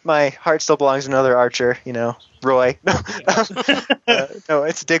 my heart still belongs to another Archer, Roy. No,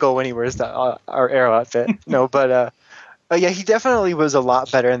 it's Diggle when he wears our Arrow outfit. No, but yeah, he definitely was a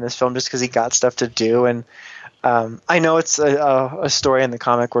lot better in this film just because he got stuff to do. And I know it's a story in the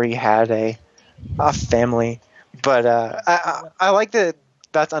comic where he had a family, but I like that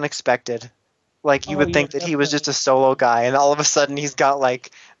that's unexpected. Like, you would think that he was just a solo guy, and all of a sudden he's got,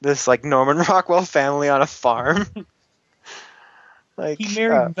 like, this, like, Norman Rockwell family on a farm. Like, he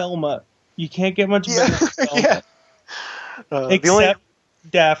married Velma. You can't get much better than Velma. Yeah. Except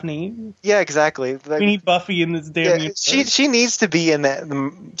Daphne. Yeah, exactly. Like, we need Buffy in this damn universe. She needs to be in the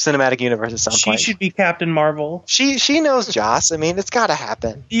cinematic universe at some point. She should be Captain Marvel. She knows Joss. I mean, it's got to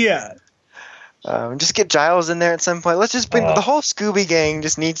happen. Yeah. Just get Giles in there at some point. Let's just bring the whole Scooby Gang.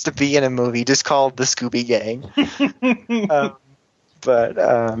 Just needs to be in a movie just called the Scooby Gang.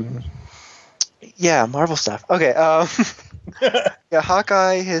 Yeah, Marvel stuff. Okay. Yeah,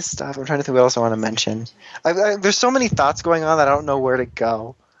 Hawkeye, his stuff. I'm trying to think what else I want to mention. There's so many thoughts going on that I don't know where to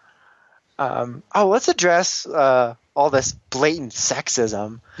go. Let's address all this blatant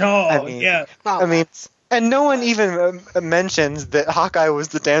sexism. Yeah. I mean. And no one even mentions that Hawkeye was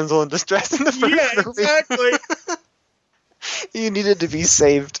the damsel in distress in the first movie. Exactly. You needed to be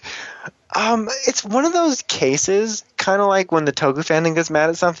saved. It's one of those cases, kind of like when the Toku fandom gets mad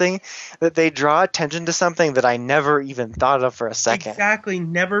at something, that they draw attention to something that I never even thought of for a second. Exactly,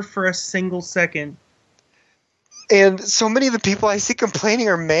 never for a single second. And so many of the people I see complaining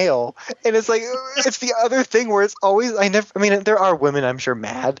are male. And it's like, it's the other thing where it's always, there are women, I'm sure,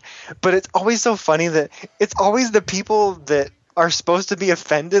 mad. But it's always so funny that it's always the people that are supposed to be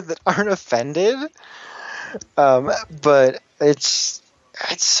offended that aren't offended. But it's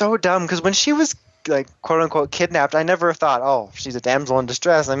so dumb. Because when she was, like, quote-unquote kidnapped, I never thought, oh, she's a damsel in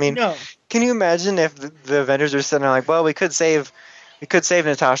distress. I mean, Can you imagine if the Avengers are sitting there like, well, we could save we could save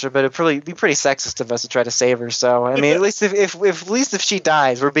Natasha, but it'd probably be pretty sexist of us to try to save her. So I mean, at least if she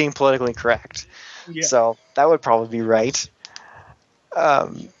dies, we're being politically correct. Yeah. So that would probably be right.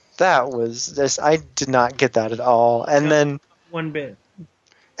 That was this. I did not get that at all. And then one bit.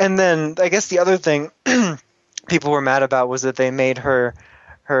 And then I guess the other thing people were mad about was that they made her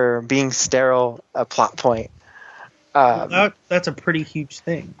being sterile a plot point. That's a pretty huge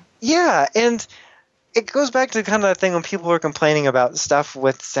thing. Yeah, and it goes back to kind of that thing when people were complaining about stuff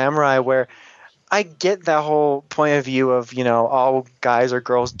with Samurai, where I get that whole point of view of, all guys or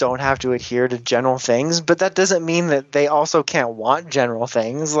girls don't have to adhere to general things, but that doesn't mean that they also can't want general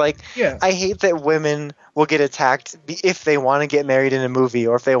things. Like, yeah. I hate that women will get attacked if they want to get married in a movie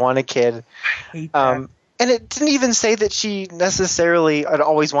or if they want a kid. I hate that. And it didn't even say that she necessarily had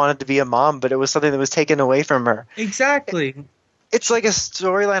always wanted to be a mom, but it was something that was taken away from her. Exactly. It's like a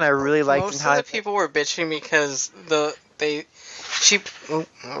storyline I really liked. Most of the people were bitching because she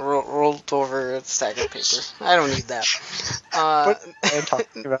rolled over a stack of paper. I don't need that. What am I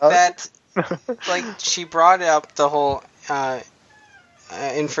talking about? That, she brought up the whole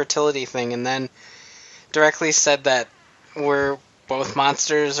infertility thing, and then directly said that we're both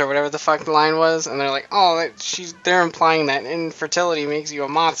monsters or whatever the fuck the line was, and they're like, they're implying that infertility makes you a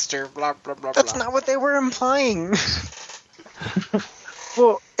monster, blah, blah, blah, That's not what they were implying.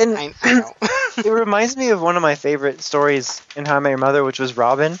 Well, and I know. It reminds me of one of my favorite stories in How I Met Your Mother, which was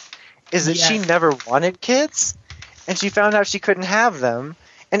Robin, is that she never wanted kids, and she found out she couldn't have them,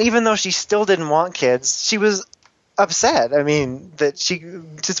 and even though she still didn't want kids, she was upset. I mean,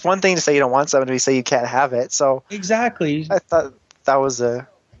 it's one thing to say you don't want something, to say you can't have it, so... Exactly. I thought that was a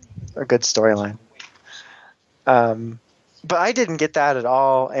good storyline. But I didn't get that at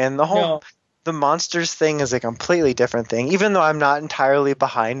all, and the whole... No. The monsters thing is a completely different thing. Even though I'm not entirely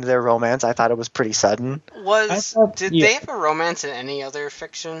behind their romance, I thought it was pretty sudden. Did they have a romance in any other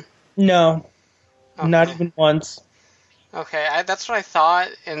fiction? No. Okay. Not even once. Okay, that's what I thought,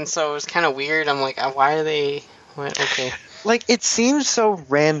 and so it was kind of weird. I'm like, why are they... Okay. Like, it seems so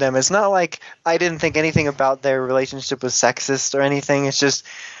random. It's not like I didn't think anything about their relationship was sexist or anything. It's just...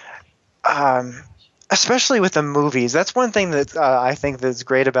 especially with the movies. That's one thing that I think that's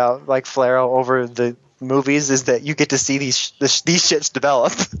great about Flarrow over the movies is that you get to see these shits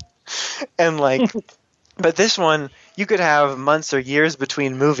develop. And but this one, you could have months or years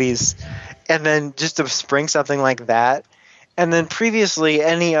between movies, and then just to spring something like that. And then previously,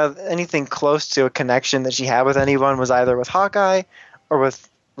 anything close to a connection that she had with anyone was either with Hawkeye or with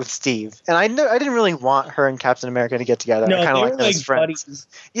Steve. And I didn't really want her and Captain America to get together. No, I kind of like them as friends. Buddies.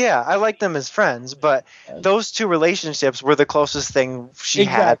 Yeah, I like them as friends, but those two relationships were the closest thing she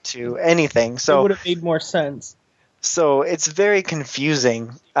had to anything. So it would have made more sense. So it's very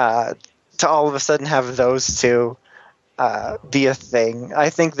confusing to all of a sudden have those two be a thing. I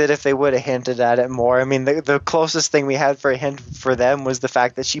think that if they would have hinted at it more, I mean, the closest thing we had for a hint for them was the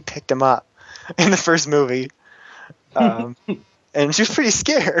fact that she picked him up in the first movie. And she was pretty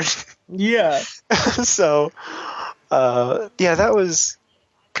scared. Yeah. So, that was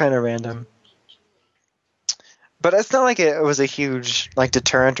kind of random. But it's not like it was a huge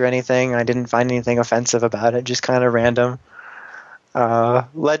deterrent or anything. I didn't find anything offensive about it. Just kind of random.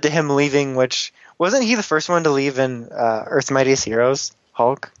 Led to him leaving, which... Wasn't he the first one to leave in Earth's Mightiest Heroes,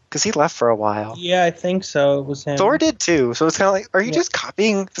 Hulk? Because he left for a while. Yeah, I think so. It was him. Thor did too. So it's kind of like, are you just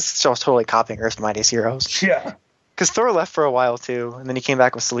copying? This show's totally copying Earth's Mightiest Heroes. Yeah. Because Thor left for a while too, and then he came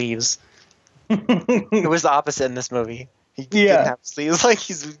back with sleeves. It was the opposite in this movie. He didn't have sleeves.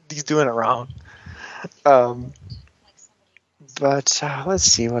 He's doing it wrong. But let's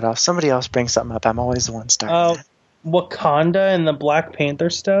see what else. Somebody else brings something up. I'm always the one starting. Wakanda and the Black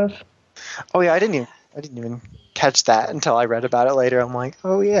Panther stuff. Oh yeah, I didn't even catch that until I read about it later. I'm like,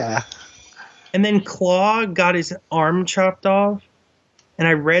 oh yeah. And then Claw got his arm chopped off. And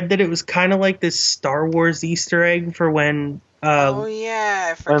I read that it was kind of like this Star Wars Easter egg for when...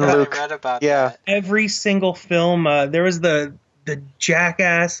 I forgot I read about that. Every single film, there was the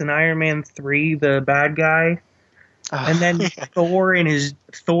jackass in Iron Man 3, the bad guy. And then Thor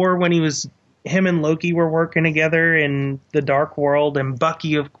when him and Loki were working together in the Dark World, and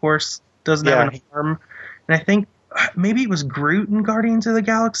Bucky, of course, doesn't have an arm. And I think maybe it was Groot in Guardians of the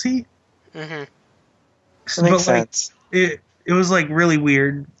Galaxy. Mm-hmm. That makes sense. It was really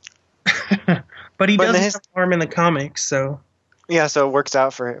weird. But he doesn't have an arm in the comics, so... Yeah, so it works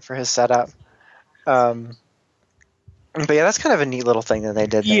out for his setup. But yeah, that's kind of a neat little thing that they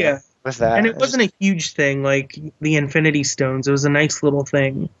did there with that. And it wasn't a huge thing like the Infinity Stones. It was a nice little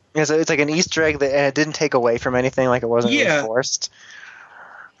thing. Yeah, so it's like an Easter egg and it didn't take away from anything, it wasn't really forced.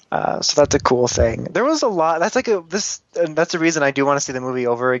 So that's a cool thing. There was a lot. That's that's the reason I do want to see the movie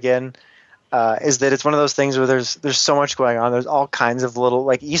over again. Is that it's one of those things where there's so much going on. There's all kinds of little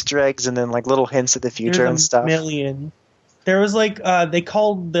like Easter eggs and then like little hints at the future and stuff. Million. There was like they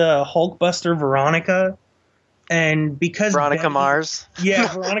called the Hulkbuster Veronica, and because Veronica Mars. Yeah,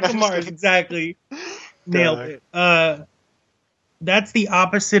 Veronica Mars, exactly. Nailed it. That's the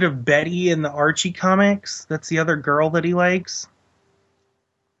opposite of Betty in the Archie comics. That's the other girl that he likes.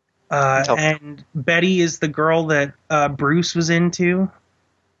 And Betty is the girl that Bruce was into.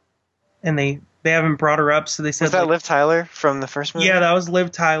 And they haven't brought her up, so they said... Was that Liv Tyler from the first movie? Yeah, that was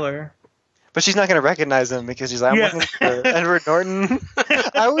Liv Tyler. But she's not going to recognize him because she's like, I'm looking for Edward Norton.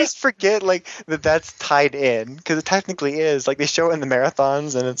 I always forget like that's tied in, because it technically is. Like, they show it in the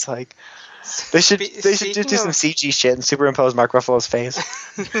marathons, and it's like... They should do some CG shit and superimpose Mark Ruffalo's face.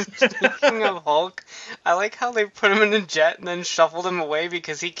 Speaking of Hulk, I like how they put him in a jet and then shuffled him away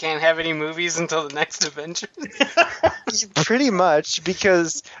because he can't have any movies until the next Avengers. Pretty much,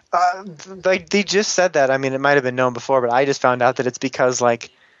 because like they just said that. I mean, it might have been known before, but I just found out that it's because like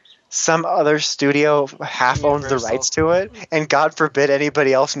some other studio half owns the rights to it, and God forbid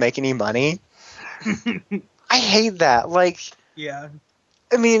anybody else make any money. I hate that. Like, yeah.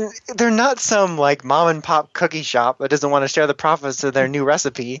 I mean, they're not some like mom and pop cookie shop that doesn't want to share the profits of their new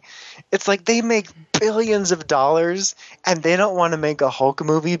recipe. It's like they make billions of dollars and they don't want to make a Hulk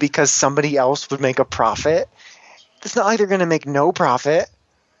movie because somebody else would make a profit. It's not like they're going to make no profit.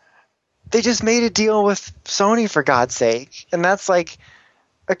 They just made a deal with Sony, for God's sake. And that's like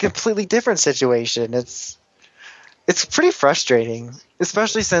a completely different situation. It's pretty frustrating,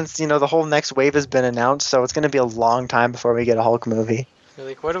 especially since, you know, the whole next wave has been announced. So it's going to be a long time before we get a Hulk movie. They're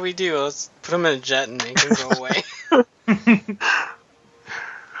like, what do we do? Let's put him in a jet and make him go away.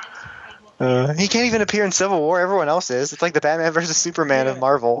 He can't even appear in Civil War. Everyone else is. It's like the Batman versus Superman of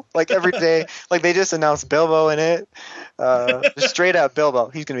Marvel. Like every day, like they just announced Bilbo in it. Just straight up Bilbo.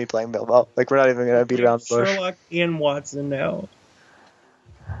 He's going to be playing Bilbo. Like we're not even going to beat around the bush. Sherlock and Watson now.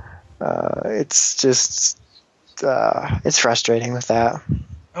 It's just, it's frustrating with that.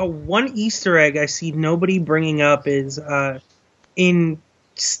 One Easter egg I see nobody bringing up is in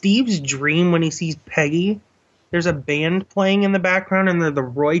Steve's dream when he sees Peggy, there's a band playing in the background, and they're the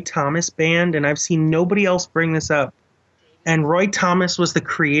Roy Thomas Band, and I've seen nobody else bring this up. And Roy Thomas was the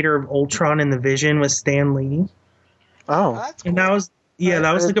creator of Ultron and the Vision with Stan Lee. Oh. That's cool. And that was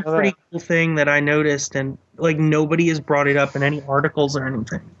like a pretty cool thing that I noticed, and like nobody has brought it up in any articles or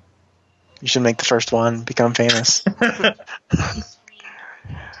anything. You should make the first one, become famous.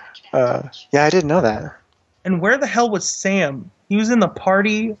 Yeah, I didn't know that. And where the hell was Sam? He was in the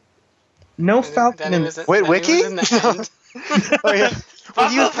party. No Falcon. Wait, Wiki? Oh, yeah. Well,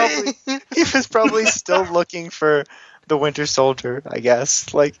 he was probably still looking for the Winter Soldier, I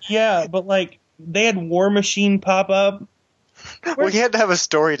guess. Like, yeah, but like they had War Machine pop up. Well, he had to have a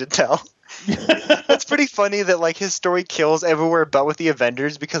story to tell. It's pretty funny that like his story kills everywhere but with the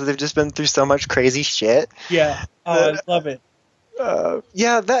Avengers because they've just been through so much crazy shit. Yeah, I love it.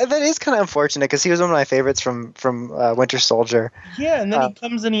 Yeah, that is kind of unfortunate because he was one of my favorites from Winter Soldier. Yeah, and then he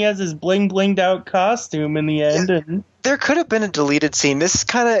comes and he has his blinged out costume in the end. Yeah. And there could have been a deleted scene. This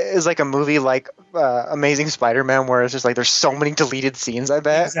kind of is like a movie like Amazing Spider-Man where it's just like there's so many deleted scenes, I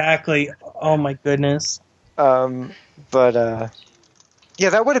bet. Exactly. Oh my goodness. But yeah,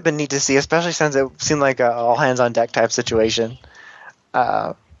 that would have been neat to see, especially since it seemed like a all hands on deck type situation.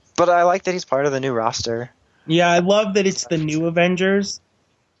 But I like that he's part of the new roster. Yeah, I love that it's the new Avengers.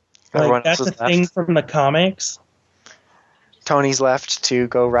 Like, that's a thing from the comics. Tony's left to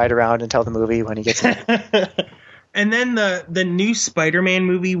go ride around and tell the movie when he gets in. And then the new Spider-Man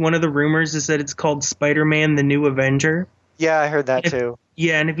movie, one of the rumors is that it's called Spider-Man the New Avenger. Yeah, I heard that too.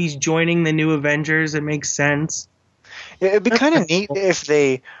 Yeah, and if he's joining the new Avengers, it makes sense. It'd be kind of neat if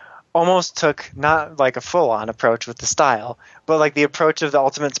they almost took not like a full-on approach with the style, but like the approach of the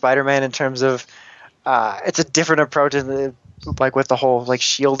Ultimate Spider-Man in terms of it's a different approach like with the whole like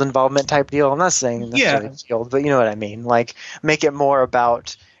S.H.I.E.L.D. involvement type deal. I'm not saying necessarily S.H.I.E.L.D., but you know what I mean. Like make it more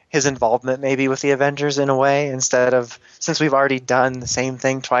about his involvement maybe with the Avengers in a way instead of, since we've already done the same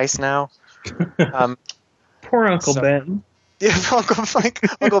thing twice now. Poor Uncle Ben. Yeah,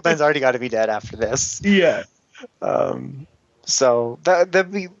 Uncle Ben's already got to be dead after this. Yeah. So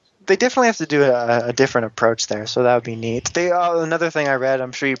they definitely have to do a different approach there, so that would be neat. Another thing I read,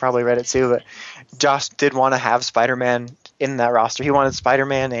 I'm sure you probably read it too, but Joss did want to have Spider-Man in that roster. He wanted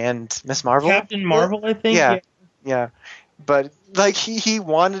Spider-Man and Miss Marvel. Captain Marvel, I think. Yeah. But like he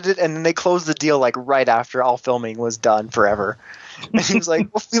wanted it, and then they closed the deal like right after all filming was done forever. And he was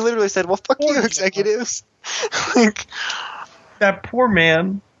like, well, he literally said, "Well, fuck you, executives." Like that poor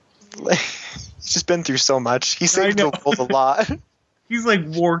man. Like, he's just been through so much. He saved the world a lot. He's like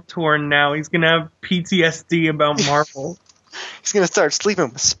war torn now. He's gonna have PTSD about Marvel. He's gonna start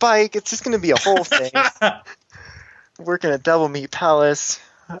sleeping with Spike. It's just gonna be a whole thing. Working at Devil Meat Palace.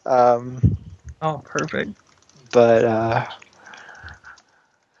 Oh, perfect. But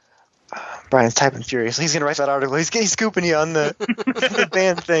Brian's typing furiously. He's gonna write that article. He's scooping you on the, the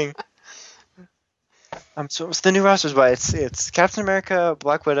band thing. So the new rosters, but it's Captain America,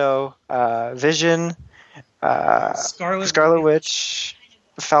 Black Widow, Vision, Scarlet Witch,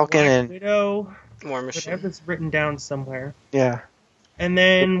 Falcon, Black and Widow. War Machine. Whatever's written down somewhere. Yeah. And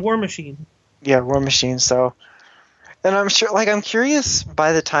then War Machine. Yeah, War Machine. So, and I'm sure, like, I'm curious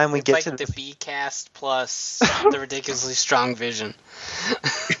by the time we get like to the B cast plus the ridiculously strong Vision.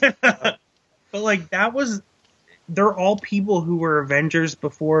 But like they're all people who were Avengers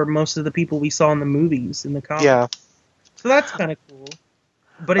before most of the people we saw in the movies in the comics. Yeah. So that's kind of cool.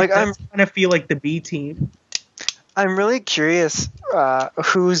 But it does kind of feel like the B team. I'm really curious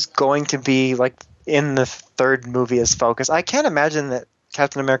who's going to be like in the third movie as Focus. I can't imagine that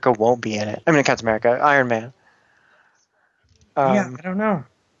Captain America won't be in it. I mean, Captain America, Iron Man. Yeah, I don't know.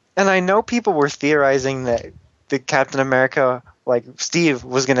 And I know people were theorizing that the Captain America, like Steve,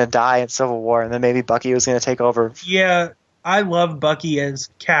 was going to die in Civil War, and then maybe Bucky was going to take over. Yeah, I love Bucky as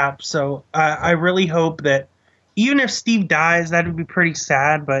Cap, so I really hope that even if Steve dies, that would be pretty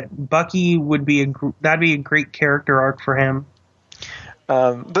sad. But Bucky would be that'd be a great character arc for him.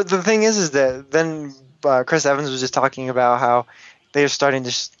 But the thing is that then Chris Evans was just talking about how they're starting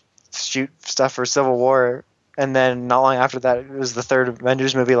to shoot stuff for Civil War. And then not long after that, it was the third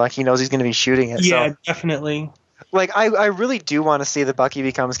Avengers movie. Like, he knows he's going to be shooting it. Yeah, so, definitely. Like, I really do want to see the Bucky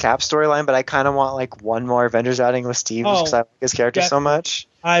becomes Cap storyline, but I kind of want, like, one more Avengers outing with Steve because I like his character so much.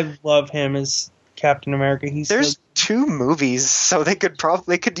 I love him as Captain America. There's 2 movies, so they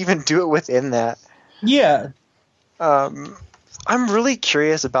could even do it within that. Yeah. I'm really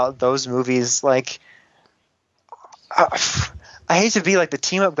curious about those movies. Like, I hate to be like the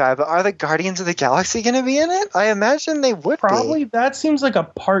team up guy, but are the Guardians of the Galaxy going to be in it? I imagine they would probably. That seems like a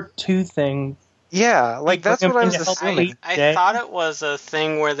part 2 thing. Yeah, like that's what I was assuming. I thought it was a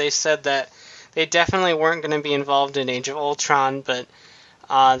thing where they said that they definitely weren't going to be involved in Age of Ultron, but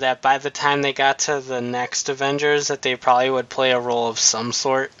that by the time they got to the next Avengers, that they probably would play a role of some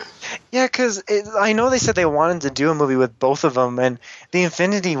sort. Yeah, because I know they said they wanted to do a movie with both of them, and the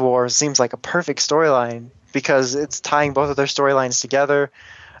Infinity War seems like a perfect storyline because it's tying both of their storylines together.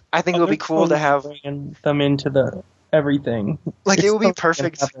 I think it would be cool to have them into the everything. Like, it would be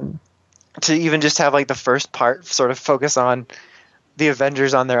perfect to even just have like the first part sort of focus on the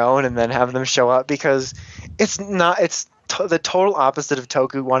Avengers on their own and then have them show up, because it's the total opposite of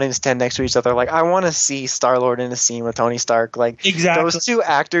Toku wanting to stand next to each other. Like, I want to see Star-Lord in a scene with Tony Stark. Like, exactly. Those 2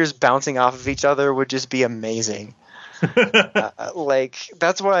 actors bouncing off of each other would just be amazing. Like,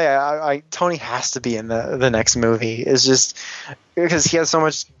 that's why Tony has to be in the next movie, is just because he has so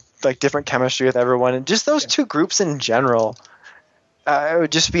much like different chemistry with everyone, and just those 2 groups in general. It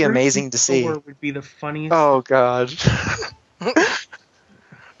would just be amazing to see. Would be the funniest. Oh god.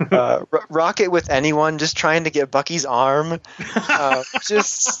 Rocket with anyone just trying to get Bucky's arm. God,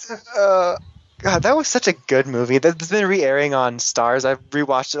 that was such a good movie. That's been re-airing on Starz. I've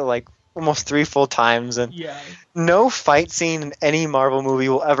rewatched it like almost 3 full times, and no fight scene in any Marvel movie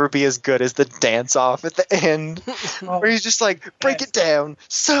will ever be as good as the dance off at the end, where he's just like, break it down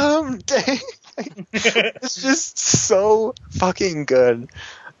someday. It's just so fucking good,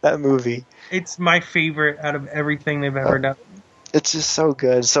 that movie. It's my favorite out of everything they've ever done. It's just so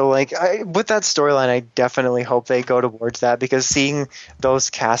good. So, like, with that storyline, I definitely hope they go towards that, because seeing those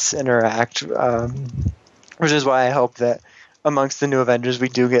casts interact, which is why I hope that amongst the new Avengers we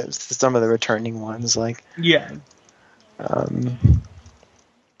do get some of the returning ones. Like, but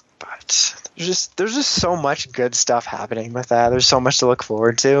there's just so much good stuff happening with that. There's so much to look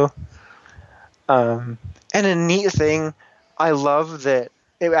forward to. And a neat thing, I love that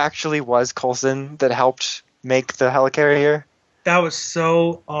it actually was Coulson that helped make the helicarrier. That was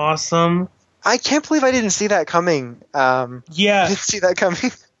so awesome. I can't believe I didn't see that coming. I didn't see that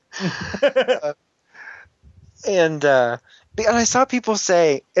coming. And I saw people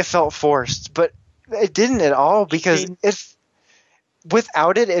say it felt forced, but it didn't at all, because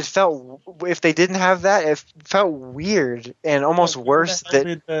without it, it felt, if they didn't have that, it felt weird and almost worse. Where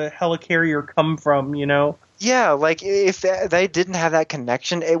did the helicarrier come from, you know? Yeah, like if they didn't have that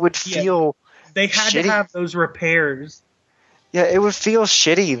connection, it would feel they had shitty. To have those repairs. Yeah, it would feel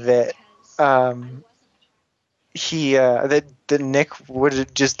shitty that that Nick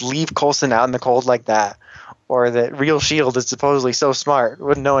would just leave Coulson out in the cold like that, or that real S.H.I.E.L.D. is supposedly so smart,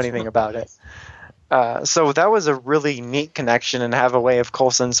 wouldn't know anything about it. So that was a really neat connection, and have a way of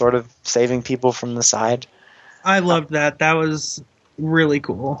Coulson sort of saving people from the side. I loved that. That was really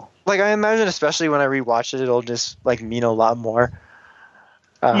cool. Like, I imagine, especially when I rewatch it, it'll just like mean a lot more.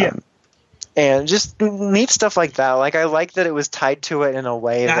 Yeah. And just neat stuff like that. Like, I like that it was tied to it in a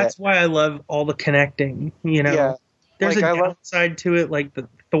way That's why I love all the connecting, you know. Yeah. There's Like, a downside to it, like the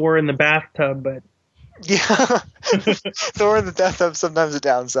Thor in the bathtub, but Yeah. Thor in the bathtub, sometimes a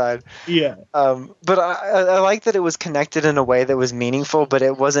downside. yeah. But I like that it was connected in a way that was meaningful, but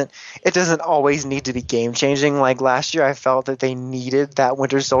it doesn't always need to be game changing. Like last year, I felt that they needed that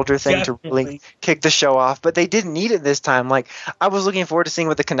Winter Soldier thing to really kick the show off, but they didn't need it this time. Like, I was looking forward to seeing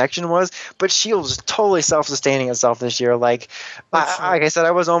what the connection was, but S.H.I.E.L.D. was totally self-sustaining itself this year. Like, like I said,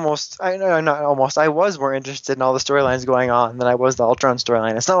 I was more interested in all the storylines going on than I was the Ultron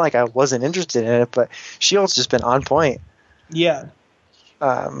storyline. It's not like I wasn't interested in it, but S.H.I.E.L.D's just been on point. Yeah.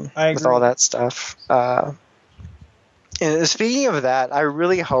 I agree. With all that stuff. And speaking of that, I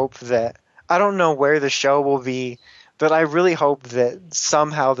really hope that, I don't know where the show will be, but I really hope that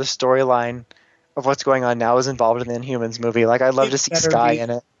somehow the storyline of what's going on now is involved in the Inhumans movie. Like, I'd love to see Skye in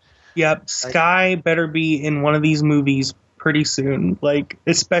it. Yep, Skye better be in one of these movies pretty soon. Like,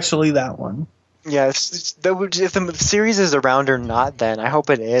 especially that one. Yeah, if the series is around or not, then I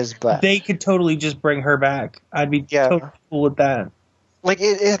hope it is. But they could totally just bring her back. I'd be totally cool with that. Like,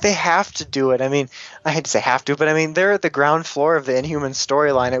 they have to do it. I mean, I hate to say have to, but I mean, they're at the ground floor of the Inhuman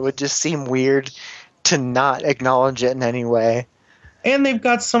storyline. It would just seem weird to not acknowledge it in any way. And they've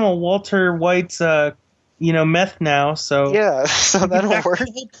got some of Walter White's, meth now, so yeah, so that'll work.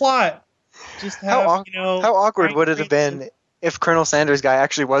 The whole plot. Just have, how awkward would it have been if Colonel Sanders' guy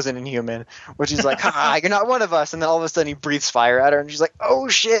actually wasn't Inhuman, which he's like, ha, you're not one of us, and then all of a sudden he breathes fire at her, and she's like, oh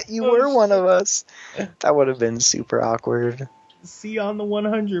shit, you were one of us. That would have been super awkward. See you on the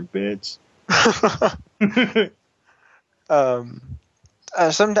 100, bitch.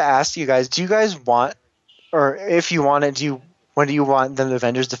 Something to ask you guys. Do you guys want, or if you want it, when do you want the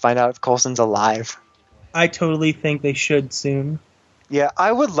Avengers to find out if Coulson's alive? I totally think they should soon. Yeah,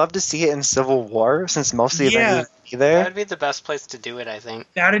 I would love to see it in Civil War, since most of the Avengers would be there. That would be the best place to do it, I think.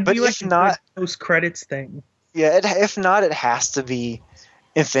 That'd be like a post-credits thing. Yeah, if not, it has to be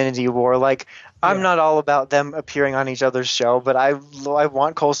Infinity War. Like, I'm not all about them appearing on each other's show, but I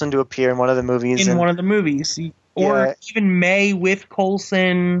want Coulson to appear in one of the movies. One of the movies. Or even May with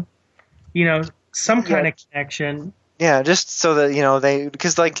Coulson, some kind of connection. Yeah, just so that,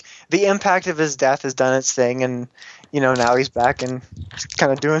 because like the impact of his death has done its thing, and now he's back and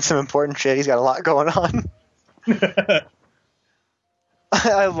kind of doing some important shit. He's got a lot going on.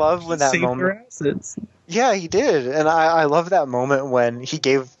 I love when that moment. Acids. Yeah, he did, and I love that moment when he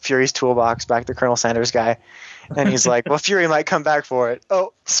gave Fury's toolbox back to Colonel Sanders' guy, and he's like, "Well, Fury might come back for it."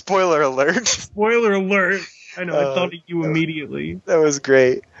 Oh, spoiler alert! Spoiler alert! I know, I thought of you immediately. That was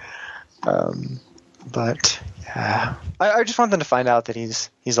great. But yeah, I just want them to find out that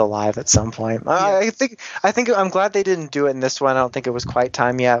he's alive at some point. I think I'm glad they didn't do it in this one. I don't think it was quite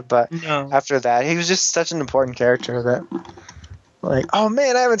time yet, but after that, he was just such an important character that, like, oh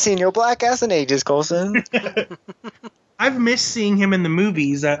man, I haven't seen your black ass in ages, Coulson. I've missed seeing him in the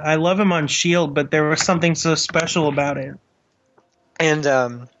movies. I love him on S.H.I.E.L.D., but there was something so special about it. And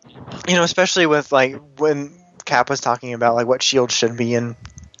especially with like when Cap was talking about like what S.H.I.E.L.D. should be, and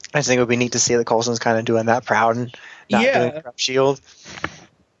I just think it would be neat to see that Coulson's kind of doing that proud and not doing crap S.H.I.E.L.D.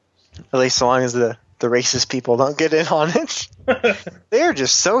 At least so long as the racist people don't get in on it. They are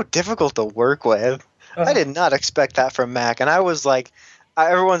just so difficult to work with. I did not expect that from Mac, and I was like,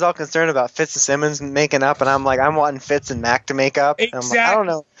 everyone's all concerned about Fitz and Simmons making up, and I'm like, I'm wanting Fitz and Mac to make up. Exactly. I'm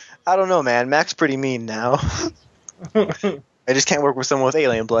like, I don't know, man. Mac's pretty mean now. I just can't work with someone with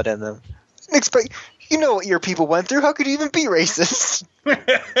alien blood in them. You know what your people went through. How could you even be racist?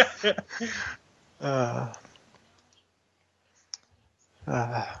 The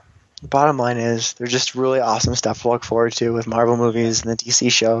bottom line is, they're just really awesome stuff to look forward to with Marvel movies and the DC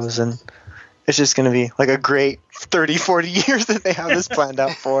shows, and it's just going to be like a great 30, 40 years that they have this planned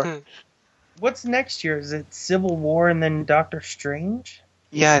out for. What's next year? Is it Civil War and then Doctor Strange?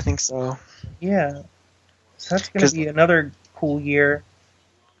 Yeah, I think so. Yeah. So that's going to be another cool year.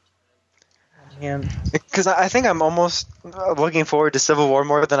 Because I think I'm almost looking forward to Civil War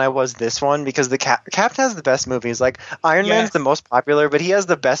more than I was this one, because the Captain has the best movies. Like, Iron Man's the most popular, but he has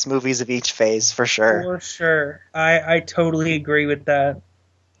the best movies of each phase, for sure. For sure. I totally agree with that.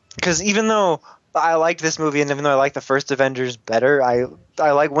 Because even though I liked this movie, and even though I like the first Avengers better, I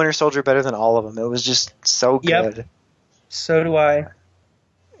like Winter Soldier better than all of them. It was just so good. So do I.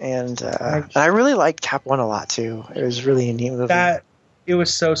 And I really liked Cap 1 a lot too. It was really a neat movie. It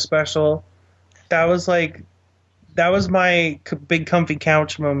was so special. That was my big comfy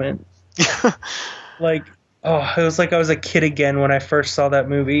couch moment. Like, it was like I was a kid again when I first saw that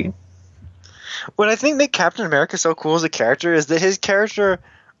movie. What I think made Captain America so cool as a character is that his character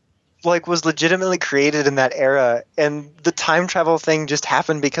was legitimately created in that era, and the time travel thing just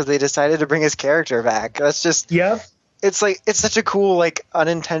happened because they decided to bring his character back. That's just It's it's such a cool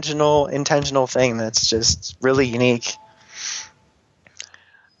intentional thing that's just really unique.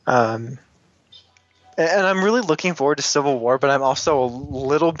 And I'm really looking forward to Civil War, but I'm also a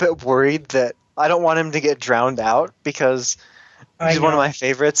little bit worried that I don't want him to get drowned out because he's one of my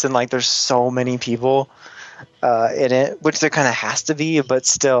favorites, and there's so many people in it, which there kind of has to be, but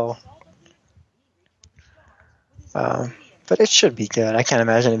still. But it should be good. I can't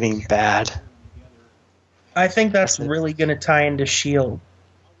imagine it being bad. I think that's really going to tie into S.H.I.E.L.D.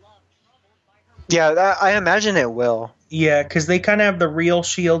 Yeah, I imagine it will. Yeah, because they kind of have the real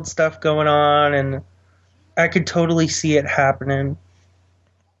S.H.I.E.L.D. stuff going on, and I could totally see it happening.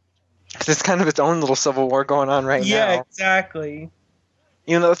 It's kind of its own little civil war going on right now. Yeah, exactly.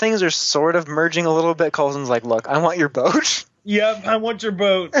 Even though things are sort of merging a little bit, Coulson's like, look, I want your boat. Yep, I want your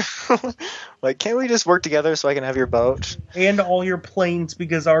boat. Can't we just work together so I can have your boat? And all your planes,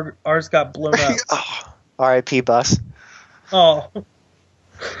 because ours got blown up. R.I.P. bus. Oh.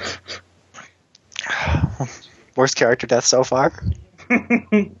 Worst character death so far.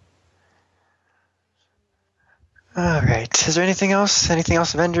 All right. Is there anything else? Anything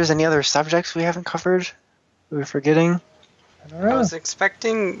else, Avengers? Any other subjects we haven't covered? We're forgetting? I was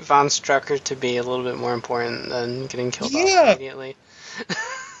expecting Von Strucker to be a little bit more important than getting killed off immediately.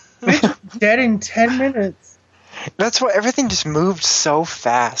 Dead in 10 minutes. That's why everything just moved so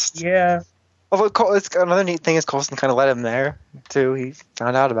fast. Yeah. Although another neat thing is Coulson kind of let him there too. He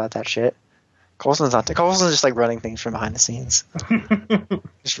found out about that shit. Coulson's just running things from behind the scenes,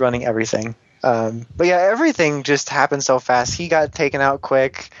 just running everything. But yeah, everything just happened so fast. He got taken out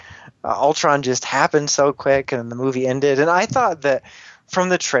quick. Ultron just happened so quick, and the movie ended. And I thought that from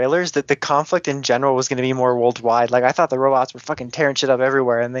the trailers that the conflict in general was going to be more worldwide. I thought the robots were fucking tearing shit up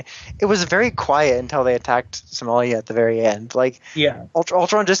everywhere, and it was very quiet until they attacked Somalia at the very end.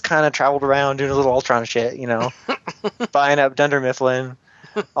 Ultron just kind of traveled around doing a little Ultron shit, buying up Dunder Mifflin,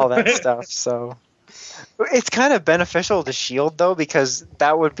 all that stuff. So it's kind of beneficial to S.H.I.E.L.D. though, because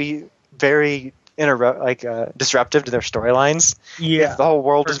that would be very disruptive to their storylines. Yeah, if the whole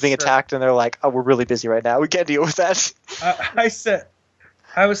world is being attacked and they're like, oh, we're really busy right now, we can't deal with that.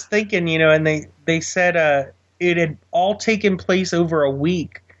 I was thinking, and they said it had all taken place over a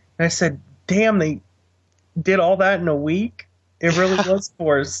week, and I said, damn, they did all that in a week. It really was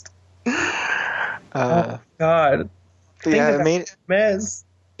forced. Oh God, it made mess.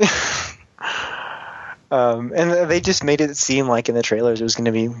 And they just made it seem like in the trailers it was going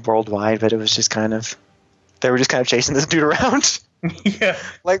to be worldwide, but it was just they were just kind of chasing this dude around. Yeah.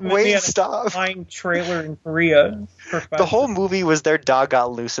 Wait, stop. Flying trailer in Korea. The whole movie was their dog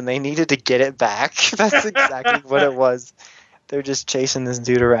got loose and they needed to get it back. That's exactly what it was. They're just chasing this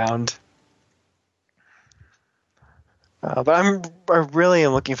dude around. But I really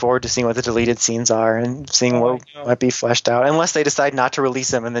am looking forward to seeing what the deleted scenes are and seeing what might be fleshed out. Unless they decide not to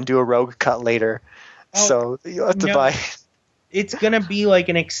release them and then do a rogue cut later. So you'll have to buy. It's going to be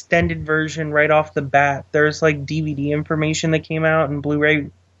an extended version right off the bat. There's DVD information that came out and Blu-ray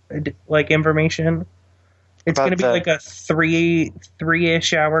information. It's going to be a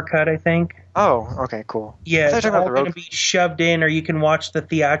three-ish hour cut, I think. Oh, okay, cool. Yeah, it's all going to be shoved in, or you can watch the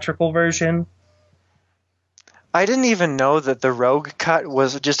theatrical version. I didn't even know that the rogue cut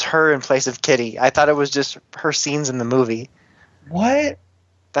was just her in place of Kitty. I thought it was just her scenes in the movie. What?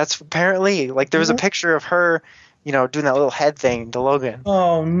 That's apparently there was a picture of her, doing that little head thing to Logan.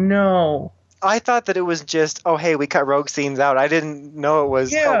 Oh no! I thought that it was just, oh hey, we cut rogue scenes out. I didn't know it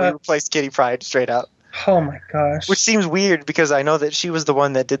was. Oh, we replaced Kitty Pryde straight up. Oh my gosh! Which seems weird because I know that she was the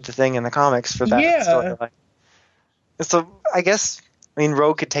one that did the thing in the comics for that storyline. So I guess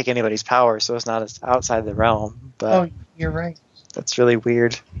Rogue could take anybody's power, so it's not outside the realm. But you're right. That's really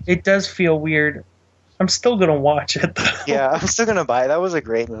weird. It does feel weird. I'm still gonna watch it though. Yeah, I'm still gonna buy it. That was a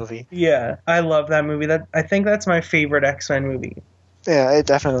great movie. Yeah, I love that movie. I think that's my favorite X-Men movie. Yeah, it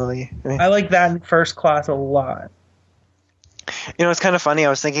definitely. I like that in First Class a lot. It's kind of funny. I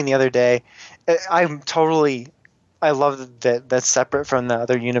was thinking the other day, I love that that's separate from the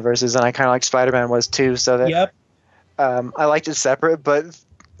other universes, and I kind of like Spider-Man was too. So that I liked it separate, but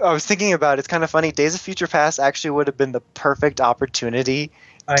I was thinking about it. It's kind of funny. Days of Future Past actually would have been the perfect opportunity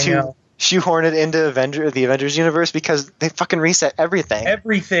to shoehorn it into the Avengers universe because they fucking reset everything.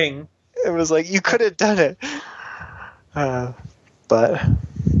 Everything. It was like, you could have done it. But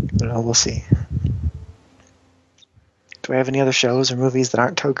we'll see. Do we have any other shows or movies that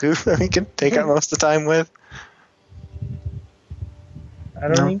aren't Toku that we can take up most of the time with? I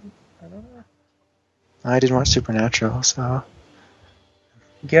don't know. I didn't watch Supernatural, so...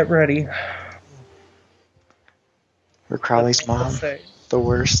 Get ready. For Crowley's mom. The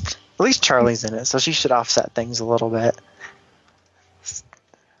worst. At least Charlie's in it, so she should offset things a little bit.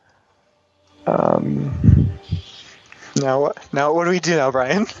 Now what do we do now,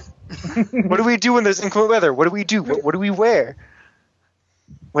 Brian? What do we do when there's inclement weather? What do we do? What do we wear?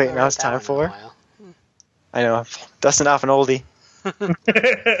 Wait, now it's time for... I know, I'm dusting off an oldie.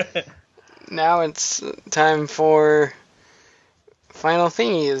 Now it's time for Final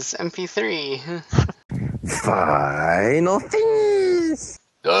Thingies, MP3. Final Thingies!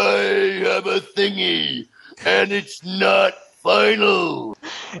 I have a thingy, and it's not final.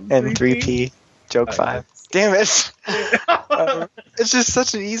 And 3P, joke 5. Damn it! It's just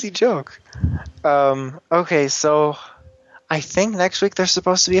such an easy joke. Okay, so I think next week there's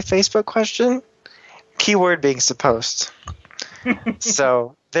supposed to be a Facebook question. Keyword being supposed.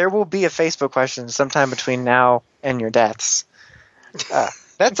 So there will be a Facebook question sometime between now and your deaths.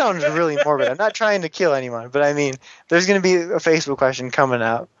 That sounds really morbid. I'm not trying to kill anyone, but I mean, there's going to be a Facebook question coming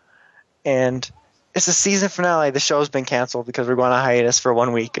out. And it's a season finale. The show's been canceled because we're going on hiatus for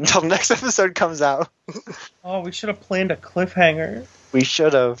 1 week until the next episode comes out. Oh, we should have planned a cliffhanger. We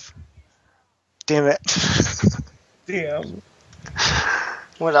should have. Damn it. Damn.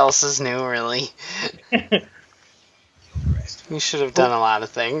 What else is new, really? We should have done a lot of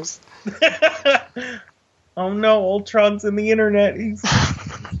things. Oh no, Ultron's in the internet. He's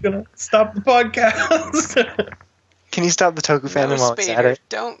gonna stop the podcast. Can you stop the Toku fandom while it's at it?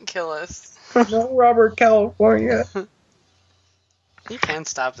 Don't kill us. No, Robert, California. He can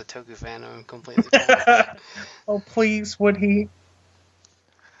stop the Toku fandom completely. Oh, please, would he?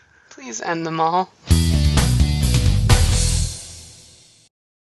 Please end them all.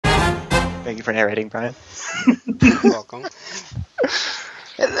 Thank you for narrating, Brian. You're welcome.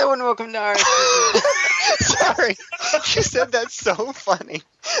 Hello and welcome to our... Sorry. You said that so funny.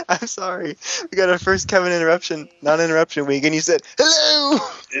 I'm sorry. We got our first Kevin non-interruption week, and you said, hello!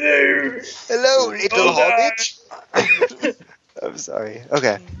 Hello, little hobbit! I'm sorry.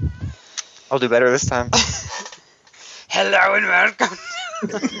 Okay. I'll do better this time. Hello and welcome.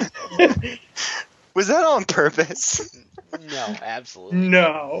 Was that on purpose? No, absolutely.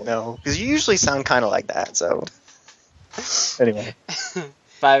 No. No, because you usually sound kind of like that, so... Anyway.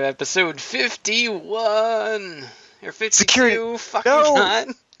 5 episode 51. Or 52. Security. Fucking No. not.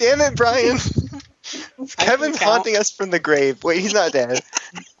 Damn it, Brian. Kevin's haunting us from the grave. Wait, he's not dead.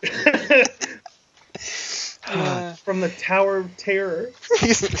 From the Tower of Terror.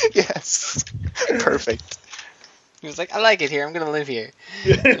 Yes. Perfect. He was like, I like it here. I'm going to live here.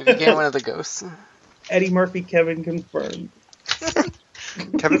 He became one of the ghosts. Eddie Murphy, Kevin confirmed.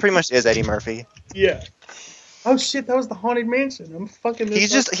 Kevin pretty much is Eddie Murphy. Yeah. Oh shit, that was the Haunted Mansion. I'm fucking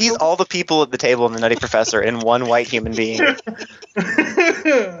this He's all the people at the table in the Nutty Professor in one white human being.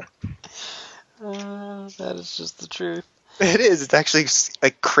 That is just the truth. It is. It's actually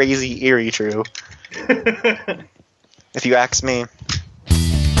like crazy eerie true. If you ask me.